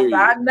 I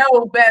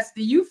know, Bestie.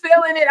 You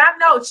feeling it? I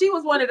know. She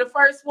was one of the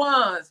first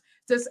ones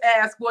to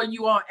ask, "Were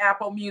you on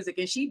Apple Music?"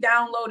 And she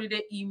downloaded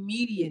it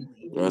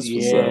immediately. That's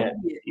what's up.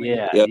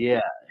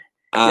 Yeah.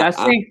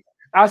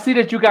 I see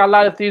that you got a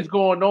lot of things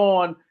going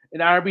on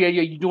in R&B.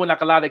 You're doing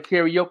like a lot of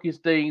karaoke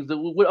things.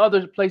 What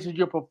other places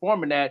you're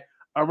performing at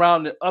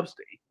around the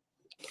upstate?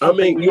 I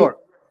mean, New York.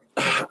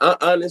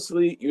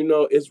 Honestly, you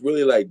know, it's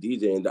really like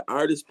DJing. The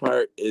artist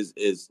part is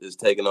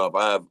taking off.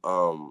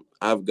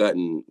 I've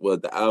gotten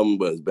the album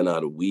has been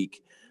out a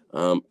week.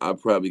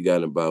 I've probably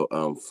gotten about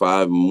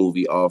 5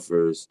 movie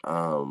offers,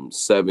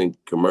 7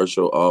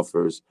 commercial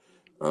offers,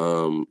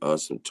 some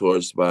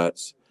tour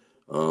spots.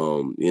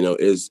 You know,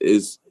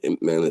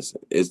 man,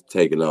 listen, it's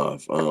taking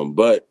off.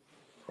 But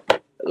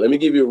let me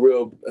give you a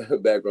real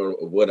background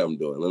of what I'm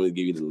doing. Let me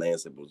give you the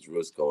landscape of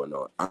what's going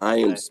on. I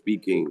am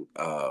speaking.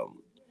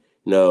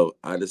 No,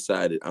 I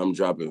decided I'm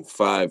dropping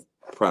 5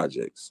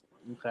 projects,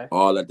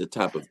 all at the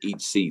top of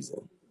each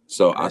season.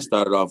 So I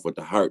started off with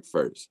the heart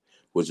first,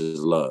 which is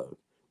love.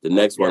 The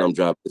next one I'm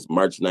dropping is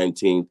March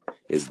 19th,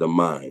 is the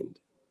mind.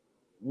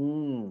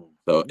 So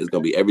it's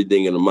going to be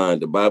everything in the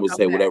mind. The Bible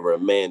says whatever a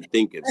man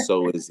thinketh,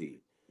 so is he.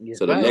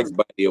 So the next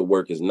body of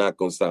work is not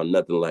going to sound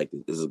nothing like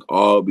this. This is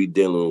all be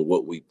dealing with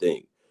what we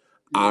think.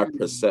 Our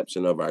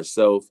perception of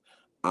ourselves,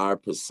 our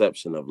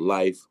perception of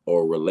life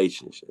or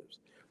relationships.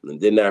 And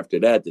then after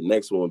that, the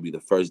next one will be the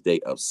first day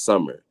of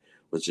summer,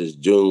 which is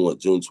June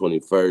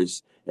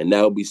 21st. And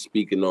that will be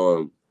speaking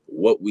on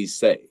what we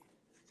say.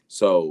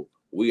 So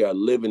we are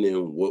living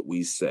in what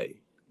we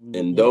say.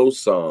 And those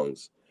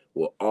songs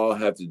will all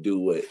have to do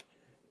with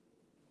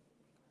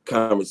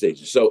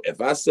conversation. So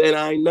if I said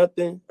I ain't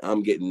nothing,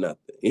 I'm getting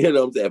nothing. You know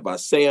what I'm saying? If I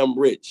say I'm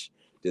rich,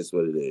 that's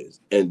what it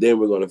is. And then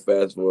we're going to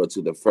fast forward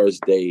to the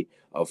first day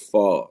of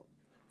fall.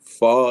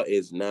 Fall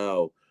is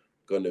now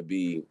going to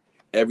be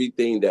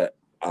everything that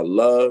I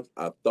love,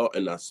 I thought,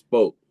 and I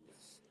spoke.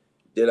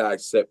 Did I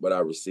accept what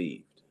I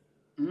received?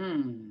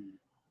 And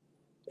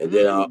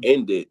then I'll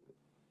end it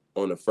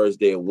on the first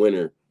day of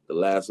winter. The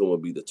last one will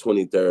be the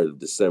 23rd of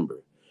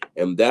December.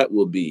 And that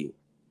will be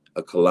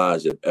a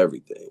collage of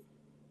everything.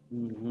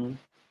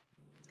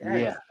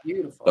 That's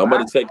beautiful. So I'm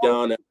about to take you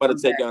on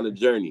the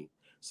journey.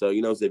 So,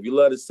 you know, so if you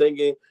love the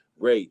singing,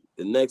 great.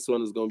 The next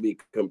one is going to be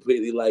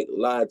completely like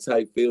live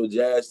type feel,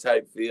 jazz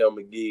type feel. I'm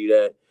going to give you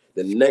that.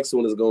 The next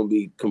one is going to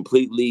be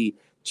completely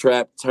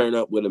trap, turn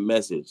up with a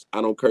message. I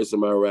don't curse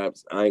in my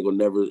raps. I ain't going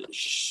to never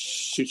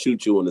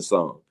shoot you in the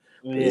song.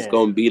 It's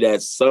going to be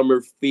that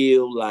summer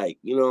feel, like,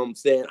 you know what I'm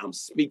saying? I'm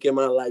speaking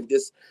my life.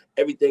 This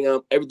everything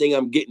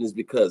I'm getting is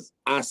because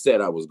I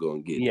said I was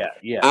going to get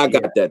it. I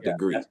got that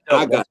degree.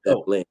 I got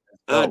that plan.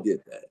 I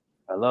did that.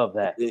 I love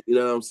that. You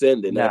know what I'm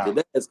saying? Then after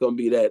that, it's going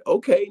to be that,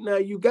 okay, now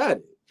you got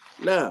it.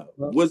 Now,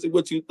 was it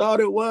what you thought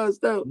it was,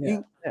 though?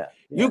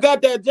 You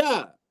got that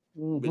job.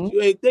 But you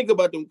ain't think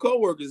about them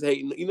coworkers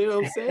hating. You know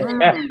what I'm saying?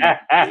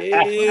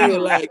 Yeah,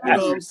 like, you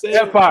know what I'm saying?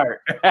 That part.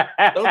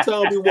 Don't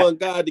tell me we want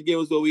God to give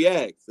us what we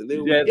ask, and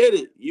then we get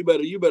it. You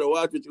better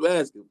watch what you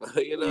asking.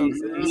 You know what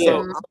I'm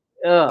saying?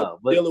 So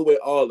I'm dealing with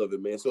all of it,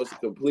 man. So it's a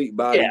complete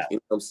body. You know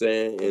what I'm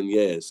saying?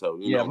 And so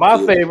you know, my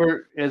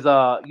favorite is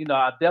you know,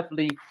 I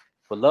definitely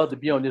would love to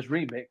be on this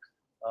remix.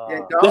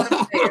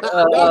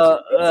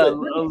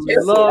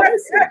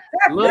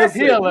 Love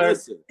Healer.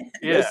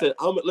 Listen,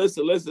 I'm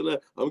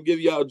gonna give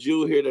y'all a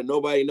jewel here that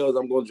nobody knows.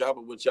 I'm gonna drop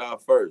it with y'all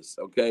first,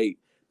 okay?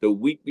 The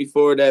week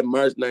before that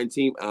March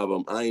 19th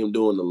album, I am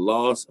doing the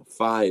Lost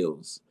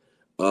Files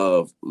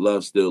of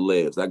Love Still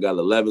Lives. I got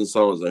 11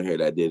 songs on here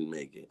that didn't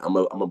make it. I'm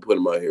gonna put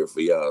them out here for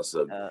y'all,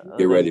 so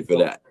get ready for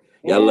that.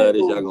 Y'all love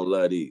this, y'all gonna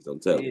love these. I'm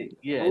telling you.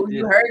 Yeah,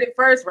 you heard it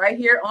first right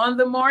here on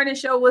the morning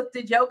show with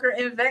the Joker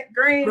and Vet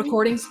Green.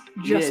 Recordings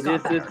just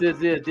got this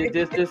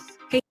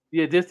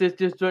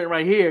joint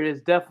right here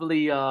is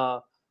definitely something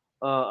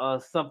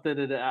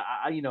that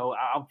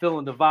I'm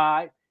feeling the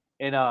vibe,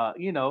 and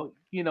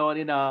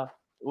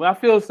when I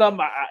feel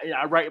something,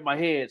 I write in my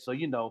head. So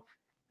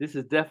this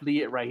is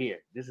definitely it right here.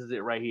 This is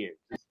it right here.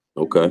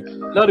 Okay.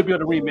 Love to be on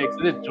the remix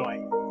of this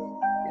joint.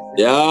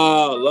 Yeah,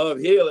 Love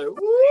Healer. Woo!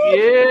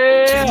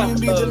 Yeah.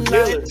 Love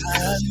Healer.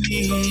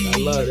 I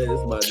love it.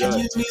 It's my joint.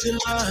 Give me the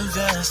love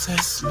that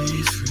sets me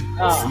free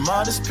from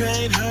all this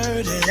pain,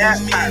 hurt,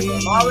 and me.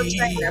 All the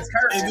pain that's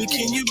hurt. Baby,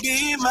 can you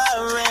be my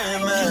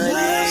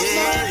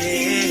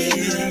remedy?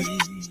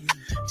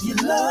 You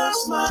love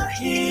my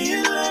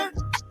healer.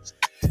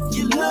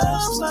 You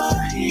love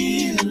my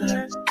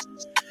healer.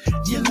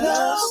 You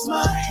love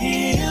my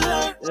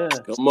healer.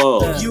 Come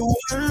on. Your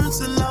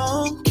words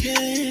alone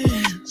can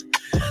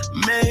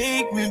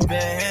make me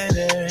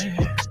better.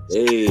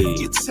 Hey.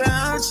 Your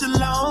touch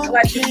alone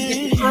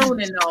can Come on.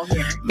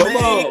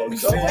 make me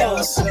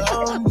feel so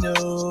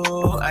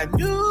new. I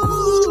knew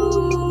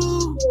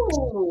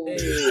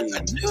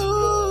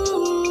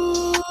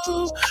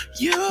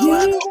you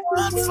were the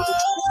one for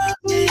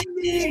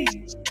me.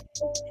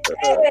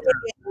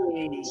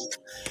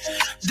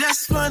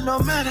 That's why no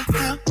matter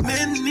how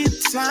many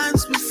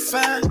times we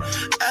fight,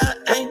 I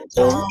ain't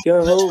gonna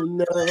go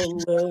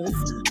nowhere.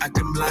 I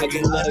can block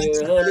it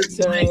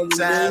 100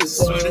 times.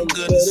 Swear to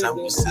goodness, I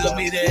will still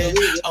be there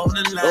on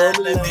the line.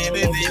 Like,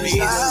 baby,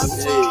 I'm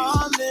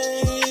falling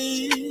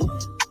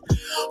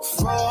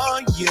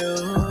for you.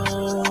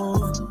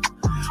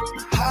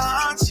 My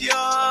heart's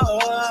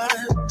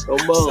yours.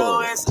 Come on. So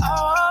it's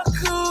all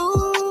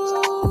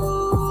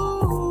cool.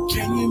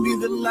 Can you be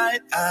the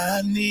light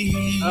I need?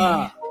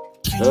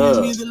 Can you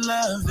give me the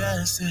love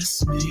that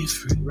sets me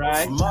free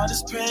from all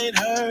this pain,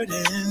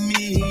 hurting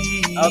me?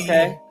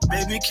 Okay.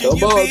 Baby, can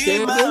you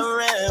be my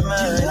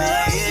remedy?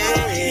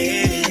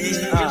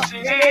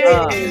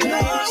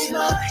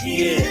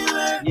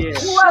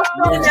 Who else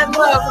throwing that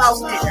love out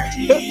there?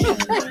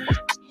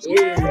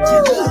 You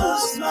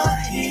love my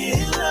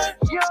healer.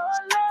 You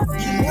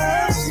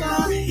love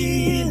my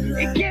healer.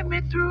 It get me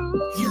through.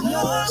 You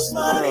love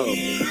my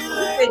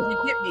healer. You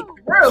get me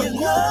through. You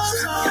love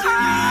my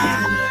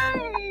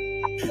healer.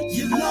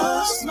 You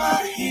lost my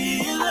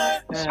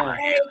healer.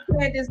 Hey,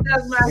 Candace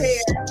does my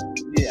hair.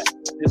 Yeah,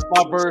 it's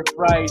my verse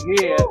right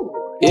here.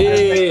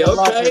 Yeah,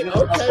 okay.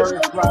 My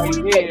verse right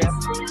here.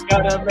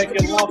 Gotta make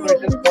it longer.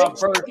 This my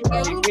verse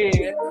right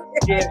here.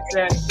 Yeah,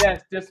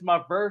 that's just my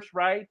verse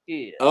right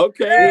here.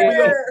 Okay,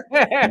 we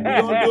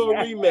gonna do a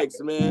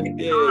remix, man.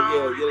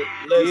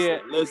 Yeah.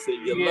 Listen.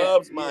 You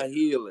love's my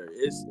healer.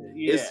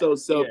 It's so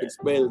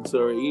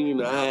self-explanatory.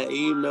 I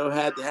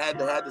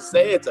had to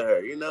say it to her.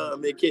 I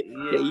mean, can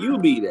you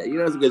be that?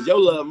 Because your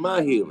love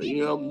my healer.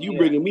 You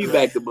bringing me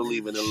back to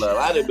believing in love.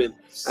 I'd have been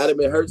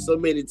hurt so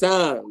many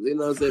times. You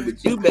know what I'm saying?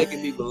 But you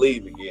making me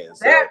believe again.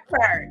 So. That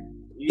part.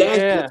 That's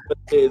just what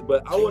it is.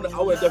 But I want to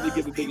definitely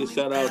give a biggest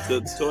shout out to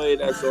Toya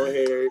that's on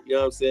here. You know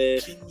what I'm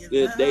saying?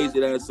 Daisy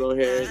that's on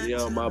here.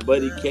 My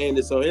buddy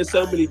Candace on here. There's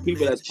so many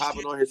people that's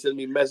popping on here sending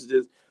me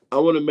messages. I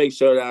want to make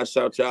sure that I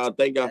shout y'all.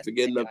 Thank y'all for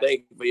getting up.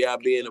 Thank you for y'all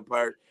being a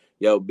part.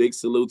 Big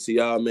salute to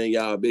y'all, man.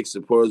 Y'all big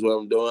supporters what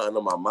I'm doing. I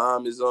know my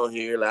mom is on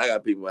here. Like, I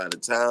got people out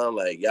of town.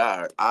 Like,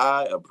 y'all,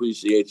 I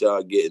appreciate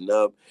y'all getting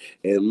up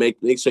and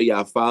make sure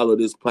y'all follow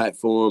this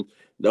platform.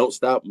 Don't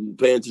stop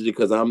paying attention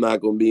because I'm not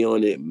going to be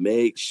on it.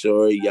 Make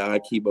sure y'all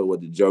keep up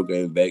with the Joker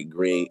and Vet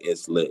Green.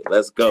 It's lit.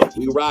 Let's go.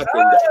 We rocking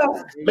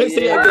that. Make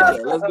sure y'all get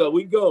there. Let's go.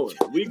 We going.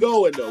 We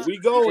going, though. We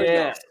going,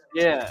 though.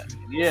 Yeah.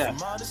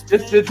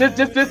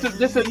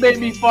 This has made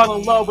me fall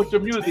in love with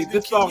your music.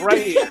 This song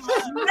right here.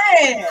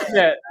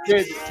 Man.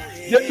 This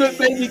has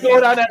made me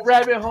go down that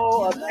rabbit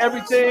hole of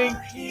everything.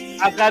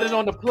 I got it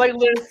on the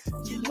playlist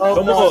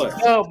of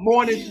the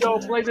morning show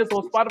playlist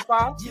on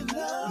Spotify.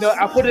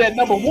 I put it at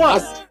number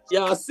 1.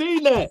 I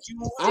seen that.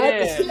 I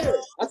had to share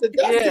it. I said,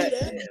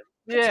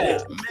 Yeah.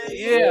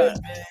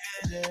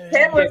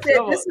 Pamela said,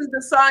 this is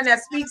the song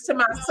that speaks to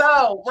my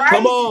soul, right?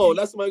 Come on.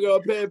 That's my girl,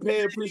 Pam.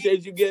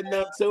 Appreciate you getting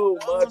up, too.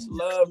 Much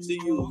love to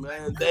you,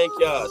 man. Thank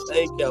y'all.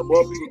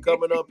 More people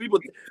coming on. People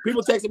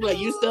texting me like,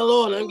 you still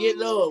on? I'm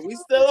getting on. We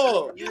still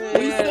on. We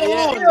still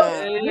on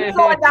now. We're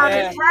going down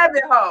this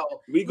rabbit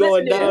hole. We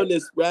going down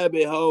this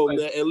rabbit hole,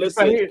 man. And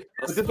listen.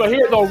 This right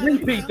here is on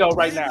repeat, though,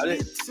 right now.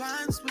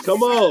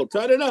 Come on.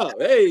 Turn it up.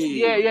 Hey.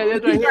 Yeah.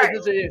 This right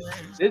here.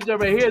 This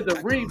right here is a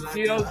repeat.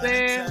 You know what I'm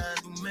saying?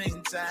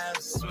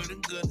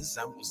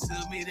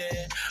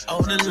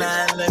 On the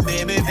line, like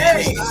baby,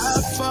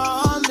 I'm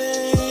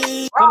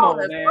falling. Come on,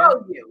 man.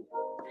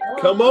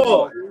 Come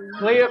on.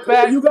 Play it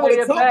back. You gotta play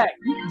it talk. back.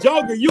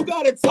 Joker, you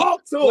gotta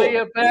talk to him. Play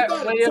it back.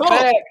 Play it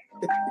back.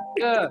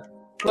 Yeah.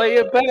 Play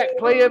it back.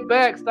 Play it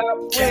back.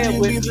 Stop playing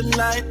with me. The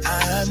light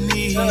I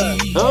need.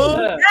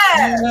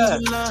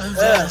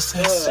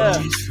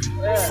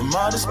 From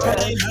all this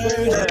pain,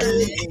 hurt,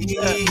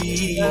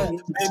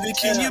 baby,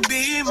 can you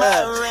be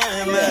my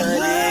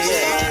remedy?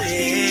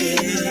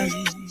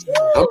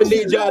 I'm gonna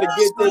need y'all to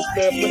get this,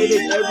 man. Play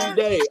this every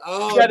day.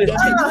 You gotta do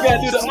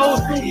the old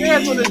school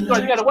dance on this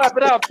joint. You gotta wipe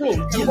it out too.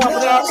 You wipe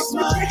it out.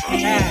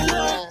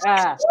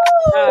 Have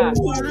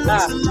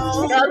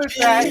it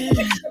back.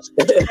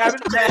 Have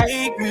it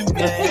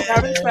back.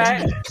 Have it back.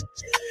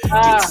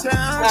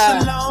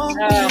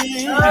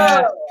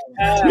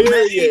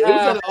 Period. It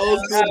was an old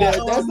school dance.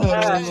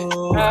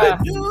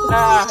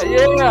 That's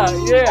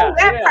Yeah.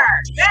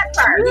 That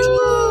part.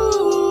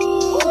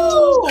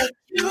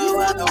 You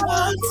are the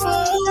one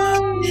for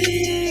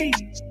me.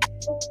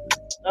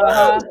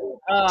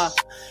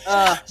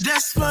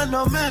 That's why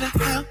no matter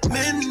how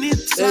many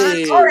times.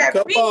 Hey,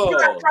 come on.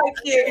 Right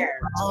there.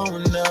 Oh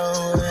no.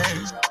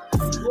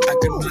 I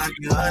can block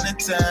you 100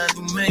 times, a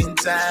million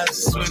times. I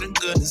swear to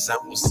goodness, I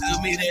will still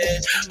be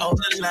there on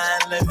the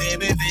line, like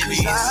baby.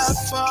 I'm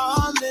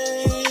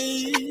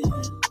falling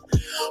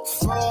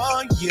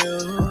for you.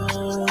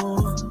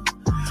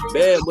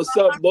 Man, what's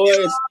up,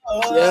 boys?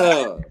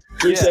 Yeah,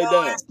 appreciate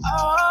that.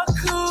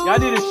 Y'all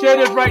need to share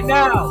this right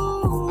now.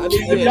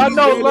 Y'all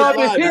know love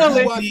is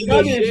healing.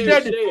 Y'all need to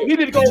share this. You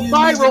need to go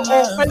viral on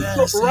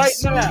Facebook right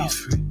now.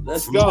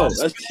 Let's go.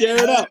 Let's share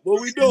it up.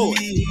 What we doing?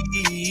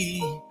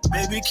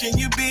 Baby, can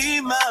you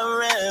be my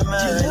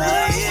remedy?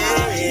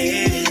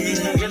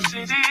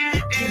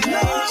 You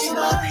love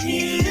my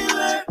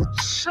healer.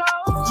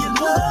 You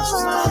love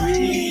my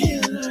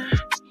healer.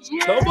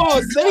 Come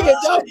on, sing it,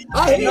 though. I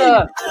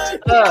hear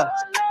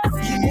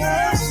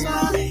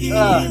you.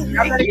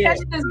 I'm gonna catch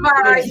this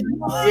vibe.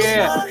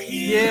 Yeah.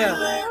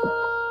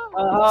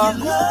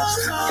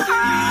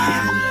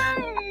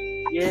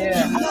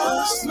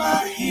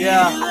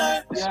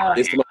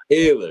 It's my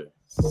healer.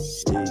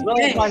 Love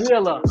is my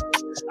healer.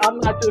 I'm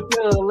not your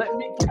killer. Let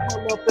me keep my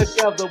love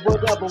together.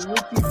 Whatever we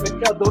keep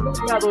together. No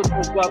matter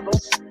together.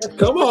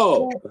 Come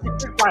on.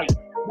 Right.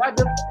 Not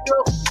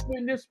just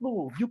in this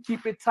move. You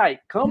keep it tight.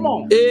 Come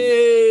on.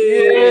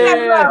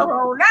 Yeah.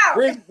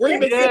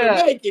 Remix to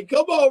the making.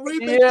 Come on,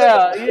 remix.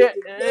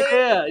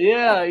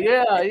 Yeah.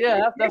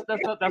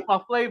 That's my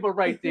flavor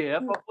right there.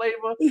 That's my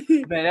flavor.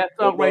 Man, that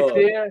song right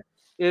there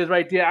is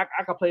right there.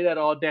 I can play that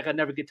all day. I can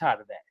never get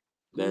tired of that.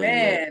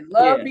 Man,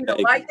 love me.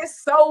 Like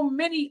there's so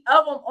many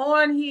of them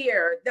on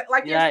here.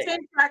 Like there's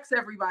 10 tracks,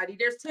 everybody.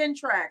 There's 10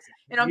 tracks.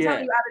 And I'm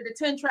telling you, out of the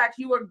 10 tracks,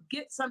 you will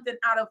get something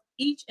out of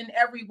each and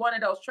every one of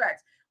those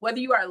tracks. Whether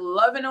you are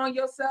loving on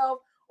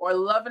yourself or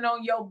loving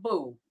on your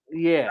boo.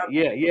 Yeah.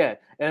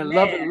 And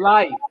loving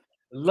life.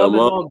 Loving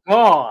on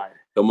God.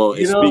 Come on,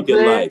 and speaking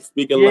life.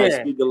 Speaking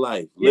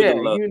life.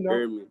 Living love.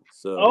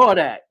 So all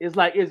that. It's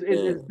like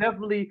it's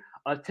definitely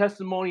a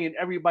testimony in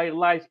everybody's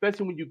life,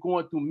 especially when you're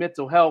going through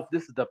mental health.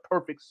 This is the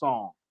perfect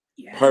song.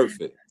 Yes.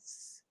 Perfect.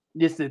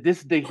 This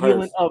is the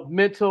healing of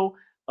mental.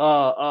 We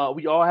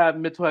all have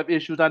mental health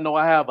issues. I know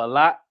I have a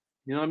lot.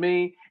 You know what I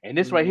mean? And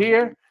this right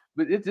here,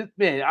 but it's just,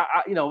 man,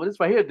 this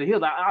right here, the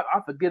healing. I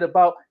forget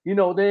about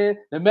the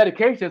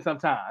medication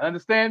sometimes.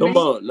 Understand me? Come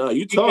on, no,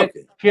 you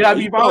talking? Can I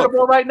be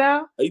vulnerable right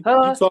now? You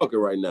talking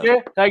right now?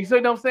 Yeah, like you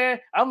know what I'm saying.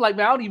 I'm like,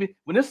 man, I don't even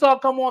when this song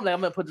come on, like,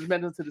 I'm gonna put this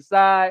medicine to the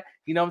side.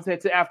 You know what I'm saying?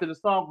 To after the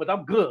song, but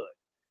I'm good.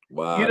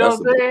 Wow, you know what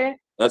I'm saying?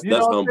 That's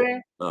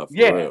humble. Nah,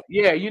 real.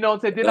 Yeah. You know what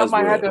I'm saying? Then that's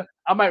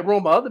I might roll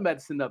my other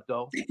medicine up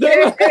though.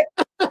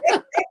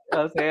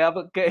 I'm saying I'm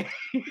okay.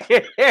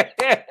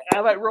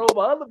 I might roll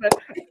my other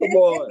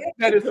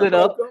medicine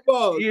up. Come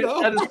on, you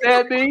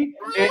understand me?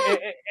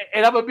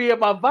 And I'm gonna be in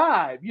my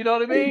vibe. You know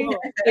what I mean?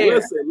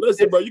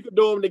 Listen, bro. You can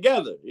do them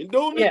together. You can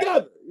do them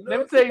together. You know? Let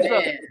me tell you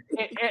something.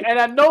 And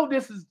I know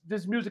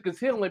this music is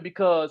healing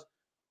because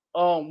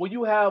when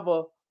you have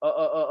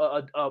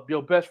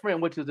your best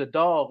friend, which is a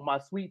dog, my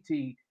sweet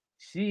tea,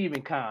 she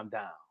even calmed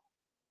down.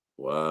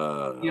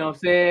 Wow. You know what I'm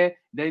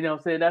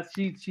saying? That's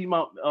she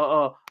my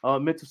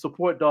mental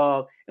support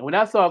dog. And when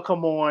I saw her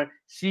come on,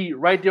 she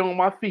right there on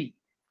my feet.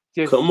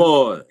 Come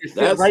on.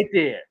 That's right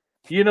there.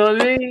 You know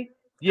what I mean?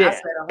 Yeah. I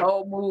set a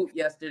whole mood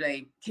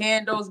yesterday.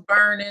 Candles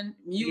burning,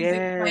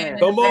 music playing in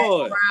Come the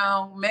on.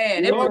 background.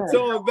 Man, it was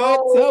tell him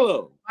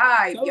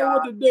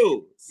what to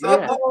do.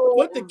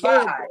 Put the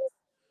candles.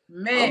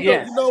 Man,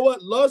 you know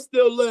what? Love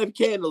still live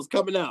candles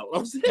coming out.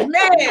 I'm saying,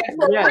 man,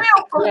 for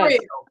real.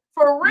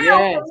 For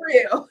real.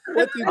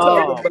 What you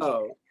talking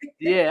about?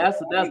 Yeah,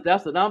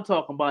 that's what I'm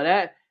talking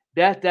about.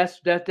 That's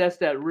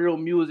that real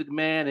music,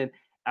 man. And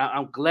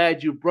I'm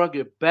glad you brought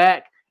it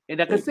back. And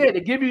like I said,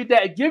 it give you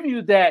that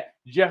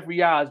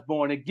Jeffrey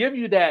Osborne, it give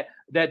you that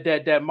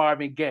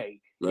Marvin Gaye,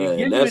 it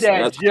give you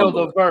that Jill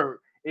LeVert,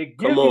 it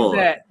give you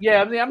that.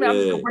 Yeah, I mean, I'm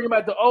just gonna bring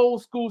back the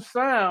old school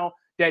sound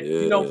that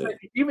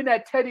even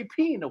that Teddy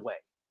P in a way.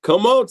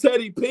 Come on,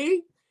 Teddy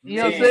P. You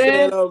know what I'm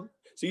saying?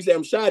 So you say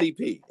I'm Shoddy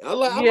P. I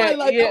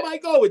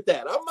might go with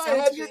that. I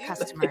might have your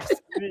customers.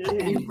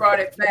 You brought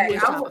it back.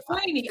 I'm with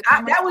Queenie.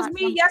 That was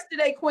me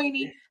yesterday,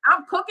 Queenie.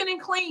 I'm cooking and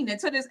cleaning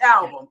to this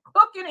album.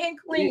 Cooking and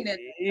cleaning to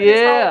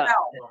this whole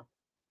album.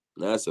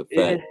 That's a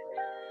fact.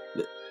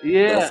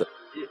 Yeah.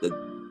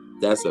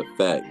 That's a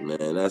fact,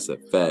 man. That's a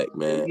fact,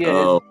 man.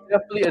 Yeah,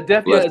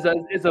 definitely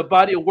it's a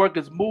body of work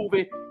that's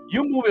moving.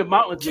 You moving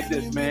mountains with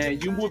this,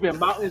 man. You moving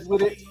mountains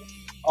with it.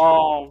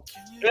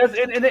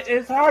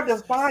 It's hard to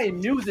find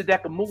music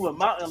that can move a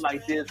mountain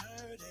like this.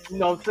 You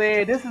know what I'm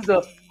saying? This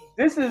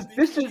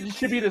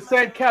should be the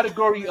same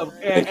category of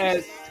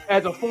as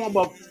a form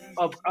of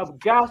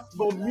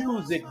gospel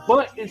music,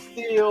 but it's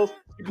still,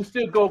 you can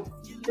still go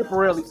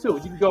temporarily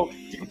too. You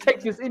can take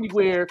this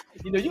anywhere.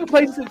 You can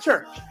play this in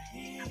church.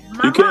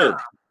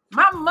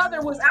 My mother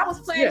I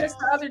was playing this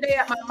the other day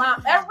at my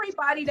mom.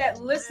 Everybody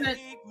that listened,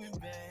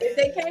 if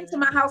they came to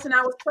my house and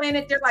I was playing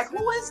it, they're like,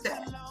 who is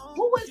that?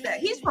 Who is that?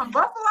 He's from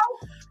Buffalo?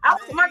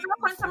 My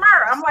girlfriend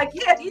Tamara. I'm like,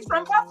 yeah, he's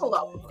from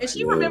Buffalo. And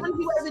she remembers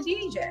you as a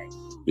DJ.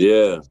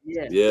 Yeah,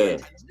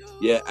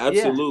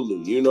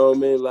 absolutely. You know what I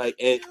mean? Like,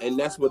 and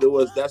that's what it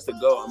was. That's the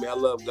goal. I mean, I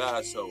love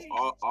God, so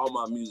all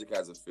my music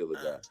has a feel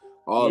of God.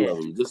 All of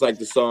them. Just like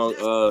the song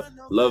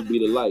Love Be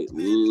the Light.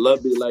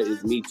 Love Be the Light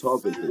is me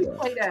talking to God.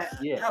 Play that.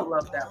 Yeah. I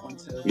love that one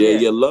too.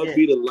 Yeah. Love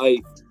Be the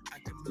Light.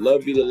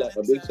 Love Be the Light.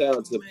 A big shout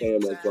out to Pam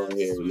that's on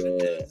here,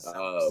 man.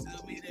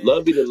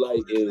 Love Be the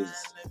Light is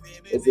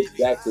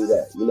exactly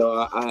that. You know,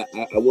 I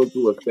went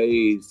through a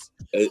phase,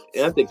 and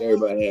I think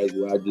everybody has,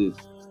 where I just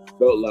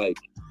felt like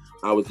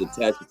I was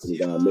detached from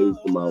God, maybe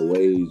from my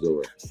ways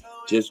or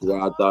just where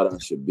I thought I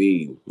should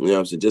be. You know what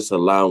I'm saying? Just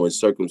allowing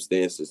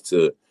circumstances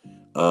to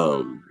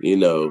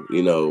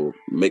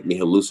make me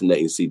hallucinate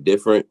and see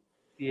different.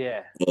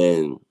 Yeah.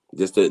 And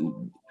this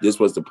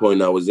was the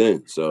point I was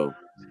in. So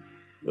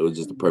it was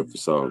just the perfect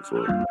song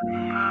for it.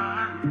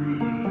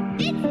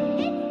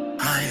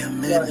 I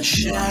am in the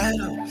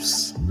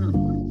shadows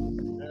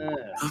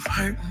of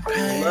hurt and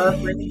pain.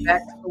 Love brings me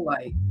back to the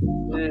light.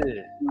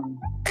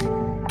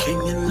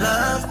 Can your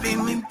love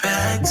bring me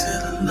back to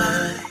the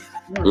light?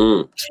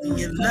 Can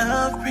your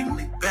love bring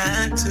me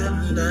back to the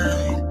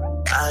light?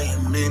 I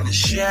am in the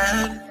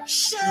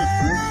shadows,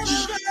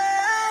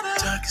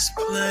 darkest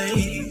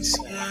place,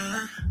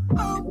 yeah.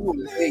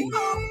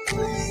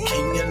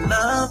 Can your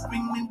love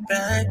bring me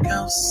back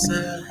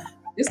outside?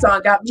 This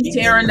song got me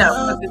tearing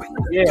up.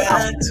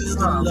 Back to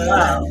the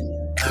light.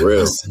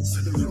 Real.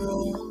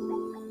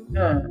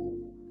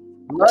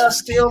 Love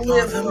still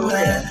lives in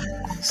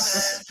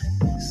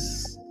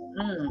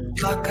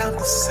Block out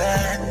the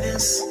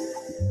sadness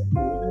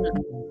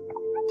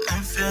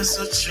and feel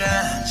so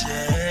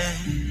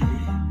tragic.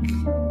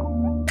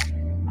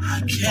 I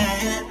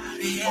can't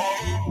be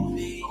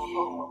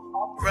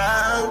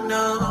around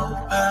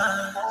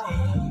nobody.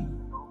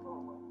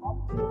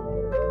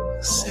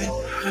 It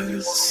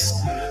hurts.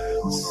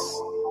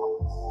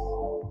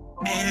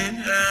 It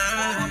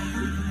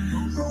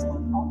hurts.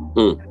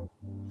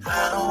 I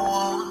don't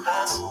want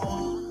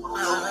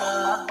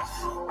love,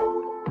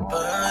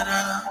 but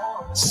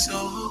I'm so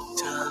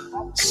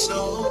done.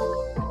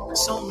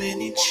 So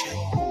many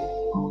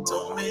chains,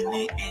 so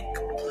many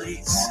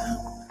incompletes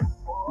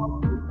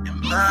in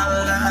my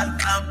life.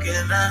 How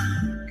can I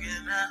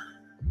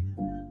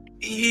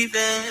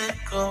even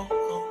go?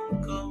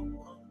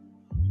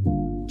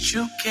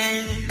 You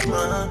came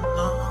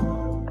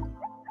along,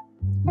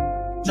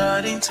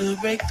 starting to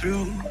break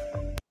through.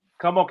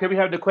 Come on, can we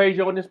have the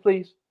equation on this,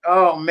 please?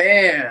 Oh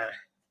man,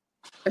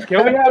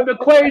 can we have the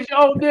equation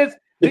on this?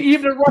 The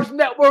Evening Rush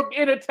Network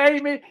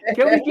Entertainment.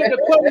 Can we get the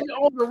equation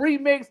on the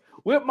remix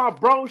with my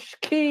bro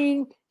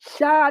King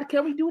Shad?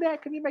 Can we do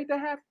that? Can we make that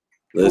happen?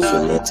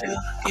 Listen, man,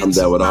 I'm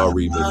down with all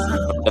remixes.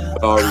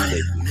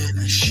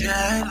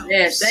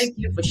 Man, thank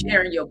you for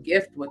sharing your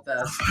gift with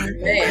us. Man,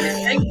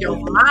 and thank your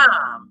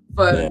mom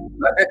for,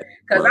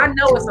 because I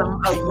know it's a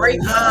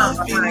great mom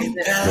behind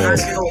this.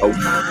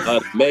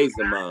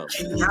 Amazing mom.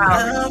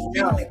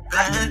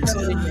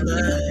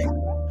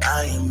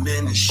 I am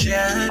in the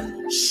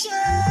shadows,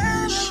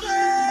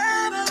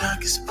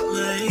 darkest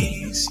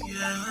place,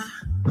 yeah.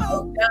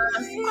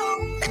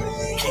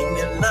 Can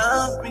your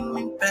love bring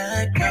me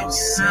back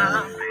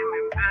outside?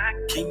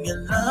 Can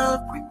your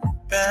love bring me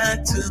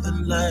back to the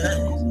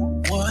light?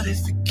 What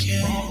if it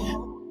can?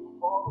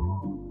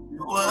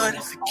 What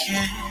if it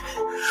can?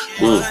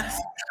 What if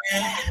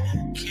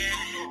it can?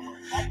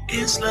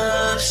 Is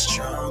love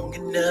strong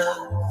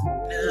enough?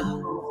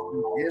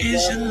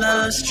 Is your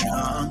love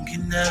strong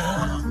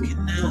enough?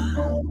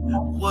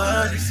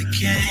 What if it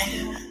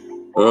can?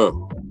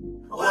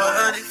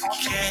 What if it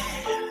can?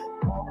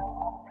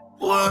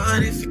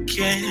 What if it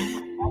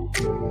can?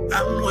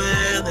 I'm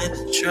willing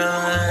to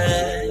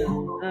try.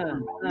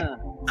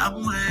 I'm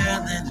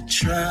willing to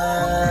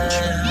try.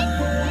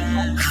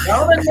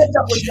 Go and make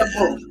up with your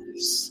boo.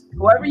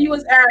 Whoever you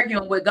was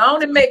arguing with, go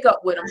on and make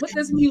up with them. Put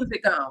this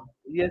music on.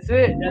 That's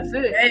it.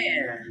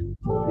 Man.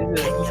 Can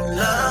your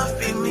love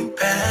bring me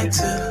back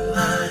to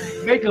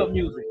life? Make up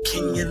music.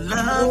 Can your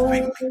love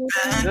bring me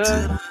back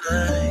to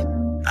life?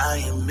 I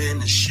am in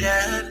the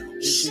shed.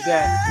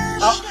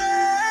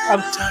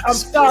 I'm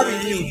sorry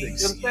music. You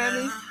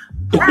understand me?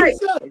 Right.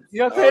 You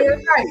know what I'm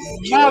saying? Right.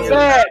 My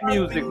bad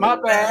music. My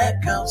bad.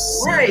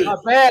 Right. My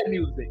bad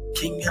music.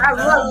 I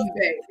love you,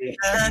 baby.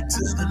 Back to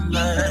the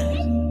night.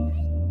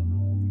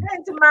 Hey,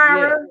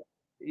 Tamara.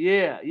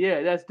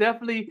 Yeah. That's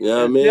definitely. You know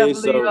what I mean?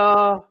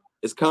 So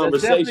it's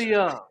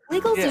conversation.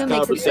 Legal Zoom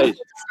makes it simple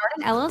to start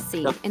an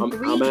LLC in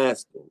I'm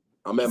asking.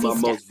 I'm at my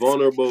most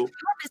vulnerable.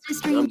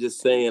 I'm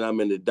just saying I'm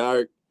in the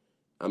dark.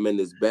 I'm in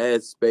this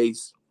bad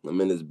space. I'm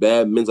in this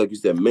bad mental, like you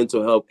said,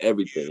 mental health,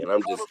 everything. And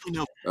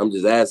I'm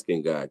just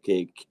asking God,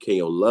 can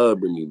your love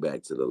bring me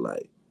back to the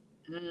light?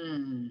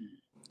 Can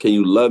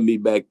you love me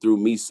back through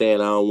me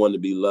saying I don't want to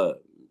be loved?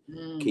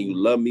 Can you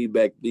love me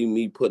back through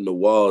me putting the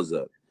walls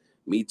up?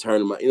 Me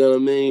turning my, you know what I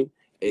mean?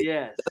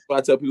 Yes. That's why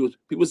I tell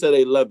people say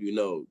they love you.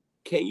 No,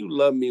 can you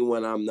love me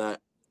when I'm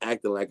not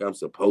acting like I'm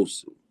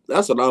supposed to?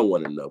 That's what I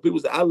want to know. People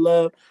say, I'm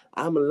gonna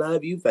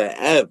love you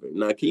forever.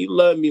 Now, can you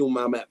love me with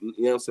my, you know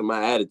what I'm saying,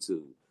 my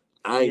attitude?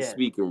 I ain't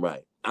speaking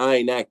right. I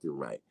ain't acting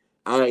right.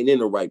 I ain't in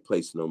the right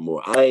place no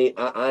more. I ain't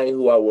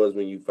who I was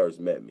when you first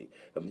met me.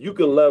 If you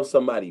can love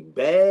somebody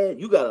bad,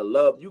 you gotta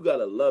love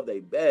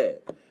they bad.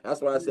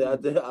 That's why I say I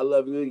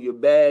love you. You're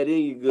bad and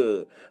you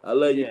good. I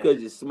love you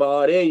because you're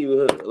smart and you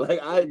hood. Like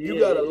you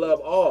gotta love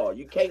all.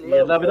 You can't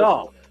love it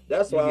all.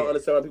 That's why I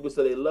understand why people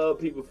say they love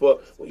people for,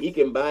 well, he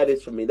can buy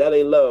this for me. That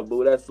ain't love,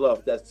 boo. That's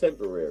love. That's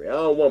temporary. I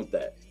don't want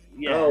that.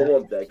 I don't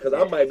want that because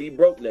I might be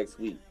broke next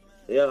week.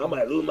 Yeah, I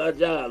might lose my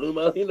job, you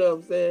know what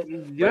I'm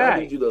saying? But I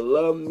need you to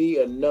love me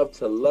enough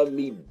to love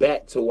me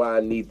back to where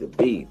I need to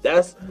be.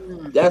 That's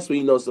when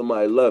you know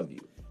somebody love you.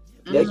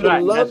 They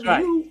can love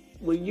you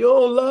when you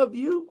don't love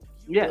you.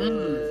 Yeah,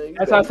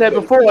 as I said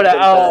before,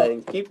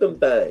 keep them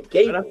things.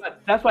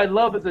 That's why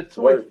love is a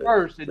choice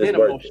first, and then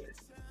emotion.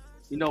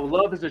 You know,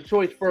 love is a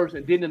choice first,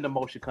 and then an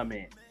emotion come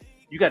in.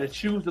 You got to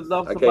choose to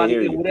love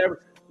somebody and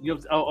whatever. You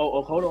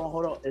know,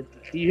 hold on. Can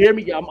you hear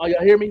me? Y'all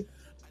hear me?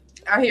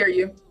 I hear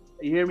you.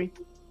 You hear me?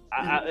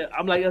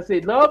 I'm like I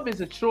said, love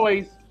is a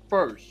choice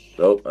first.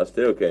 Nope, I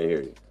still can't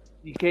hear you.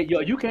 You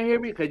can't hear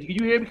me? Can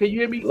you hear me? Can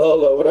you hear me?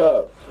 Lola, what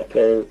up? I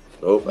can't.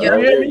 Nope, I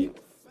don't hear you.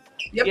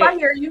 Yep, I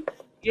hear you.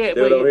 Yeah,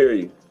 still don't hear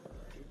you.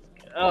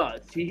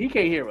 See, he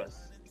can't hear us.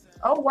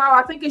 Oh wow,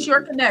 I think it's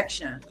your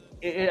connection.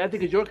 I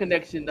think it's your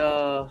connection.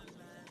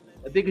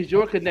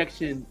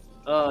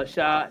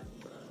 Shad.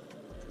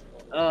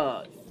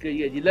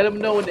 Yeah, you let him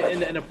know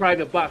in the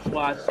private box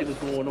while I see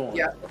what's going on.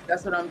 Yeah,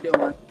 that's what I'm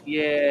doing.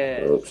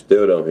 Yeah. Nope,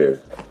 still don't hear.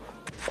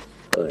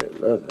 I hear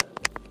nothing.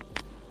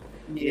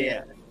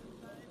 Yeah.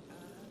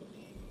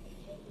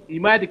 You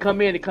might have to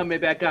come in and come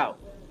back out.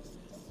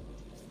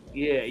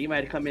 Yeah, you might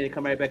have to come in and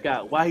come right back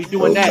out. Why he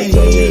doing that?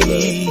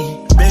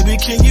 Baby,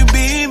 can you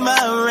be my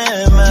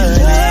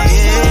remedy?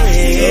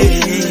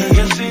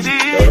 Yes, it is.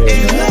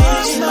 You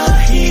lost my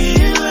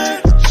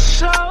healer.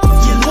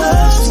 You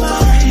lost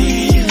my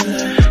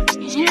healer.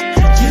 Yeah.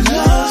 You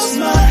lost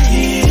my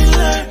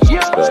healer.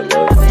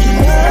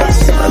 I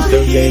still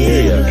can't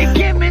hear you. It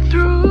get me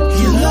through.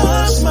 You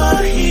lost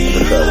my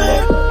healer.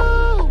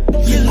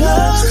 You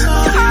lost my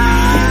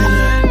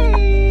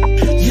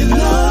healer. You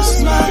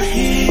lost my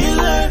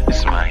healer.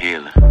 It's my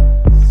healer.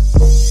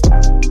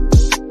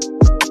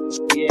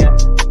 Yeah.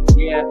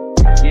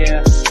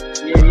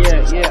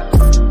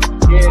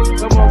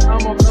 Come on.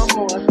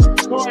 That's the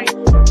point.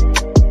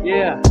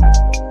 Yeah.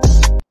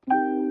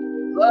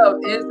 Love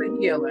is the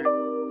healer.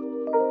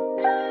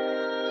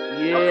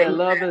 Yeah,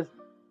 love is.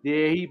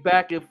 Yeah, he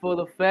back in full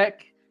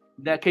effect.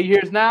 Now, can you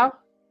hear us now?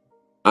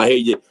 I hear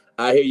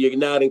you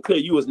loud and clear.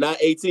 You was not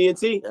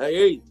AT&T. I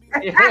hear you.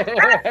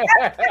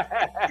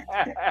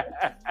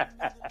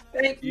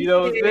 You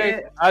know what I'm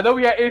saying? I know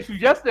we had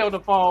issues yesterday on the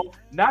phone.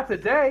 Not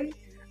today.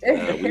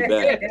 We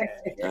back.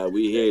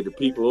 We here. The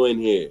people in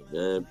here.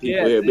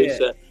 People here. Big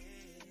shot.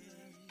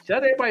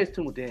 Shut everybody's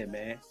tuned in,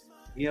 man.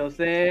 You know what I'm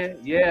saying?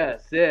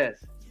 Yes.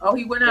 Oh,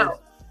 he went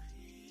out.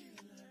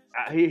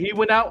 He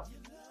went out.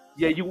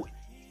 Yeah, you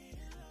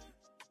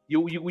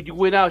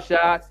went out,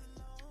 Shad.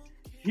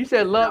 He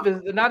said love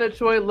is not a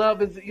choice.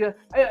 Love is usually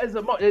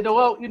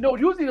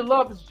the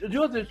love is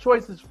usually the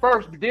choice is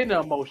first, but then the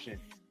emotion.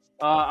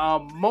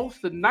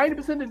 Most of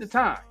 90% of the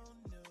time,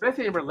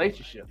 especially in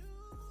relationship.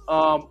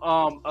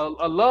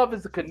 A love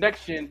is a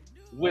connection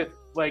with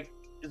like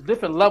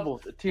different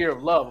levels, a tier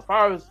of love. As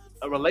far as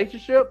a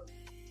relationship,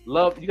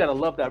 love, you gotta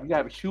love that. You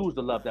gotta choose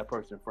to love that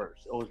person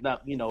first, or it's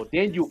not.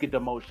 Then you get the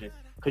emotion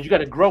because you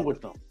gotta grow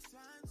with them.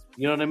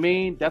 You know what I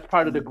mean? That's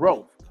part of the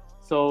growth.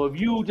 So if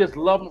you just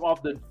love them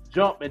off the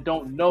jump and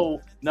don't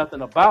know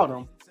nothing about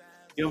him,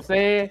 you know what I'm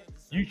saying?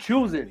 You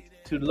choosing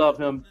to love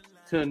him,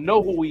 to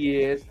know who he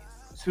is,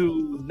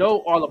 to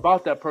know all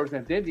about that person,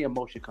 and then the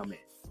emotion come in.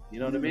 You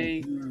know what I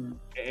mean?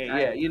 And,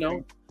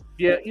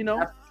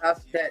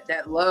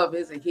 that love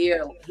is a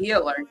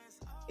healer.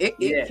 It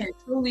can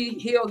truly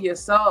heal your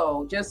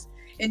soul.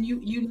 And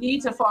you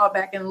need to fall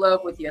back in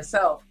love with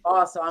yourself.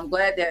 Also, I'm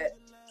glad that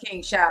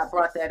King Shad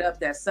brought that up.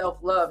 That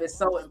self-love is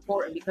so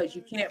important because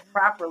you can't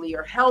properly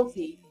or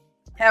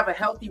have a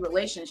healthy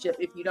relationship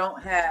if you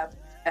don't have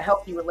a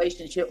healthy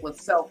relationship with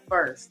self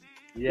first.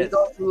 Yes. We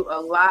go through a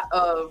lot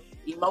of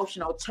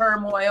emotional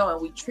turmoil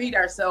and we treat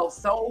ourselves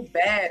so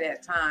bad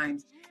at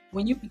times.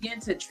 When you begin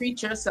to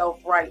treat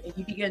yourself right and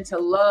you begin to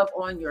love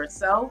on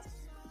yourself,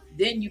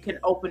 then you can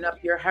open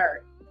up your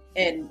heart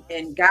and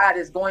God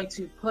is going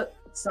to put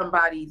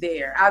somebody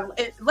there.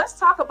 Let's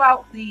talk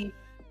about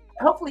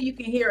hopefully you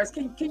can hear us.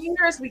 Can you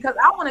hear us? Because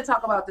I want to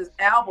talk about this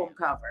album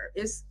cover.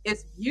 It's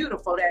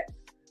beautiful, that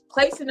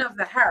placing of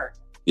the heart.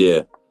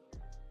 Yeah.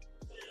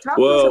 Talk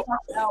to us about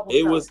the album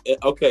cover. Was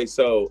okay.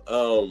 So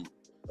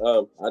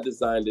I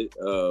designed it.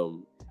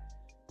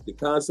 The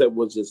concept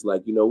was just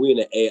like, you know, we're in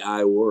an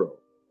AI world.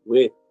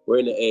 We're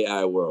in the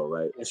AI world,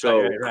 right? That's so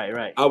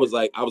right. I was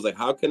like,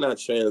 how can I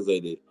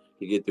translate it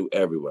to get through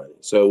everybody?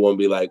 So it won't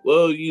be like,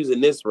 well, you're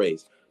using this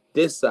race,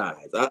 this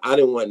size. I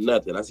didn't want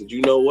nothing. I said,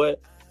 you know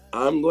what?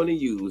 I'm going to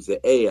use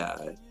the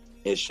AI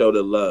and show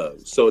the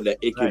love so that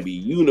it can be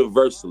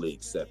universally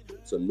accepted.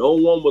 So no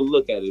one will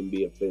look at it and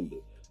be offended.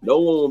 No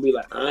one will be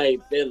like, I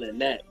ain't feeling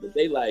that. But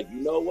they like,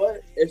 you know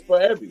what? It's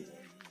for everyone.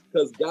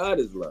 Because God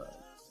is love.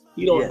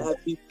 He don't have.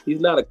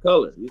 He's not a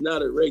color. He's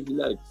not a race. He's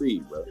not a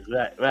creed, bro.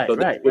 Right. So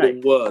that's what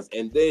it was.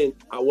 And then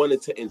I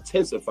wanted to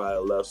intensify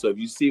love. So if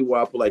you see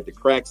where I put like the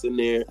cracks in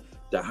there,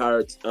 the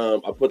hearts,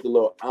 I put the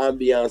little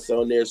ambiance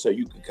on there so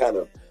you can kind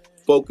of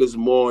focus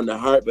more on the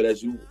heart. But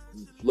as you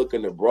look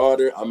in the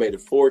broader, I made a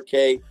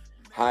 4K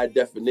high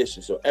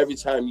definition. So every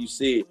time you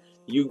see it,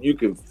 you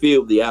can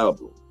feel the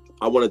album.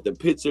 I wanted the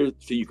picture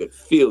so you could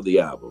feel the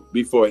album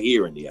before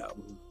hearing the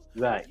album.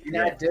 Right. And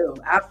I do.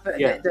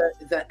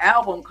 The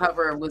album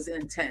cover was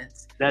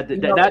intense. That's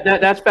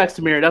facts,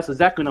 Samira. That's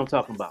exactly what I'm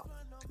talking about.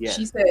 Yeah.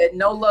 She said,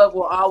 "No love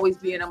will always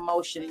be an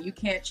emotion. You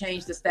can't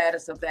change the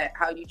status of that.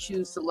 How you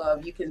choose to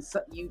love. You can.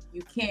 So you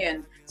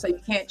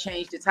can't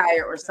change the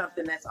tire or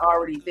something that's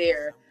already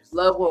there.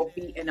 Love will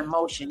be an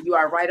emotion. You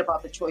are right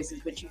about the choices,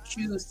 but you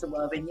choose to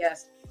love. And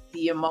yes,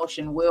 the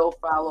emotion will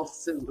follow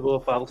suit. Will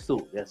follow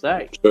suit. That's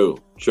right. True.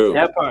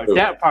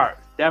 That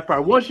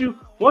part. Once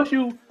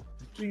you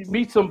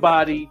meet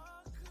somebody,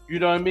 you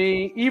know what I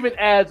mean? Even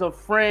as a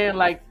friend,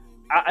 like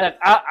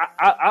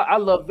I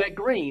love Vet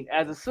Green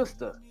as a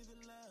sister.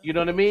 You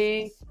know what I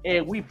mean?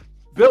 And we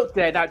built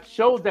that. I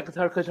chose that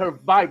because her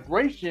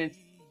vibration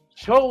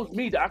chose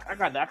me. I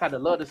got to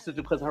love this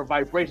sister because her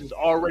vibration's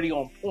already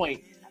on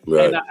point.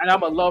 Right. And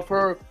I'm gonna love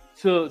her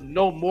to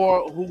know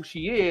more who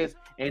she is,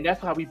 and that's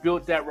how we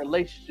built that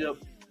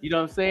relationship. You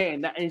know what I'm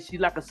saying? And she's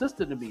like a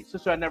sister to me,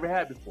 sister I never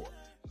had before.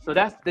 So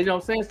that's, you know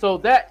what I'm saying. So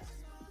that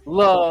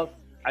love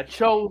I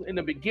chose in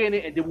the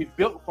beginning, and then we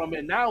built from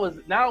it. Now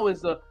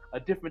is a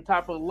different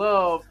type of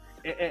love,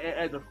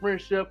 as a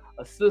friendship,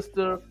 a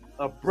sister,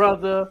 a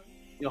brother,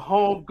 your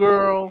home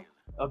girl,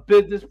 a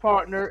business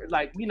partner.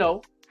 Like, you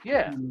know,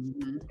 yeah.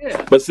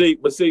 But see,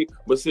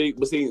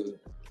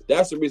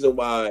 that's the reason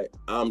why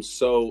I'm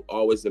so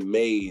always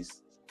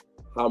amazed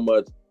how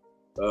much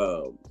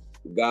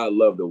God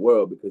loved the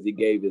world, because He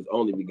gave His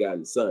only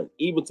begotten Son,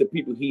 even to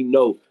people He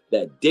know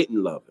that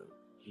didn't love Him.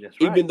 That's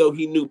right. Even though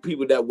He knew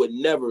people that would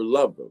never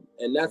love Him.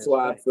 And that's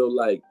why right. I feel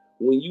like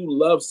when you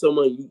love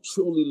someone, you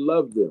truly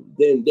love them,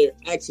 then their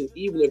actions,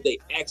 even if their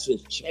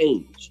actions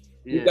change,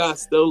 you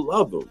guys still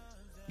love them.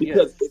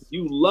 Because if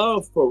you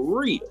love for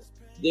real,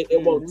 then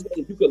it won't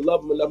change. You can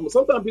love them enough.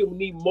 Sometimes people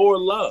need more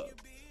love.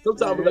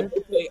 Sometimes we're like,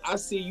 okay, I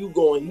see you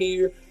going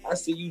here. I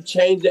see you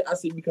change it. I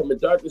see you becoming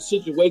darker.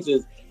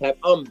 Situations have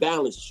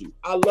unbalanced you.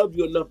 I love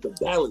you enough to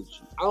balance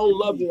you. I don't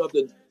love you enough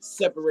to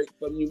separate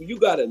from you. You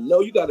got to know.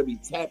 You got to be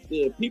tapped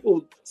in.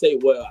 People say,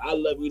 well, I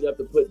love you enough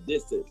to put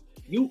distance.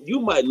 You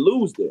might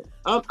lose them.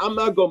 I'm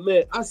not going,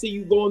 man, I see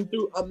you going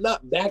through. I'm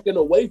not backing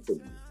away from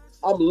you.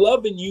 I'm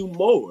loving you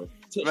more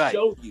to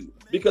show you.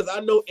 Because I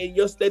know in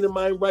your state of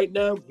mind right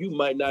now, you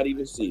might not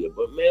even see it.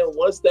 But man,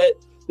 once that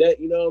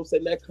you know what I'm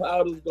saying, that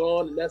cloud is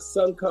gone and that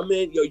sun come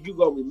in, you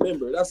gonna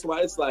remember. That's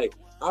why it's like,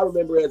 I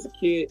remember as a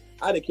kid,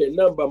 I didn't care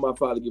nothing about my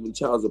father giving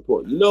child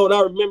support. You know what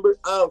I remember?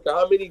 I don't care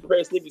how many pair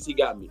of sneakers he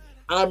got me.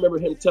 I remember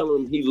him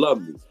telling him he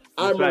loved me.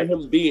 I remember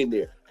him being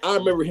there. I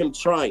remember him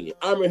trying.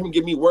 I remember him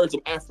giving me words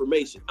of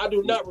affirmation. I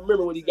do not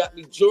remember when he got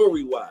me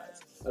jewelry-wise.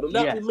 I do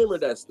not remember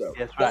that stuff.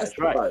 That's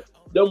right.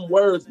 Them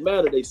words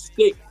matter. They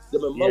stick.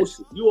 Them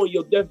emotions. You on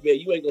your deathbed,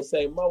 you ain't gonna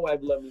say, my wife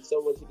loved me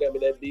so much, she got me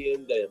that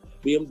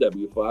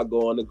BMW before I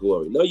go on to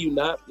glory. No, you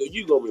not.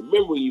 You gonna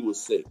remember when you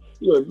was sick.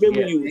 You gonna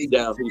remember when you was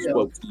down, who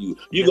spoke to you.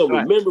 You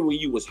gonna remember when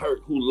you was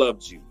hurt, who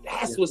loved you.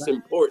 That's what's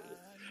important.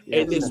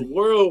 And this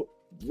world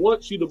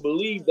wants you to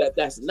believe that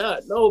that's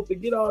not. No,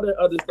 forget all that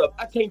other stuff.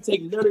 I can't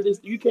take none of this.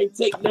 You can't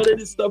take none of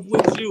this stuff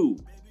with you.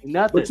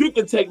 Nothing. But you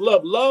can take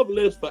love. Love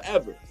lives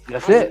forever.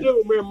 That's I still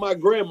remember my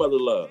grandmother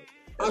love.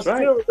 That's I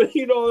still,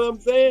 you know what I'm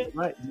saying?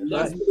 Right.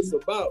 That's what it's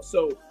about.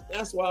 So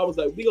that's why I was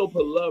like, we gonna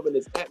put love in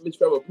this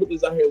atmosphere. We'll put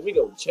this out here. We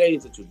gonna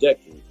change the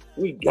trajectory.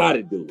 We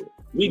gotta do it.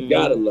 We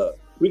gotta love.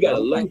 We gotta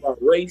love our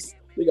race.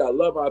 We gotta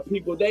love our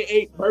people. They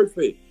ain't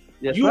perfect.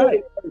 You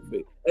ain't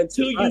perfect.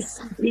 Until you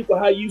see people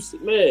how you see,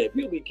 man,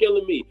 people be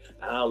killing me.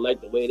 I don't like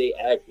the way they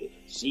acted.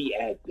 She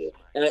acted.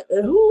 And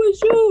who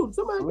is you?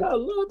 Somebody gotta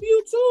love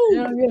you too.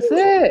 Yeah, that's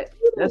it.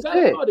 That's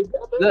it.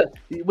 Look,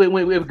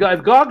 if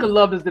God can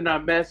love us in our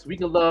mess, we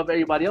can love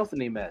everybody else in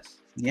their mess.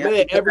 Yeah,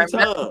 man, every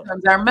time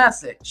becomes our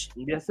message.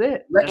 That's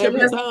it. Let your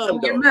every time,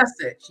 your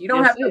message. You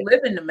don't have to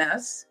live in the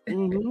mess.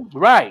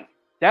 Right,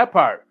 that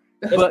part.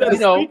 But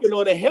speaking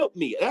on it, help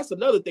me. That's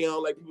another thing I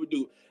don't like people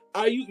do.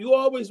 Are you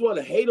always want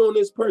to hate on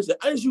this person?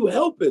 Is you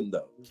helping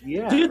though?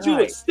 Yeah. Did you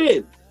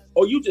extend,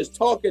 or you just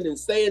talking and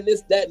saying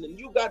this, that, and then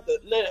you got the?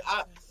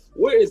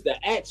 Where is the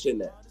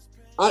action at?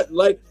 I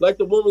like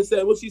the woman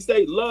said. What she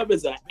say? Love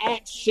is an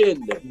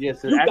action.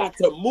 Yes, you got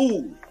to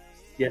move.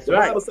 Yes, the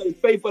Bible say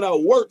faith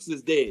without works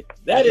is dead.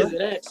 That is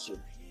an action.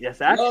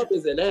 Yes, action. Love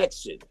is an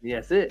action.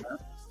 Yes, it.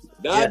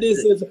 God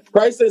didn't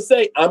Christ didn't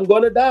say, I'm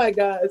gonna die,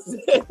 guys.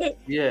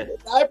 Yeah.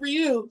 Die for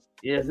you.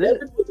 Yes,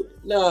 it.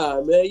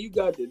 Nah, man, you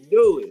got to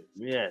do it.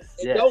 Yes.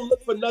 And don't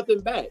look for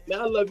nothing back.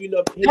 Man, I love you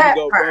enough. Here you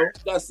go, bro.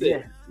 That's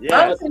it.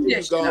 Yeah. Here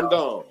you go, I'm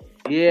gone.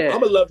 Yeah. I'm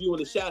gonna love you in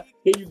the shot.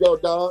 Here you go,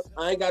 dog.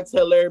 I ain't gotta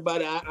tell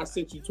everybody I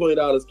sent you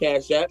 $20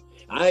 cash app.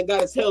 I ain't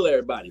gotta tell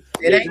everybody.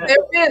 It ain't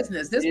their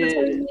business. This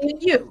between me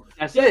and you.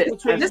 That's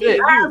it. This is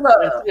our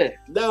love.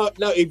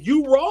 Now, if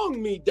you wrong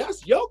me,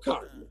 that's your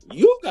karma.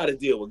 You gotta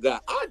deal with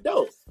God. I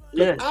don't.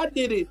 I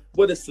did it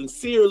with a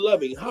sincere,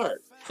 loving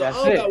heart. So I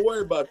don't gotta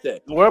worry about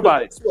that. Don't worry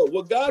about it.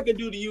 What God can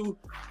do to you,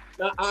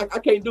 I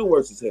can't do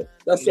worse than him.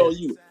 That's on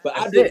you. But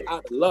I did it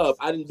out of love.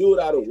 I didn't do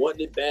it out of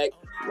wanting it back,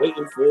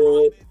 waiting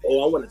for it.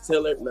 Oh, I want to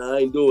tell her. Nah, I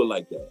ain't do it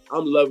like that.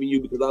 I'm loving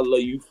you because I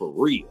love you for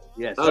real.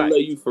 Yes, I love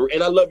you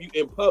and I love you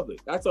in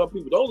public. I tell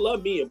people, don't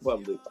love me in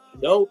public.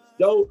 Don't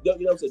you know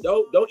what I'm saying?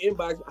 Don't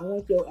inbox. I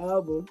like your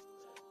album.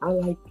 I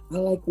like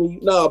when you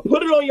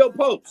put it on your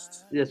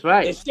post. That's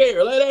right. And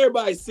share. Let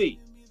everybody see.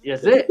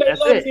 Yes, if it. you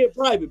That's love it. me in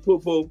private,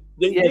 poo.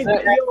 Then you don't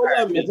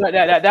love me.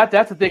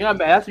 That's the thing.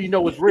 That's when you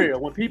know it's real.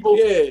 When people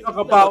talk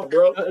about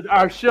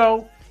our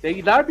show,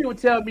 a lot of people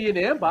tell me in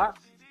the inbox,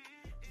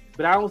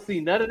 but I don't see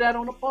none of that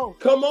on the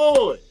post. Come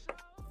on.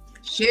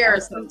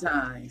 Share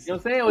sometimes. You know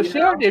what I'm saying? Well,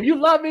 share it. If you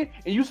love me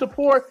and you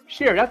support,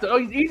 share. That's the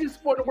easiest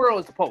support in the world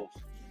is to post.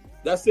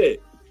 That's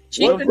it.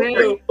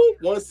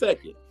 1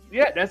 second.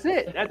 Yeah, that's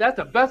it. That's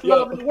the best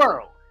love in the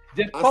world.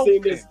 Just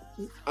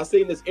I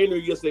seen this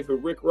interview yesterday for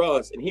Rick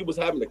Ross, and he was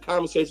having a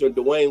conversation with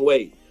Dwayne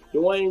Wade.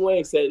 Dwayne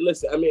Wade said,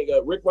 listen,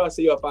 Rick Ross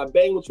said, if I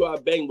bang with you, I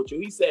bang with you.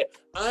 He said,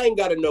 I ain't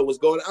got to know what's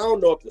going on. I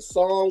don't know if the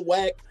song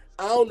whacked.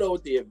 I don't know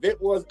what the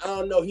event was. I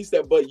don't know. He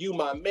said, but you,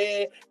 my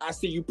man, I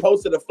see you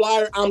posted a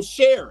flyer. I'm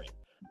sharing.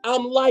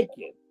 I'm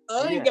liking.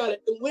 I ain't got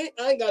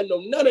to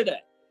know none of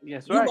that.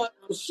 Yes, right.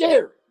 I'm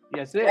sharing.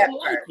 Yes, it. I'm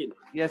liking.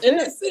 Yes, and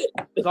that's it.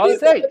 That's all it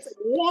takes.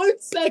 1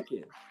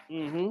 second.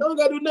 Mm-hmm. Don't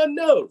gotta do nothing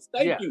else.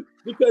 Thank you.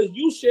 Because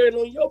you sharing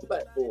on your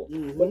platform.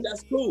 Mm-hmm. But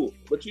that's cool.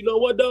 But you know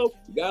what though?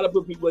 You gotta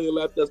put people in your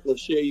life that's gonna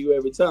share you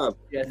every time.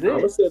 Yes,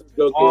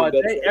 all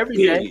day, every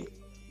day.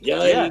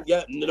 Ain't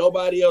got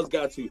nobody else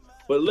got to.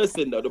 But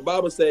listen though, the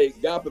Bible says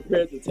God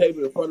prepared the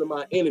table in front of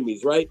my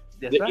enemies, right?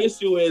 That's the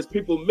issue is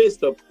people miss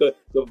the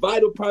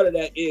vital part of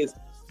that is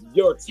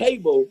your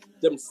table,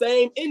 them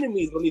same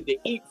enemies gonna need to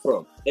eat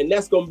from. And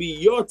that's gonna be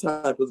your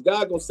time because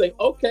God gonna say,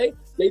 okay,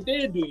 they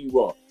did do you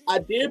wrong. I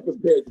did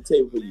prepare the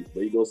table for you,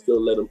 but you gonna still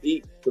let them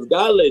eat? Because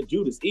God let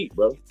Judas eat,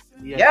 bro.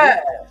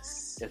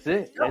 Yes. That's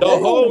it. The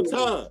whole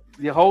time.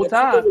 The whole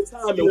time.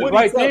 He was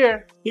right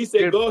there. He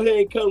said, go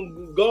ahead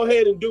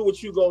and do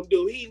what you gonna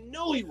do. He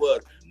knew he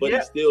was, but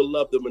he still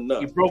loved them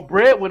enough. He broke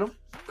bread with him.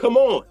 Come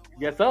on.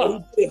 Yes, sir. He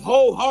did it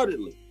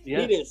wholeheartedly.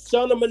 Yeah. He didn't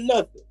shun him or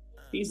nothing.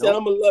 He said,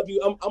 I'm gonna love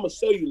you. I'm gonna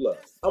show you love.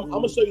 I'm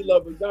gonna show you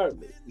love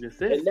regardless.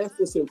 That's it. And that's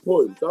what's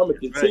important. So I'm gonna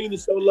continue to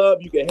show love.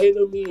 You can hate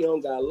on me. You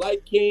don't gotta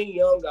like King. You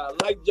don't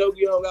gotta like Joker.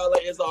 You don't gotta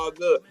like. It's all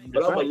good.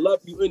 But I'm gonna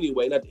love you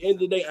anyway. And at the end of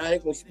the day, I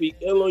ain't gonna speak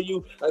ill on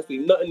you. I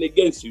speak nothing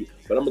against you.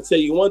 But I'm gonna tell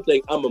you one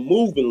thing. I'm gonna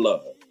move in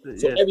love.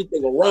 So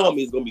everything around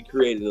me is gonna be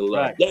created in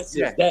love. Right. That's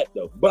just that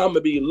though. But I'm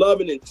gonna be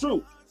loving and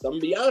true. So I'm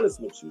gonna be honest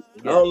with you.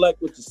 I don't like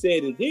what you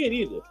said and did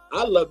either.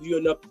 I love you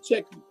enough to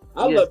check you.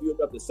 I love you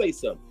enough to say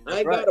something. I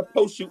ain't gotta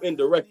post you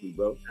indirectly,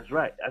 bro. That's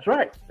right.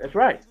 If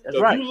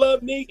you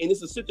love me and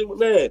it's a situation,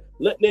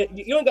 man,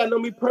 you don't gotta know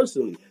me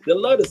personally.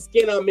 Then love the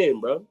skin I'm in,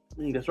 bro.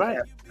 That's right.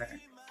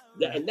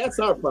 And that's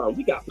our problem.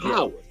 We got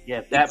power.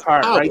 Yeah, that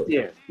part right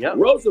there. Yep.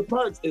 Rosa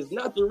Parks is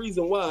not the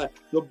reason why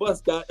the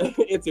bus got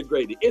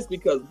integrated. It's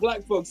because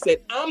black folks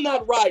said, I'm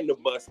not riding the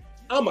bus.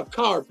 I'm a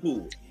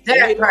carpool.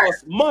 They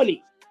lost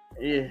money.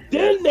 Yeah.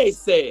 Then they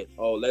said,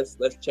 oh, let's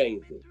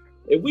change it.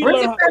 If we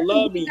learn how to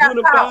love and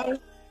unify,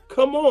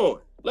 come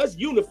on, let's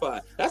unify.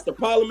 That's the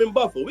problem in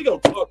Buffalo. We're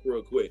going to talk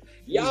real quick.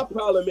 Y'all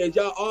problem is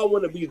y'all all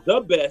want to be the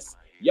best.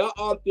 Y'all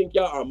all think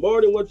y'all are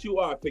more than what you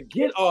are.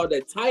 Forget all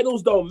that.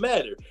 Titles don't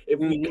matter. If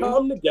we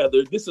come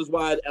together, this is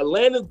why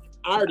Atlanta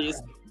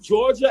artists,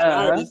 Georgia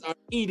artists are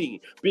eating.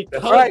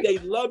 Because they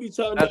love each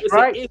other.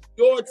 It's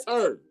your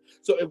turn.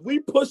 So if we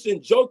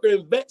pushing Joker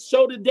and Vet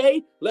show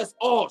today, let's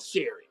all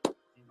share it.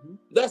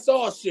 Let's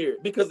all share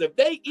it. Because if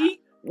they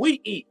eat,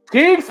 we eat.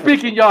 King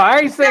speaking, y'all.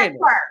 I ain't saying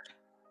it.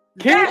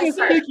 King is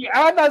sneaky.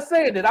 I'm not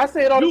saying that. I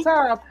say it all the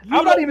time.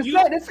 I'm not even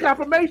saying this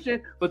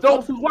confirmation for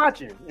those who's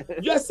watching.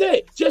 Just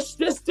it. Just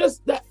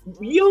that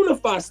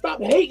unify.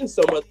 Stop hating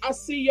so much. I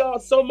see y'all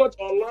so much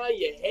online.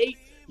 You hate,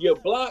 you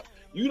block,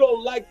 you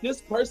don't like this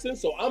person.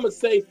 So I'm gonna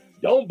say,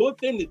 don't book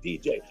them to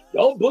DJ.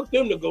 Don't book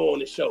them to go on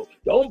the show.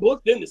 Don't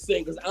book them to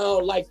sing because I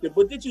don't like them.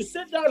 But did you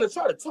sit down and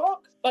try to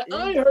talk? Like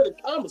I ain't heard a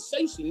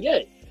conversation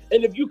yet.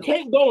 And if you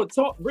can't go and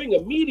talk, bring a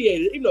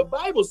mediator. Even the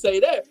Bible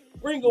say that.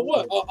 Bring a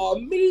what? A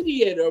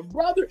mediator, a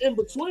brother in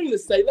between to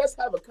say, let's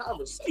have a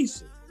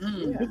conversation.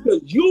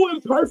 Because you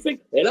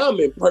imperfect and I'm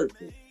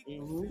imperfect.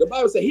 The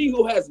Bible says, he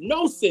who has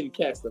no sin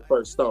cast the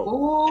first stone.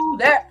 Ooh,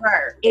 that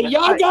part. And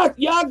y'all got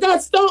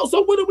stones.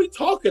 So what are we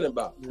talking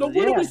about? So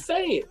what are we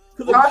saying?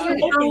 Because if I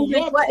open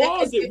your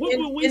closet, what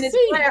will we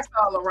see? Glass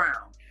all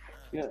around.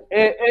 Yeah,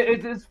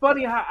 it's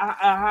funny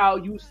how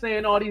you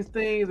saying all these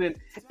things,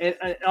 and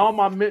all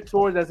my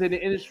mentors that's in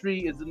the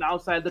industry is an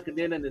outside looking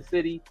in the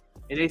city,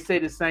 and they say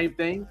the same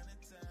thing,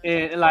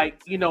 and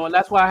like and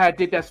that's why I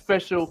did that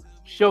special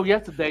show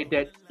yesterday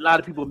that a lot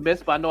of people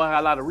missed, but I know I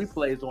had a lot of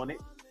replays on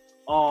it.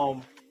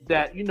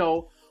 That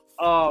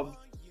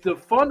the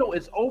funnel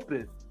is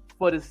open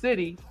for the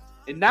city,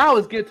 and now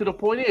it's getting to the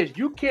point is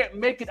you can't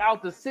make it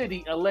out the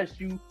city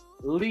unless you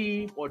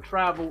leave or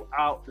travel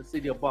out the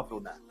city of Buffalo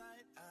now.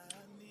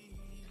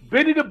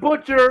 Benny the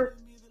Butcher,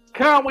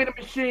 Conway the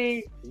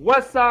Machine,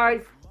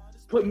 Westside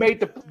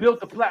built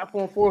the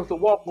platform for us to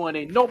walk on.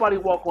 Ain't nobody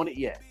walk on it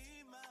yet.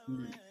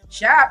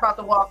 Shad about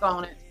to walk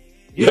on it.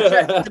 Nobody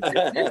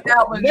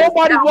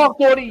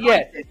walked on it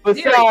yet.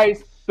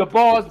 Besides the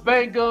Bars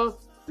Banger,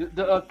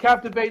 the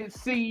Captivated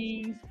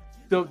Seas,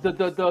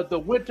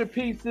 the Winter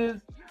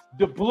Pieces,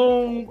 the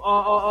Bloom,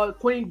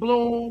 Queen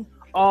Bloom.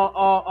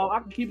 I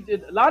can keep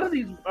it. A lot of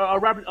these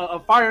rappers,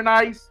 Fire and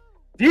Ice.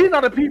 These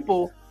are the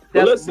people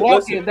that's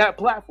walking that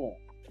platform.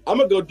 I'm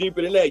gonna go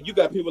deeper than that. You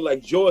got people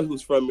like Joy,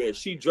 who's from there.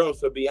 She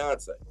drums for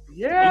Beyonce.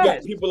 Yeah. You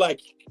got people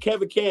like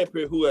Kevin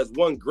Campion, who has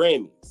won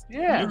Grammys.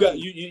 Yeah.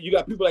 You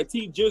got people like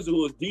T Jizzle,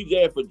 who is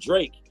DJing for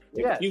Drake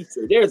and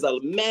Future. There's a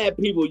mad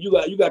people. You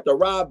got the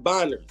Rob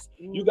Bonners.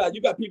 You got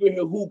people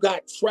here who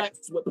got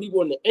tracks with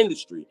people in the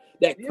industry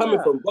that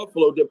coming from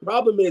Buffalo. The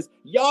problem is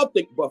y'all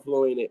think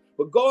Buffalo ain't it,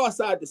 but go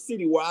outside the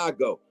city where I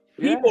go.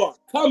 People are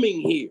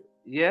coming here.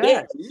 Yeah.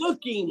 They're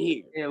looking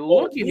here. And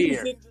looking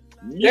here.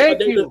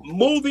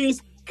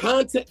 Movies,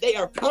 content, they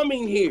are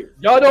coming here.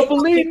 Y'all don't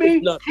believe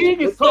me? King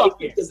is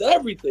talking. It's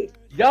everything.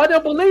 Y'all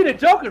don't believe the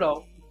Joker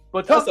though.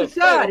 But talk to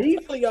Shad. I'm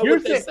telling y'all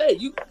what they say.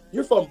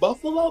 You're from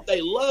Buffalo?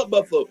 They love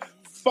Buffalo.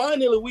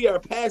 Finally, we are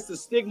past the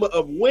stigma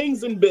of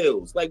wings and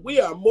bills. Like we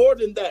are more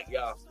than that,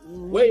 y'all.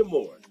 Way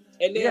more.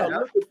 And they are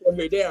looking for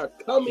here. They are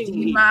coming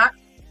here.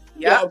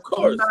 Yeah, of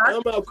course.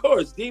 Of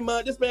course.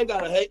 D-Mont, this man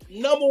got a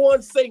number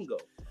one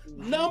single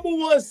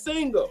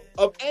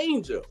of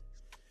Angel.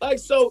 Like,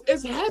 so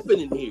it's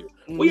happening here.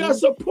 We are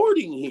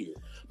supporting here,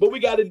 but we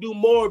got to do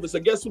more of it.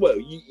 So guess what?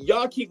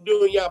 Y'all keep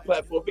doing y'all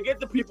platform. Forget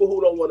the people who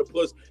don't want to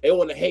push. They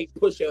want to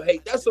push your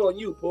hate. That's on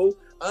you, Pooh.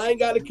 I ain't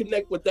got to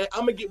connect with that.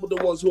 I'm going to get with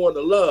the ones who want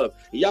to love.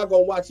 And y'all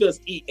going to watch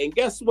us eat. And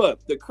guess what?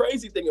 The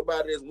crazy thing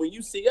about it is when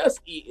you see us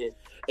eating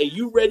and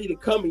you ready to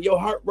come and your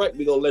heart right,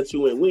 we going to let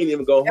you in. We ain't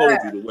even going to hold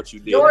you to what you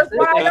did. Doors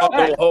wide open.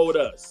 Don't hold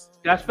us.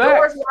 That's fact.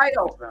 Doors wide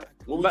open.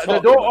 The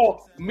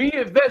door, me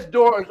and Vet's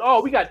door is,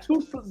 we got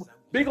two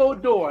big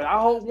old doors. I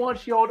hold one,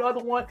 she hold the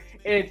other one,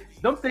 and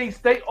them things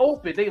stay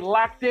open. They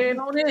locked in.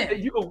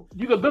 You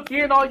can look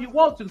in all you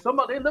want to.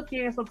 They look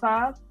in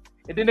sometimes,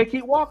 and then they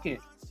keep walking.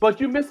 But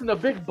you're missing a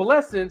big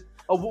blessing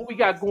of what we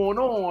got going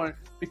on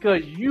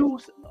because you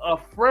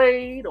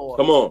afraid or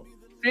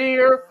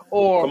fear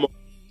or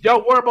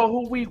y'all worry about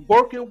who we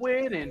working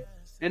with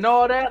and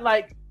all that.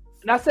 Like,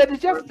 and I said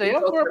this yesterday.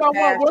 I'm worried about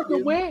who I'm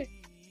working with,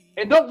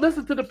 and don't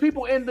listen to the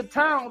people in the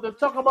town that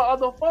talk about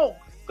other folks.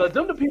 Because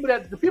them the people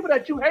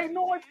that you hating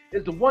on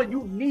is the one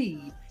you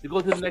need to go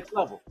to the next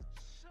level.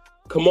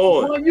 Come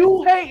on. The one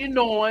you hating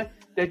on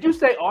that you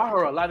say, I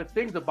heard a lot of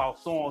things about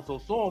so and so.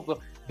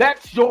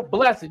 That's your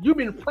blessing. You've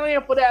been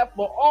praying for that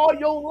for all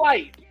your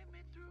life.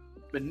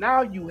 But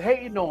now you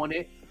hating on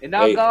it. And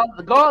now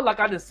God, like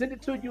I just sent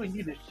it to you and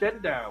you just shut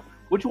it down.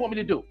 What you want me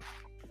to do?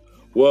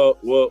 Well,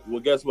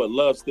 guess what?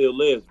 Love still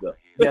lives, though.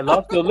 Yeah,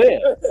 love still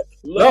lives.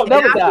 love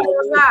never dies.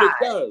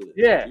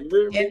 Yeah.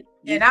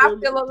 And I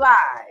feel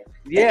alive.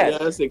 Yeah. Yeah,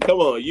 listen, come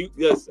on.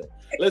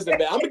 Listen,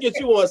 man, I'm gonna get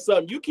you on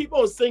something. You keep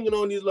on singing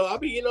on these I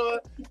hear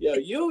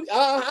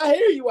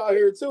you out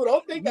here too.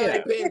 Don't think I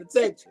ain't paying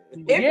attention.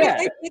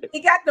 He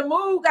got the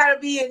mood gotta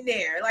be in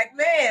there. Like,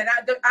 man,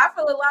 I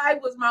feel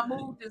alive was my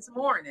mood this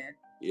morning.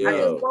 I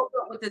just woke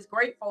up with this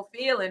grateful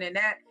feeling and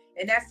that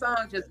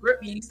song just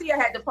gripped me. You see, I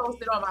had to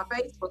post it on my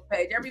Facebook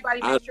page.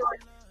 Everybody make sure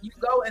you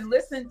go and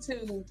listen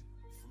to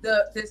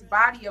this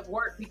body of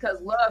work because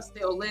love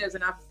still lives,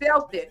 and I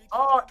felt it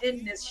all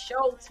in this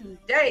show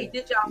today.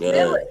 Did y'all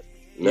feel it?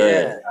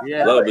 Yeah.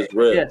 Love is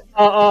real. Yeah.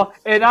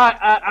 And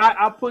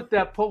I put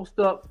that post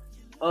up.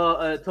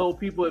 Told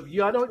people if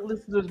y'all don't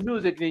listen to this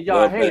music, then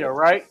y'all hate her,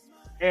 right?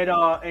 And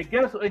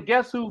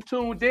guess who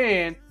tuned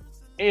in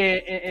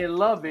and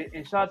love it.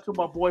 And shout out to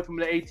my boy from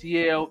the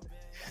ATL,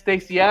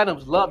 Stacey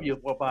Adams. Love your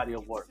body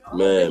of work,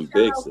 man.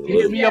 Big he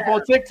hit me up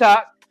on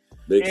TikTok,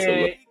 big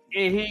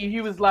and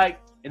he was like,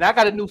 and I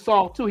got a new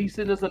song too. He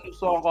sent us a new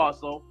song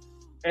also,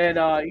 and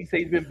he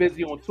said he's been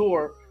busy on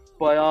tour,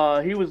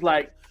 but he was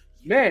like,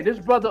 man, this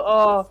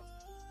brother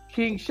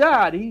King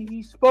Shad,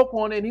 he spoke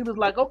on it, and he was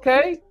like,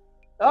 okay,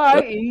 all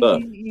right,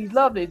 and he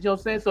loved it. You know what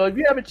I'm saying? So if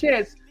you have a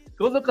chance,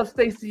 go look up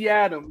Stacey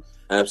Adams.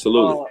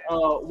 Absolutely.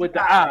 With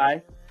the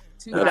I,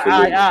 with the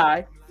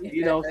I,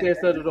 you know,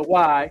 instead of the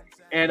Y,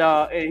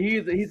 and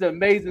he's an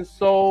amazing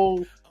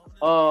soul,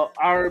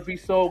 R&B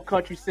soul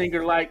country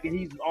singer, like, and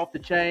he's off the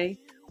chain.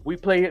 We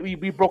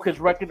broke his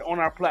record on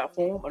our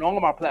platform, and all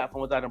of our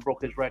platforms I done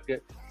broke his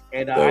record,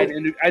 and I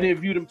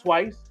interviewed him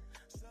twice,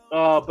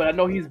 but I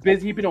know he's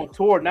busy. He's been on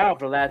tour now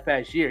for the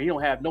past year. He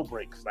don't have no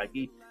breaks. Like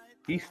he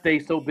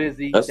stays so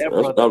busy. That's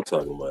what I'm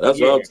talking about. That's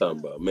what I'm talking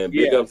about, man.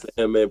 Big up to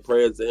him, man.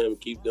 Prayers to him.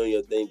 Keep doing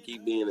your thing.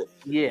 Keep being it.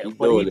 Yeah,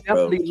 but he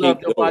definitely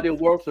loved your body of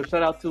work. So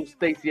shout out to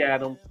Stacey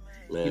Adams.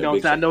 Man, you know what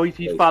I'm saying? I know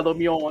he followed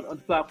me on the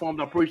platforms.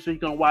 I'm pretty sure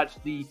he's gonna watch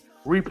the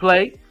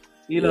replay.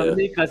 You know what I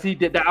mean? Because he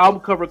did the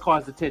album cover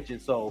caused attention.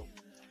 So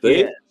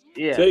take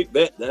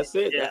that. That's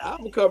it. Yeah. The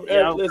album cover.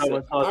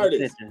 Listen,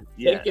 artists,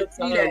 take your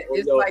time.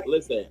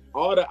 Listen,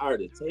 all the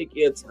artists, take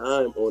your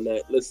time on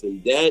that.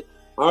 Listen, that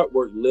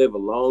artwork live a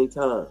long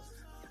time.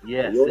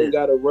 Yes, you ain't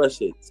gotta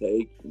rush it.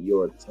 Take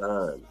your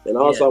time. And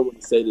also, I want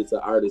to say this to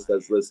artists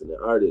that's listening.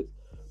 Artists,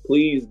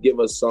 please give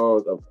us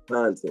songs of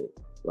content.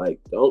 Like,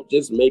 don't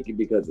just make it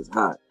because it's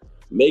hot.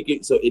 Make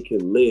it so it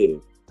can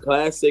live.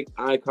 Classic,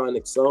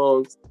 iconic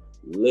songs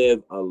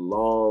live a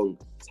long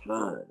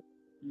time.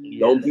 Yes.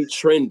 Don't be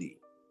trendy.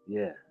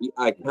 Yeah. Be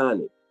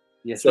iconic.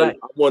 Yes, Say, right.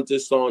 I want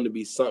this song to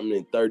be something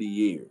in 30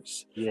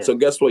 years. Yeah. So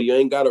guess what? You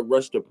ain't got to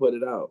rush to put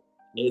it out.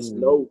 It's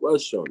no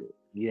rush on it.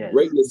 Yes.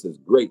 Greatness is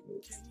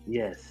greatness.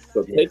 Yes.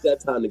 So take that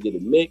time to get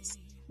it mixed,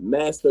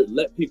 mastered,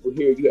 let people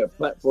hear you. Have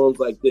platforms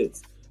like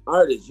this.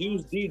 Artists,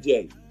 use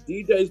DJs.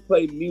 DJs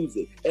play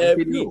music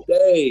every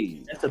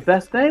day. That's the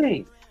best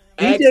thing.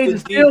 DJs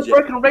is still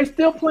working. They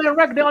still playing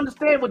record. They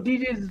understand what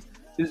DJs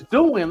is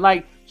doing.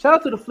 Like, shout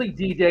out to the Fleet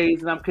DJs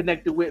that I'm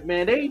connected with,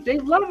 man. They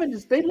loving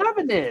this. They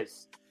loving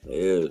this.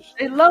 Yes.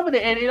 They loving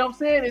it. And you know what I'm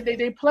saying?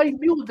 They play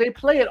music. They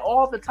play it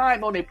all the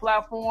time on their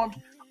platforms.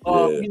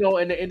 You know,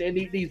 and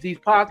these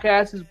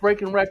podcasts is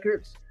breaking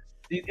records.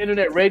 These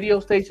internet radio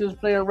stations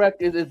playing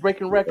records is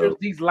breaking records.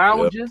 These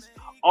lounges,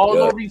 all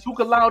over these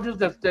hookah lounges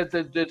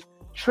that's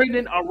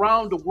trending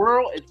around the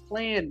world is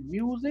playing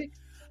music.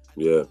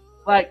 Yeah.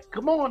 Like,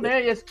 come on,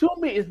 man. It's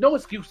no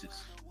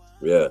excuses.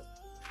 Yeah.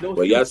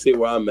 Well, y'all see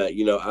where I'm at.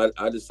 You know,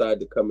 I decided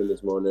to come in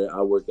this morning.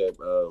 I work at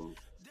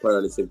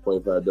Part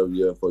 96.5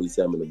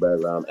 WF47 in the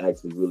background. I'm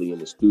actually really in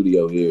the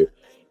studio here.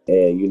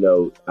 And, you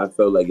know, I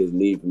felt like it's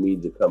need for me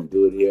to come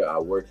do it here. I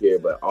work here,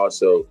 but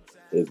also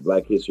it's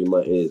Black History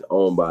Month and it's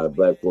owned by a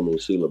Black woman,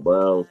 Sheila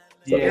Brown.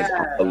 So it's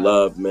a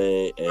love,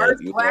 man. And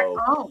first you Black know,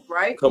 owned,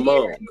 right? Come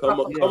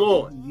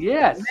on.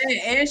 Yes. Man,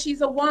 and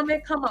she's a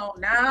woman. Come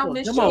on now,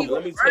 Miss Sheila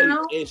Let me tell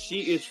you, and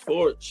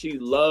she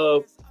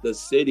loved the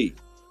city.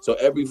 So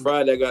every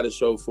Friday I got a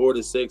show 4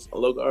 to 6. A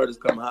local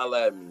artists come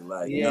holla at me.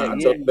 Like, I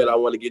told you that I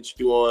want to get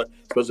you on.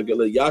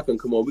 Especially y'all can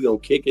come on. We're gonna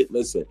kick it.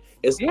 Listen,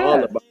 it's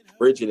all about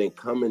bridging and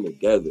coming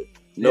together.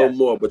 No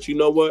more. But you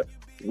know what?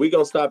 We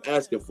gonna stop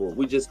asking for it.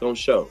 We just gonna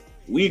show.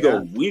 We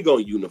gonna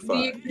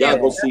unify. Y'all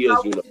gonna see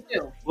us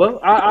unify. Well,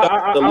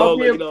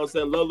 Lola, you know what I'm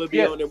saying? Lola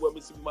be on there with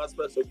me, my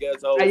special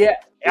guest host.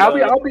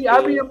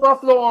 I'll be in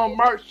Buffalo on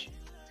March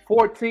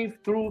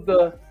 14th through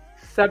the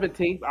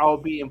 17th. I'll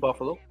be in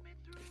Buffalo.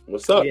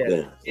 What's up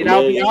then? And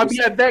I'll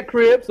be at that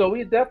crib, so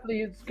we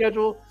definitely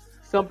schedule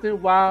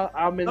something while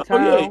I'm in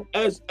town.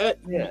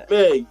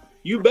 Man,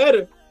 you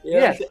better.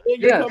 You're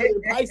coming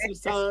in Pisces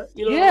time.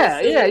 You know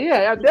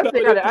I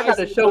definitely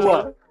gotta show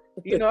up.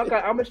 You know, I'm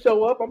gonna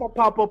show up. I'm gonna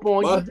pop up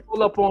on you,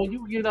 pull up on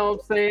you. You know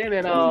what I'm saying?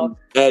 And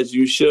as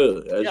you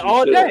should,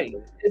 all day.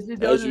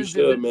 As you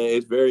should, man.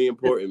 It's very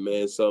important,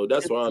 man. So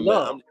that's why I'm at.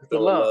 I'm just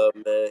showing love,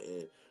 man.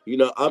 And you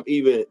know, I'm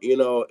even. You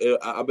know,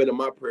 I've been in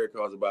my prayer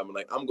calls about me.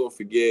 Like, I'm gonna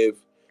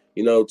forgive.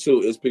 You know,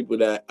 too, it's people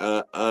that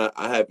I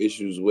have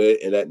issues with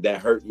and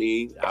that hurt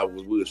me.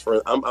 We was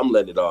friends. I'm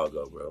letting it all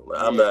go, bro.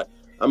 Like,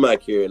 I'm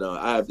not carrying on.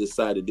 I have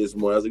decided this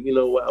morning. I was like, you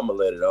know what? I'm gonna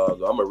let it all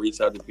go. I'm gonna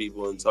reach out to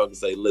people and talk and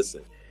say,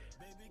 listen,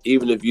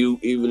 even if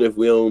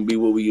we don't be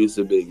what we used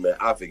to be, man,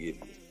 I forgive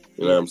you.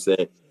 You know what I'm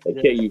saying? And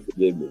can you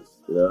forgive me?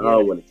 You know, I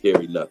don't want to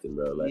carry nothing,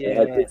 bro. Like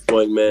at this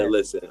point, man,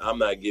 listen, I'm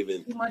not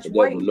giving the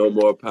devil no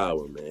more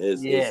power, man.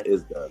 It's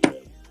done, man.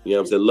 You know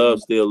what I'm saying? Love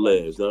still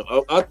lives.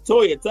 I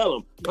told you, tell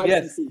him.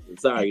 Yes.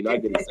 Sorry, I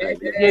get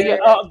excited.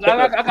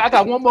 I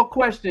got one more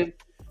question.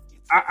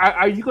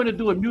 Are you going to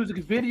do a music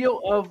video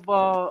of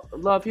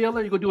Love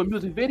Healer? You going to do a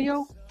music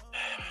video?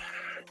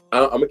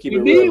 I'm going to keep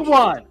it real. You need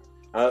one.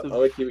 I'm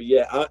going to keep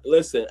it.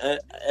 Listen,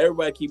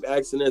 everybody keep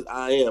asking this.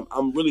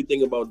 I'm really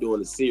thinking about doing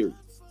a series.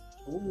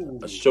 Ooh.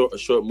 A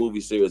short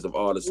movie series of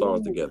all the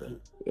songs together.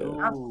 Yeah.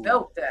 I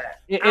felt that.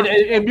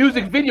 In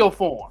music video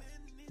form.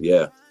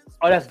 Yeah.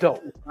 Oh, that's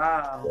dope.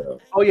 Wow. Yeah.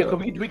 Oh yeah,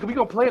 we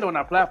gonna play it on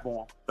our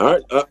platform. All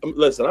right,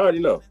 listen, I already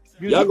know.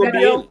 Y'all gonna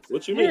be in it.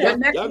 What you mean? Yeah,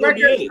 next y'all gonna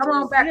be in it. Come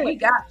on back. We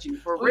got you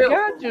for real. We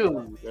got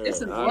you.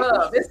 This is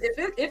love.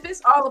 If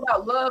it's all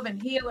about love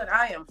and healing,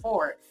 I am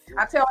for it.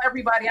 I tell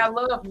everybody I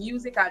love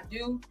music. I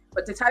do,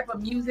 but the type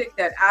of music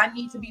that I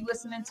need to be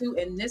listening to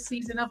in this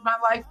season of my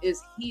life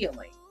is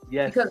healing.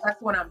 Yes. Because that's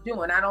what I'm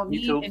doing. I don't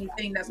need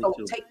anything that's going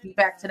to take me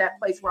back to that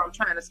place where I'm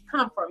trying to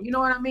come from. You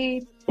know what I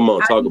mean? Come on,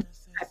 talk about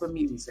this type of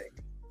music.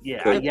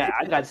 Yeah,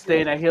 I got to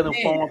stay in that healing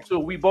form too.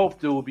 We both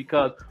do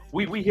because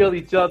we heal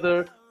each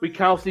other, we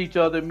counsel each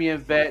other. Me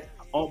and Vet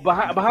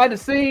behind the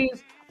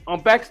scenes,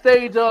 on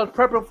backstage,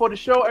 prepping for the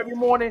show every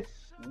morning.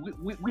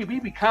 We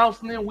be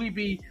counseling, we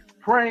be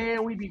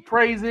praying, we be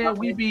praising,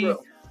 we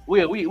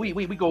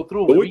go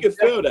through. But we can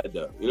feel that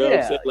though. You know what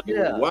I'm saying?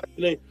 Like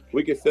watching it,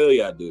 we can feel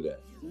y'all do that.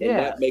 And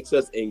that makes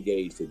us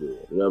engaged to do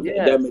it. You know what I'm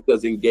saying? That makes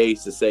us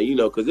engaged to say,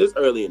 because it's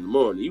early in the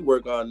morning. You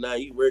work all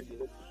night, you work. You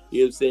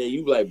know what I'm saying?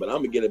 You like, but I'm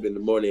going to get up in the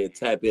morning and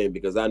tap in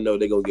because I know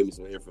they're going to give me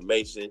some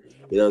information.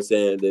 You know what I'm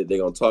saying? They're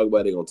going to talk about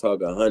it. They're going to talk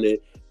 100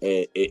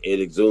 and it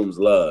exudes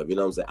love. You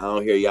know what I'm saying? I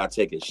don't hear y'all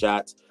taking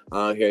shots.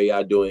 I don't hear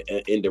y'all doing,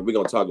 we're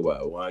going to talk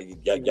about it. Why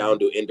y'all don't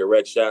do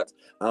indirect shots.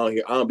 I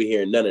don't be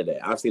hearing none of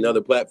that. I've seen other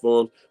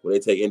platforms where they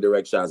take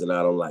indirect shots and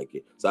I don't like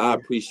it. So I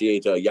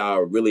appreciate y'all.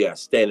 Y'all really are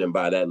standing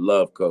by that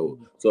love code.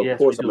 So of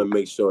course I'm going to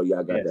make sure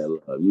y'all got that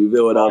love. You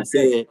feel what I'm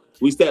saying?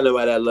 We standing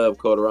by that love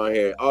code around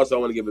here. Also, I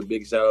want to give a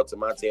big shout out to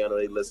my team. I know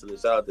they listening.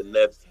 Shout out to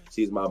Neff.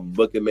 She's my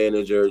booking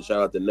manager.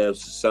 Shout out to Neff.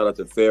 Shout out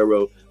to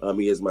Pharaoh.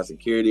 He is my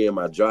security and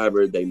my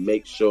driver. They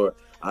make sure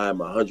I am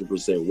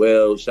 100%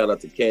 well. Shout out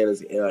to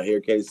Candace,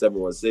 Hair Candy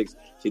 716.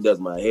 She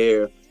does my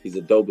hair. He's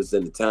the dopest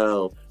in the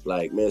town.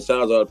 Like, man,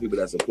 shout out to all the people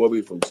that support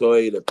me, from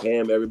Toy to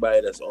Pam,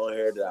 everybody that's on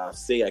here that I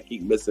see. I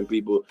keep missing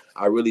people.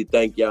 I really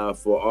thank y'all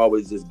for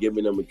always just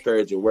giving them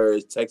encouraging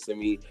words, texting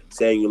me,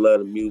 saying you love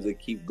the music.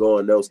 Keep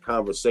going. Those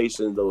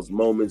conversations, those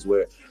moments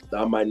where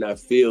I might not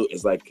feel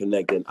it's like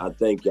connecting. I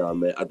thank y'all,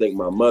 man. I thank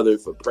my mother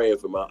for praying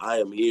for me. I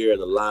am here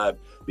and alive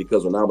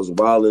because when I was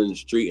wilding in the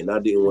street and I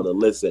didn't want to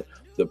listen,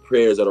 the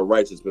prayers of the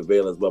righteous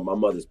prevailance, but my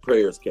mother's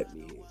prayers kept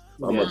me here.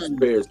 My mother's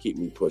prayers keep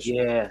me pushing.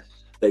 Yeah.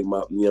 Thank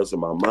my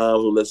mom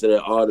who listened,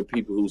 all the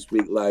people who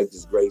speak life,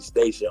 this great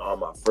station, all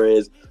my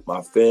friends,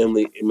 my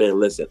family. Man,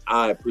 listen,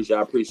 I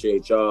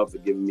appreciate y'all for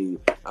giving me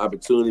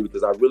opportunity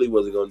because I really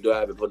wasn't gonna do it. I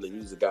haven't put the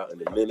music out in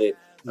a minute,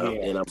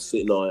 and I'm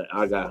sitting on.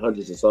 I got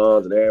hundreds of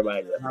songs, and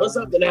everybody's like, "Put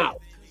something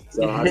out."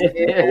 So I said,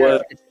 you know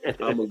what?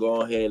 I'm gonna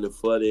go ahead and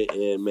flood it,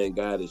 and man,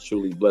 God is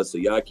truly blessed. So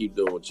y'all keep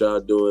doing what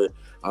y'all doing.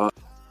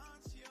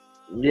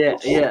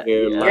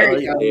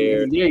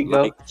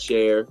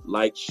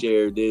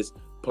 Share this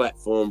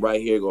platform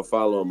right here. Go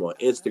follow them on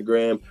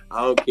Instagram.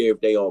 I don't care if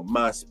they on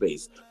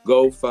MySpace.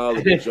 Go follow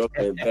the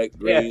Joker and Beck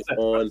Green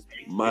on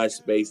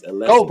MySpace and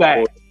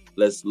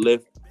let's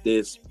lift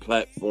this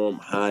platform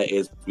high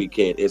as we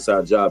can. It's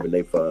our job and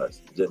they for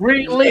us.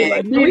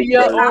 Greenlit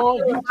Media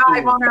on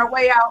live on our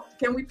way out.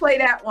 Can we play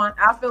that one?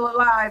 I Feel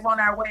Alive on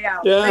our way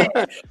out. Yeah.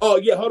 Oh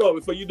yeah, hold on.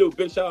 Before you do,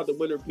 big shout out to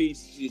Winter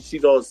Peace.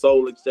 She's on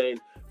Soul Exchange.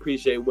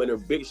 Appreciate Winter.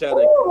 Big shout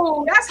out.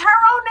 Oh, that's her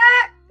on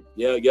that?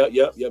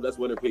 Yeah. That's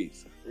Winter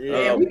Peace.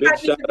 Yeah, big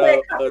shout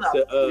out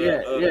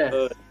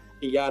to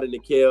Kiana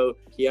Nikhil.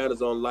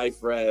 Kiana's on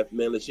Life Raft.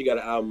 Man, she got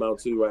an album out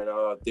too right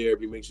now.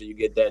 Therapy. Make sure you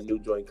get that new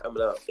joint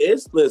coming out.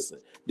 Listen,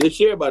 this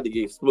year about to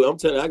get split. I'm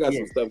telling you, I got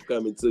some stuff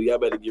coming too. Y'all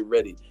better get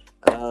ready.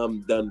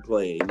 I'm done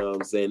playing. You know what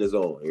I'm saying? It's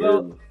on.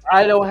 Well,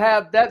 I don't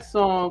have that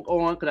song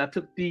on because I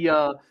took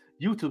the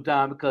YouTube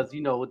down because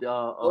it's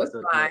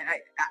fine.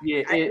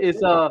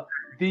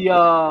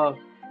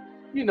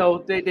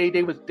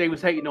 They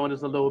was hating on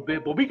us a little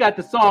bit, but we got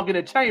the song in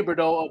the chamber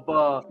though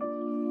of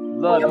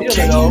Love.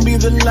 Can you be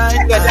the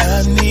light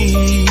I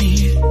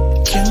need?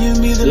 Can you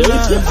be the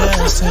love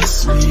that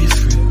sets me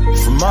free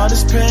from all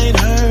this pain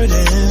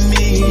hurting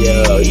me?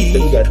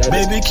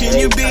 Baby, can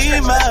you be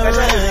my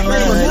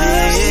remedy?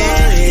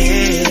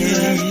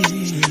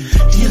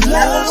 You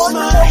love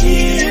my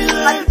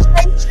healer.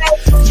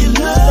 You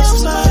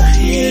love my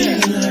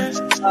healer.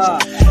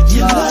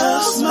 You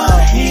love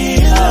my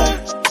healer.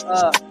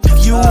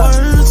 Your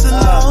words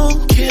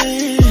alone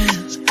can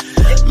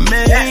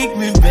make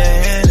me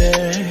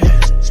better.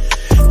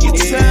 Your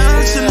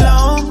touch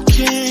alone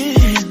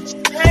can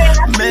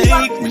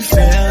make me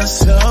feel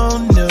so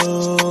new.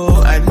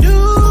 I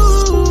knew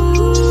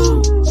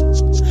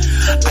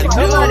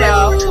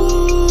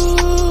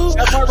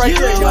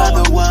you are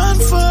the one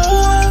for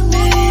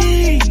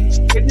me.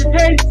 If you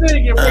can't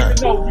sing it, break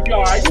the note.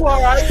 You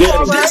alright?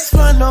 This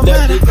one, no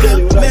matter how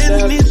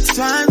many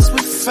times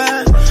we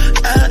fight,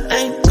 I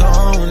ain't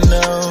going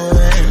nowhere.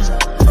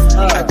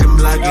 I can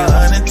block you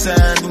 100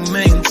 times, a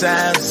million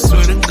times. I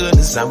swear to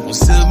goodness, I'm gonna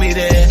still be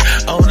there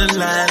on the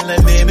line,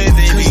 like baby.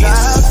 Cause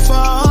I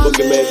fall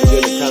for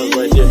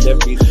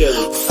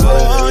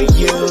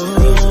you.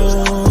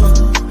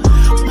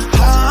 My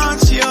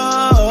heart's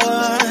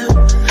yours,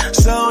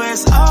 so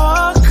it's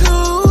all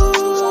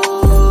cool.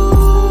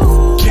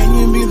 Can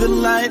you be the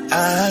light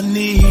I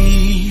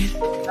need?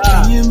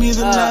 Can you be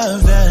the love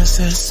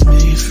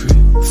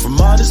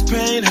this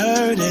pain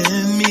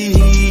hurting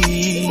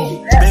me.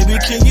 Baby,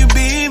 can you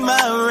be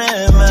my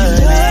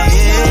remedy?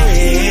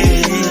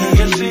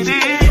 Your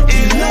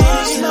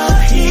love's my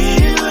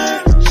healer.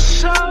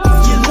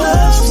 Your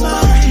love's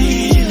my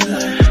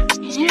healer.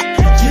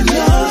 Your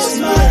love's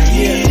my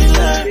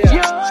healer.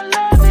 Your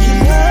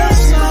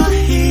love's my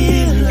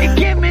healer. It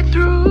get me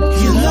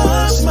through. Your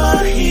love's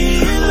my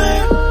healer.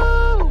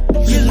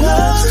 Your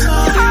love's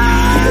my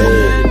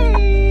healer.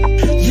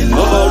 Your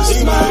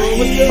love's my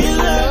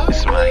healer.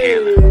 It's my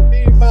healer.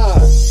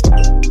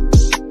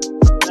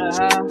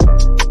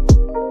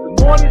 The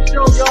morning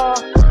show, y'all.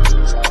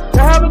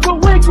 Y'all have a good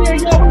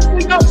weekend, y'all. We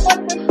see y'all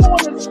Monday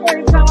morning,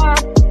 same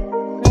time,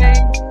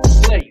 same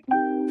place.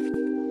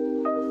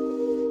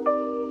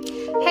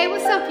 Hey,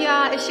 what's up,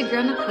 y'all? It's your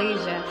girl,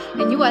 Naquasia,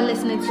 and you are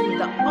listening to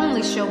the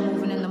only show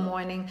moving in the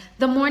morning,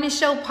 the Morning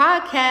Show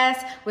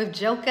Podcast with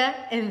Joker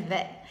and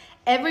Vet.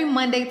 Every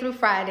Monday through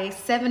Friday,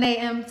 7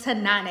 a.m. to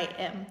 9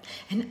 a.m.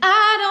 And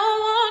I don't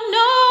want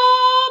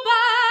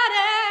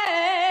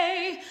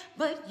nobody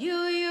but you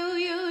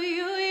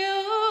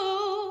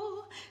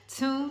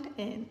tuned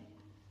in.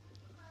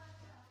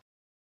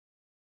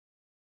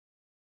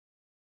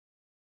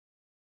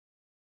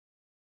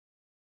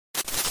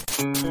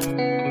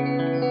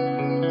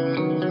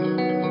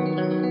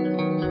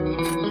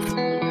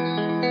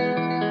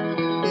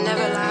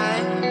 Never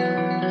lie,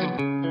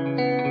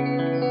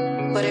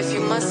 but if you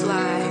must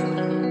lie,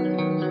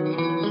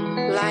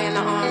 lie in the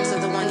arms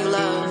of the one you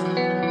love.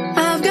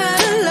 I've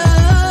got a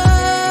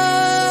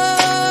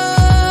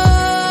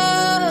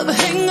love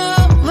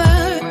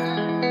hangover.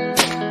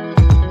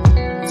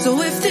 So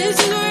if this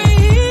is real,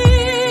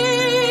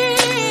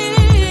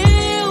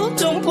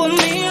 don't put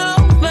me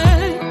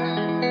over.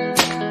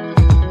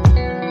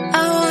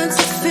 I want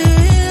to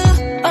feel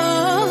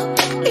all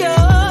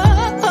your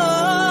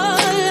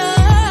love.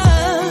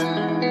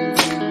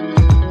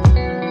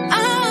 I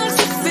want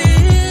to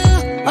feel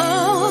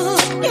all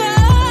your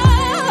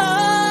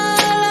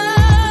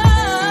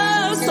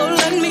love. So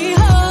let me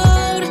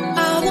hold. I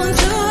want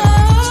to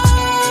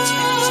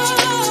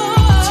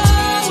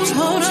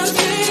hold on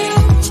to you,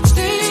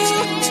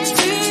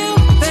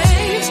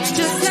 babe.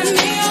 Just let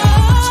me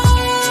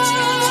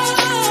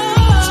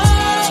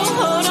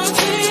hold on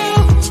to you,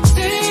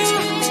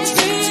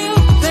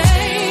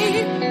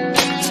 babe.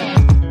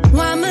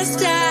 Why must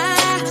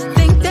I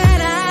think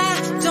that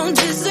I don't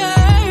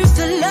deserve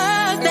the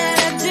love that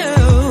I do?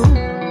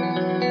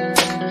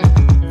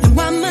 And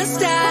why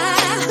must I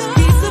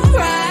be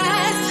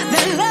surprised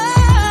that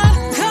love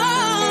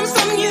comes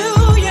from you?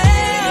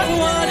 Yeah,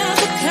 one of a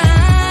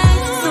kind.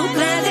 So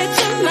glad that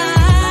you're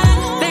mine.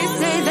 They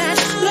say that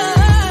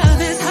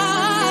love is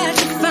hard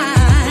to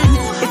find.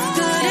 It's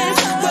good as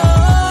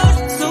gold,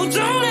 so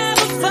don't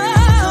ever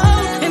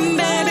fall. And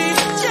baby,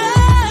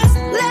 just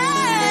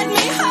let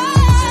me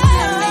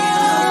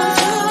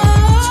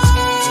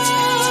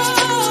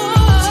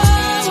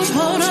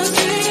hold on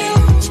to you,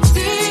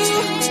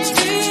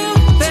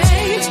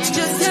 babe.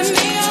 Just let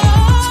me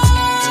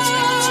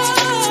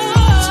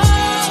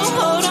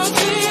hold on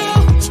to you,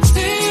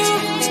 babe.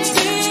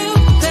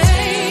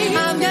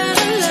 I've got a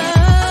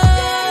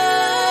love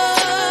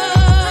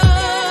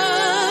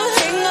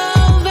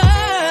hangover.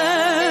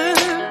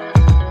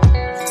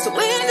 So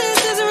if this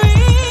is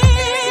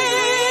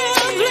real,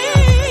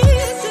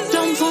 please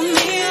don't put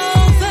me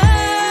over.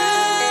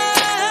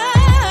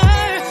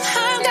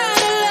 I've got a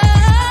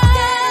love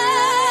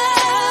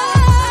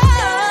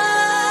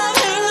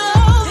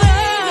hangover.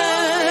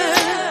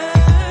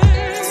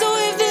 So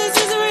if this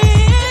is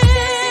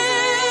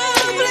real,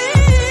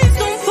 please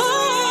don't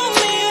pull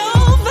me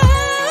over.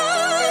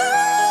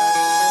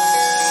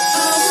 I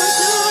want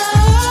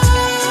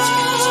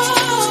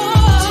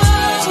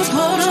to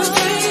hold on to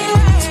you,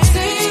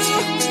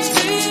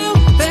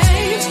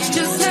 babe.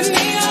 Just let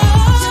me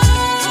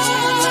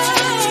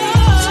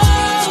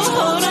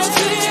hold on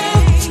to you,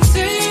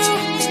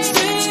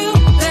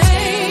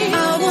 babe. I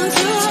want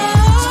to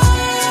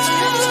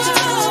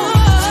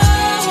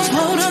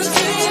hold on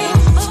to you,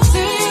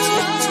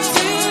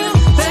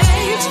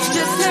 babe.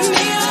 Just let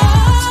me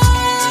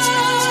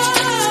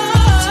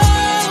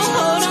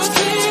hold on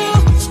to you,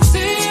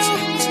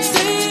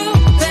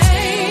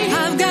 babe.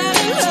 I've got a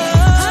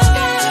love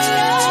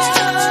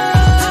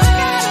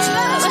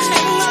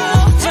hangover.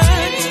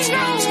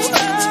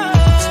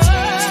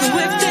 So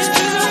if this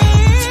is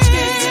real,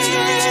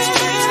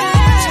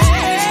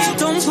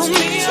 don't put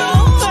me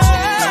over.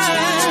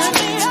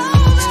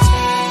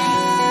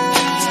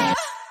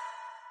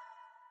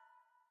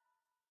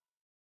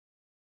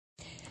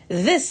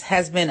 This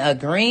has been a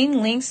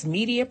Green Links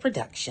Media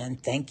production.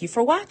 Thank you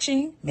for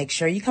watching. Make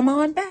sure you come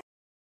on back.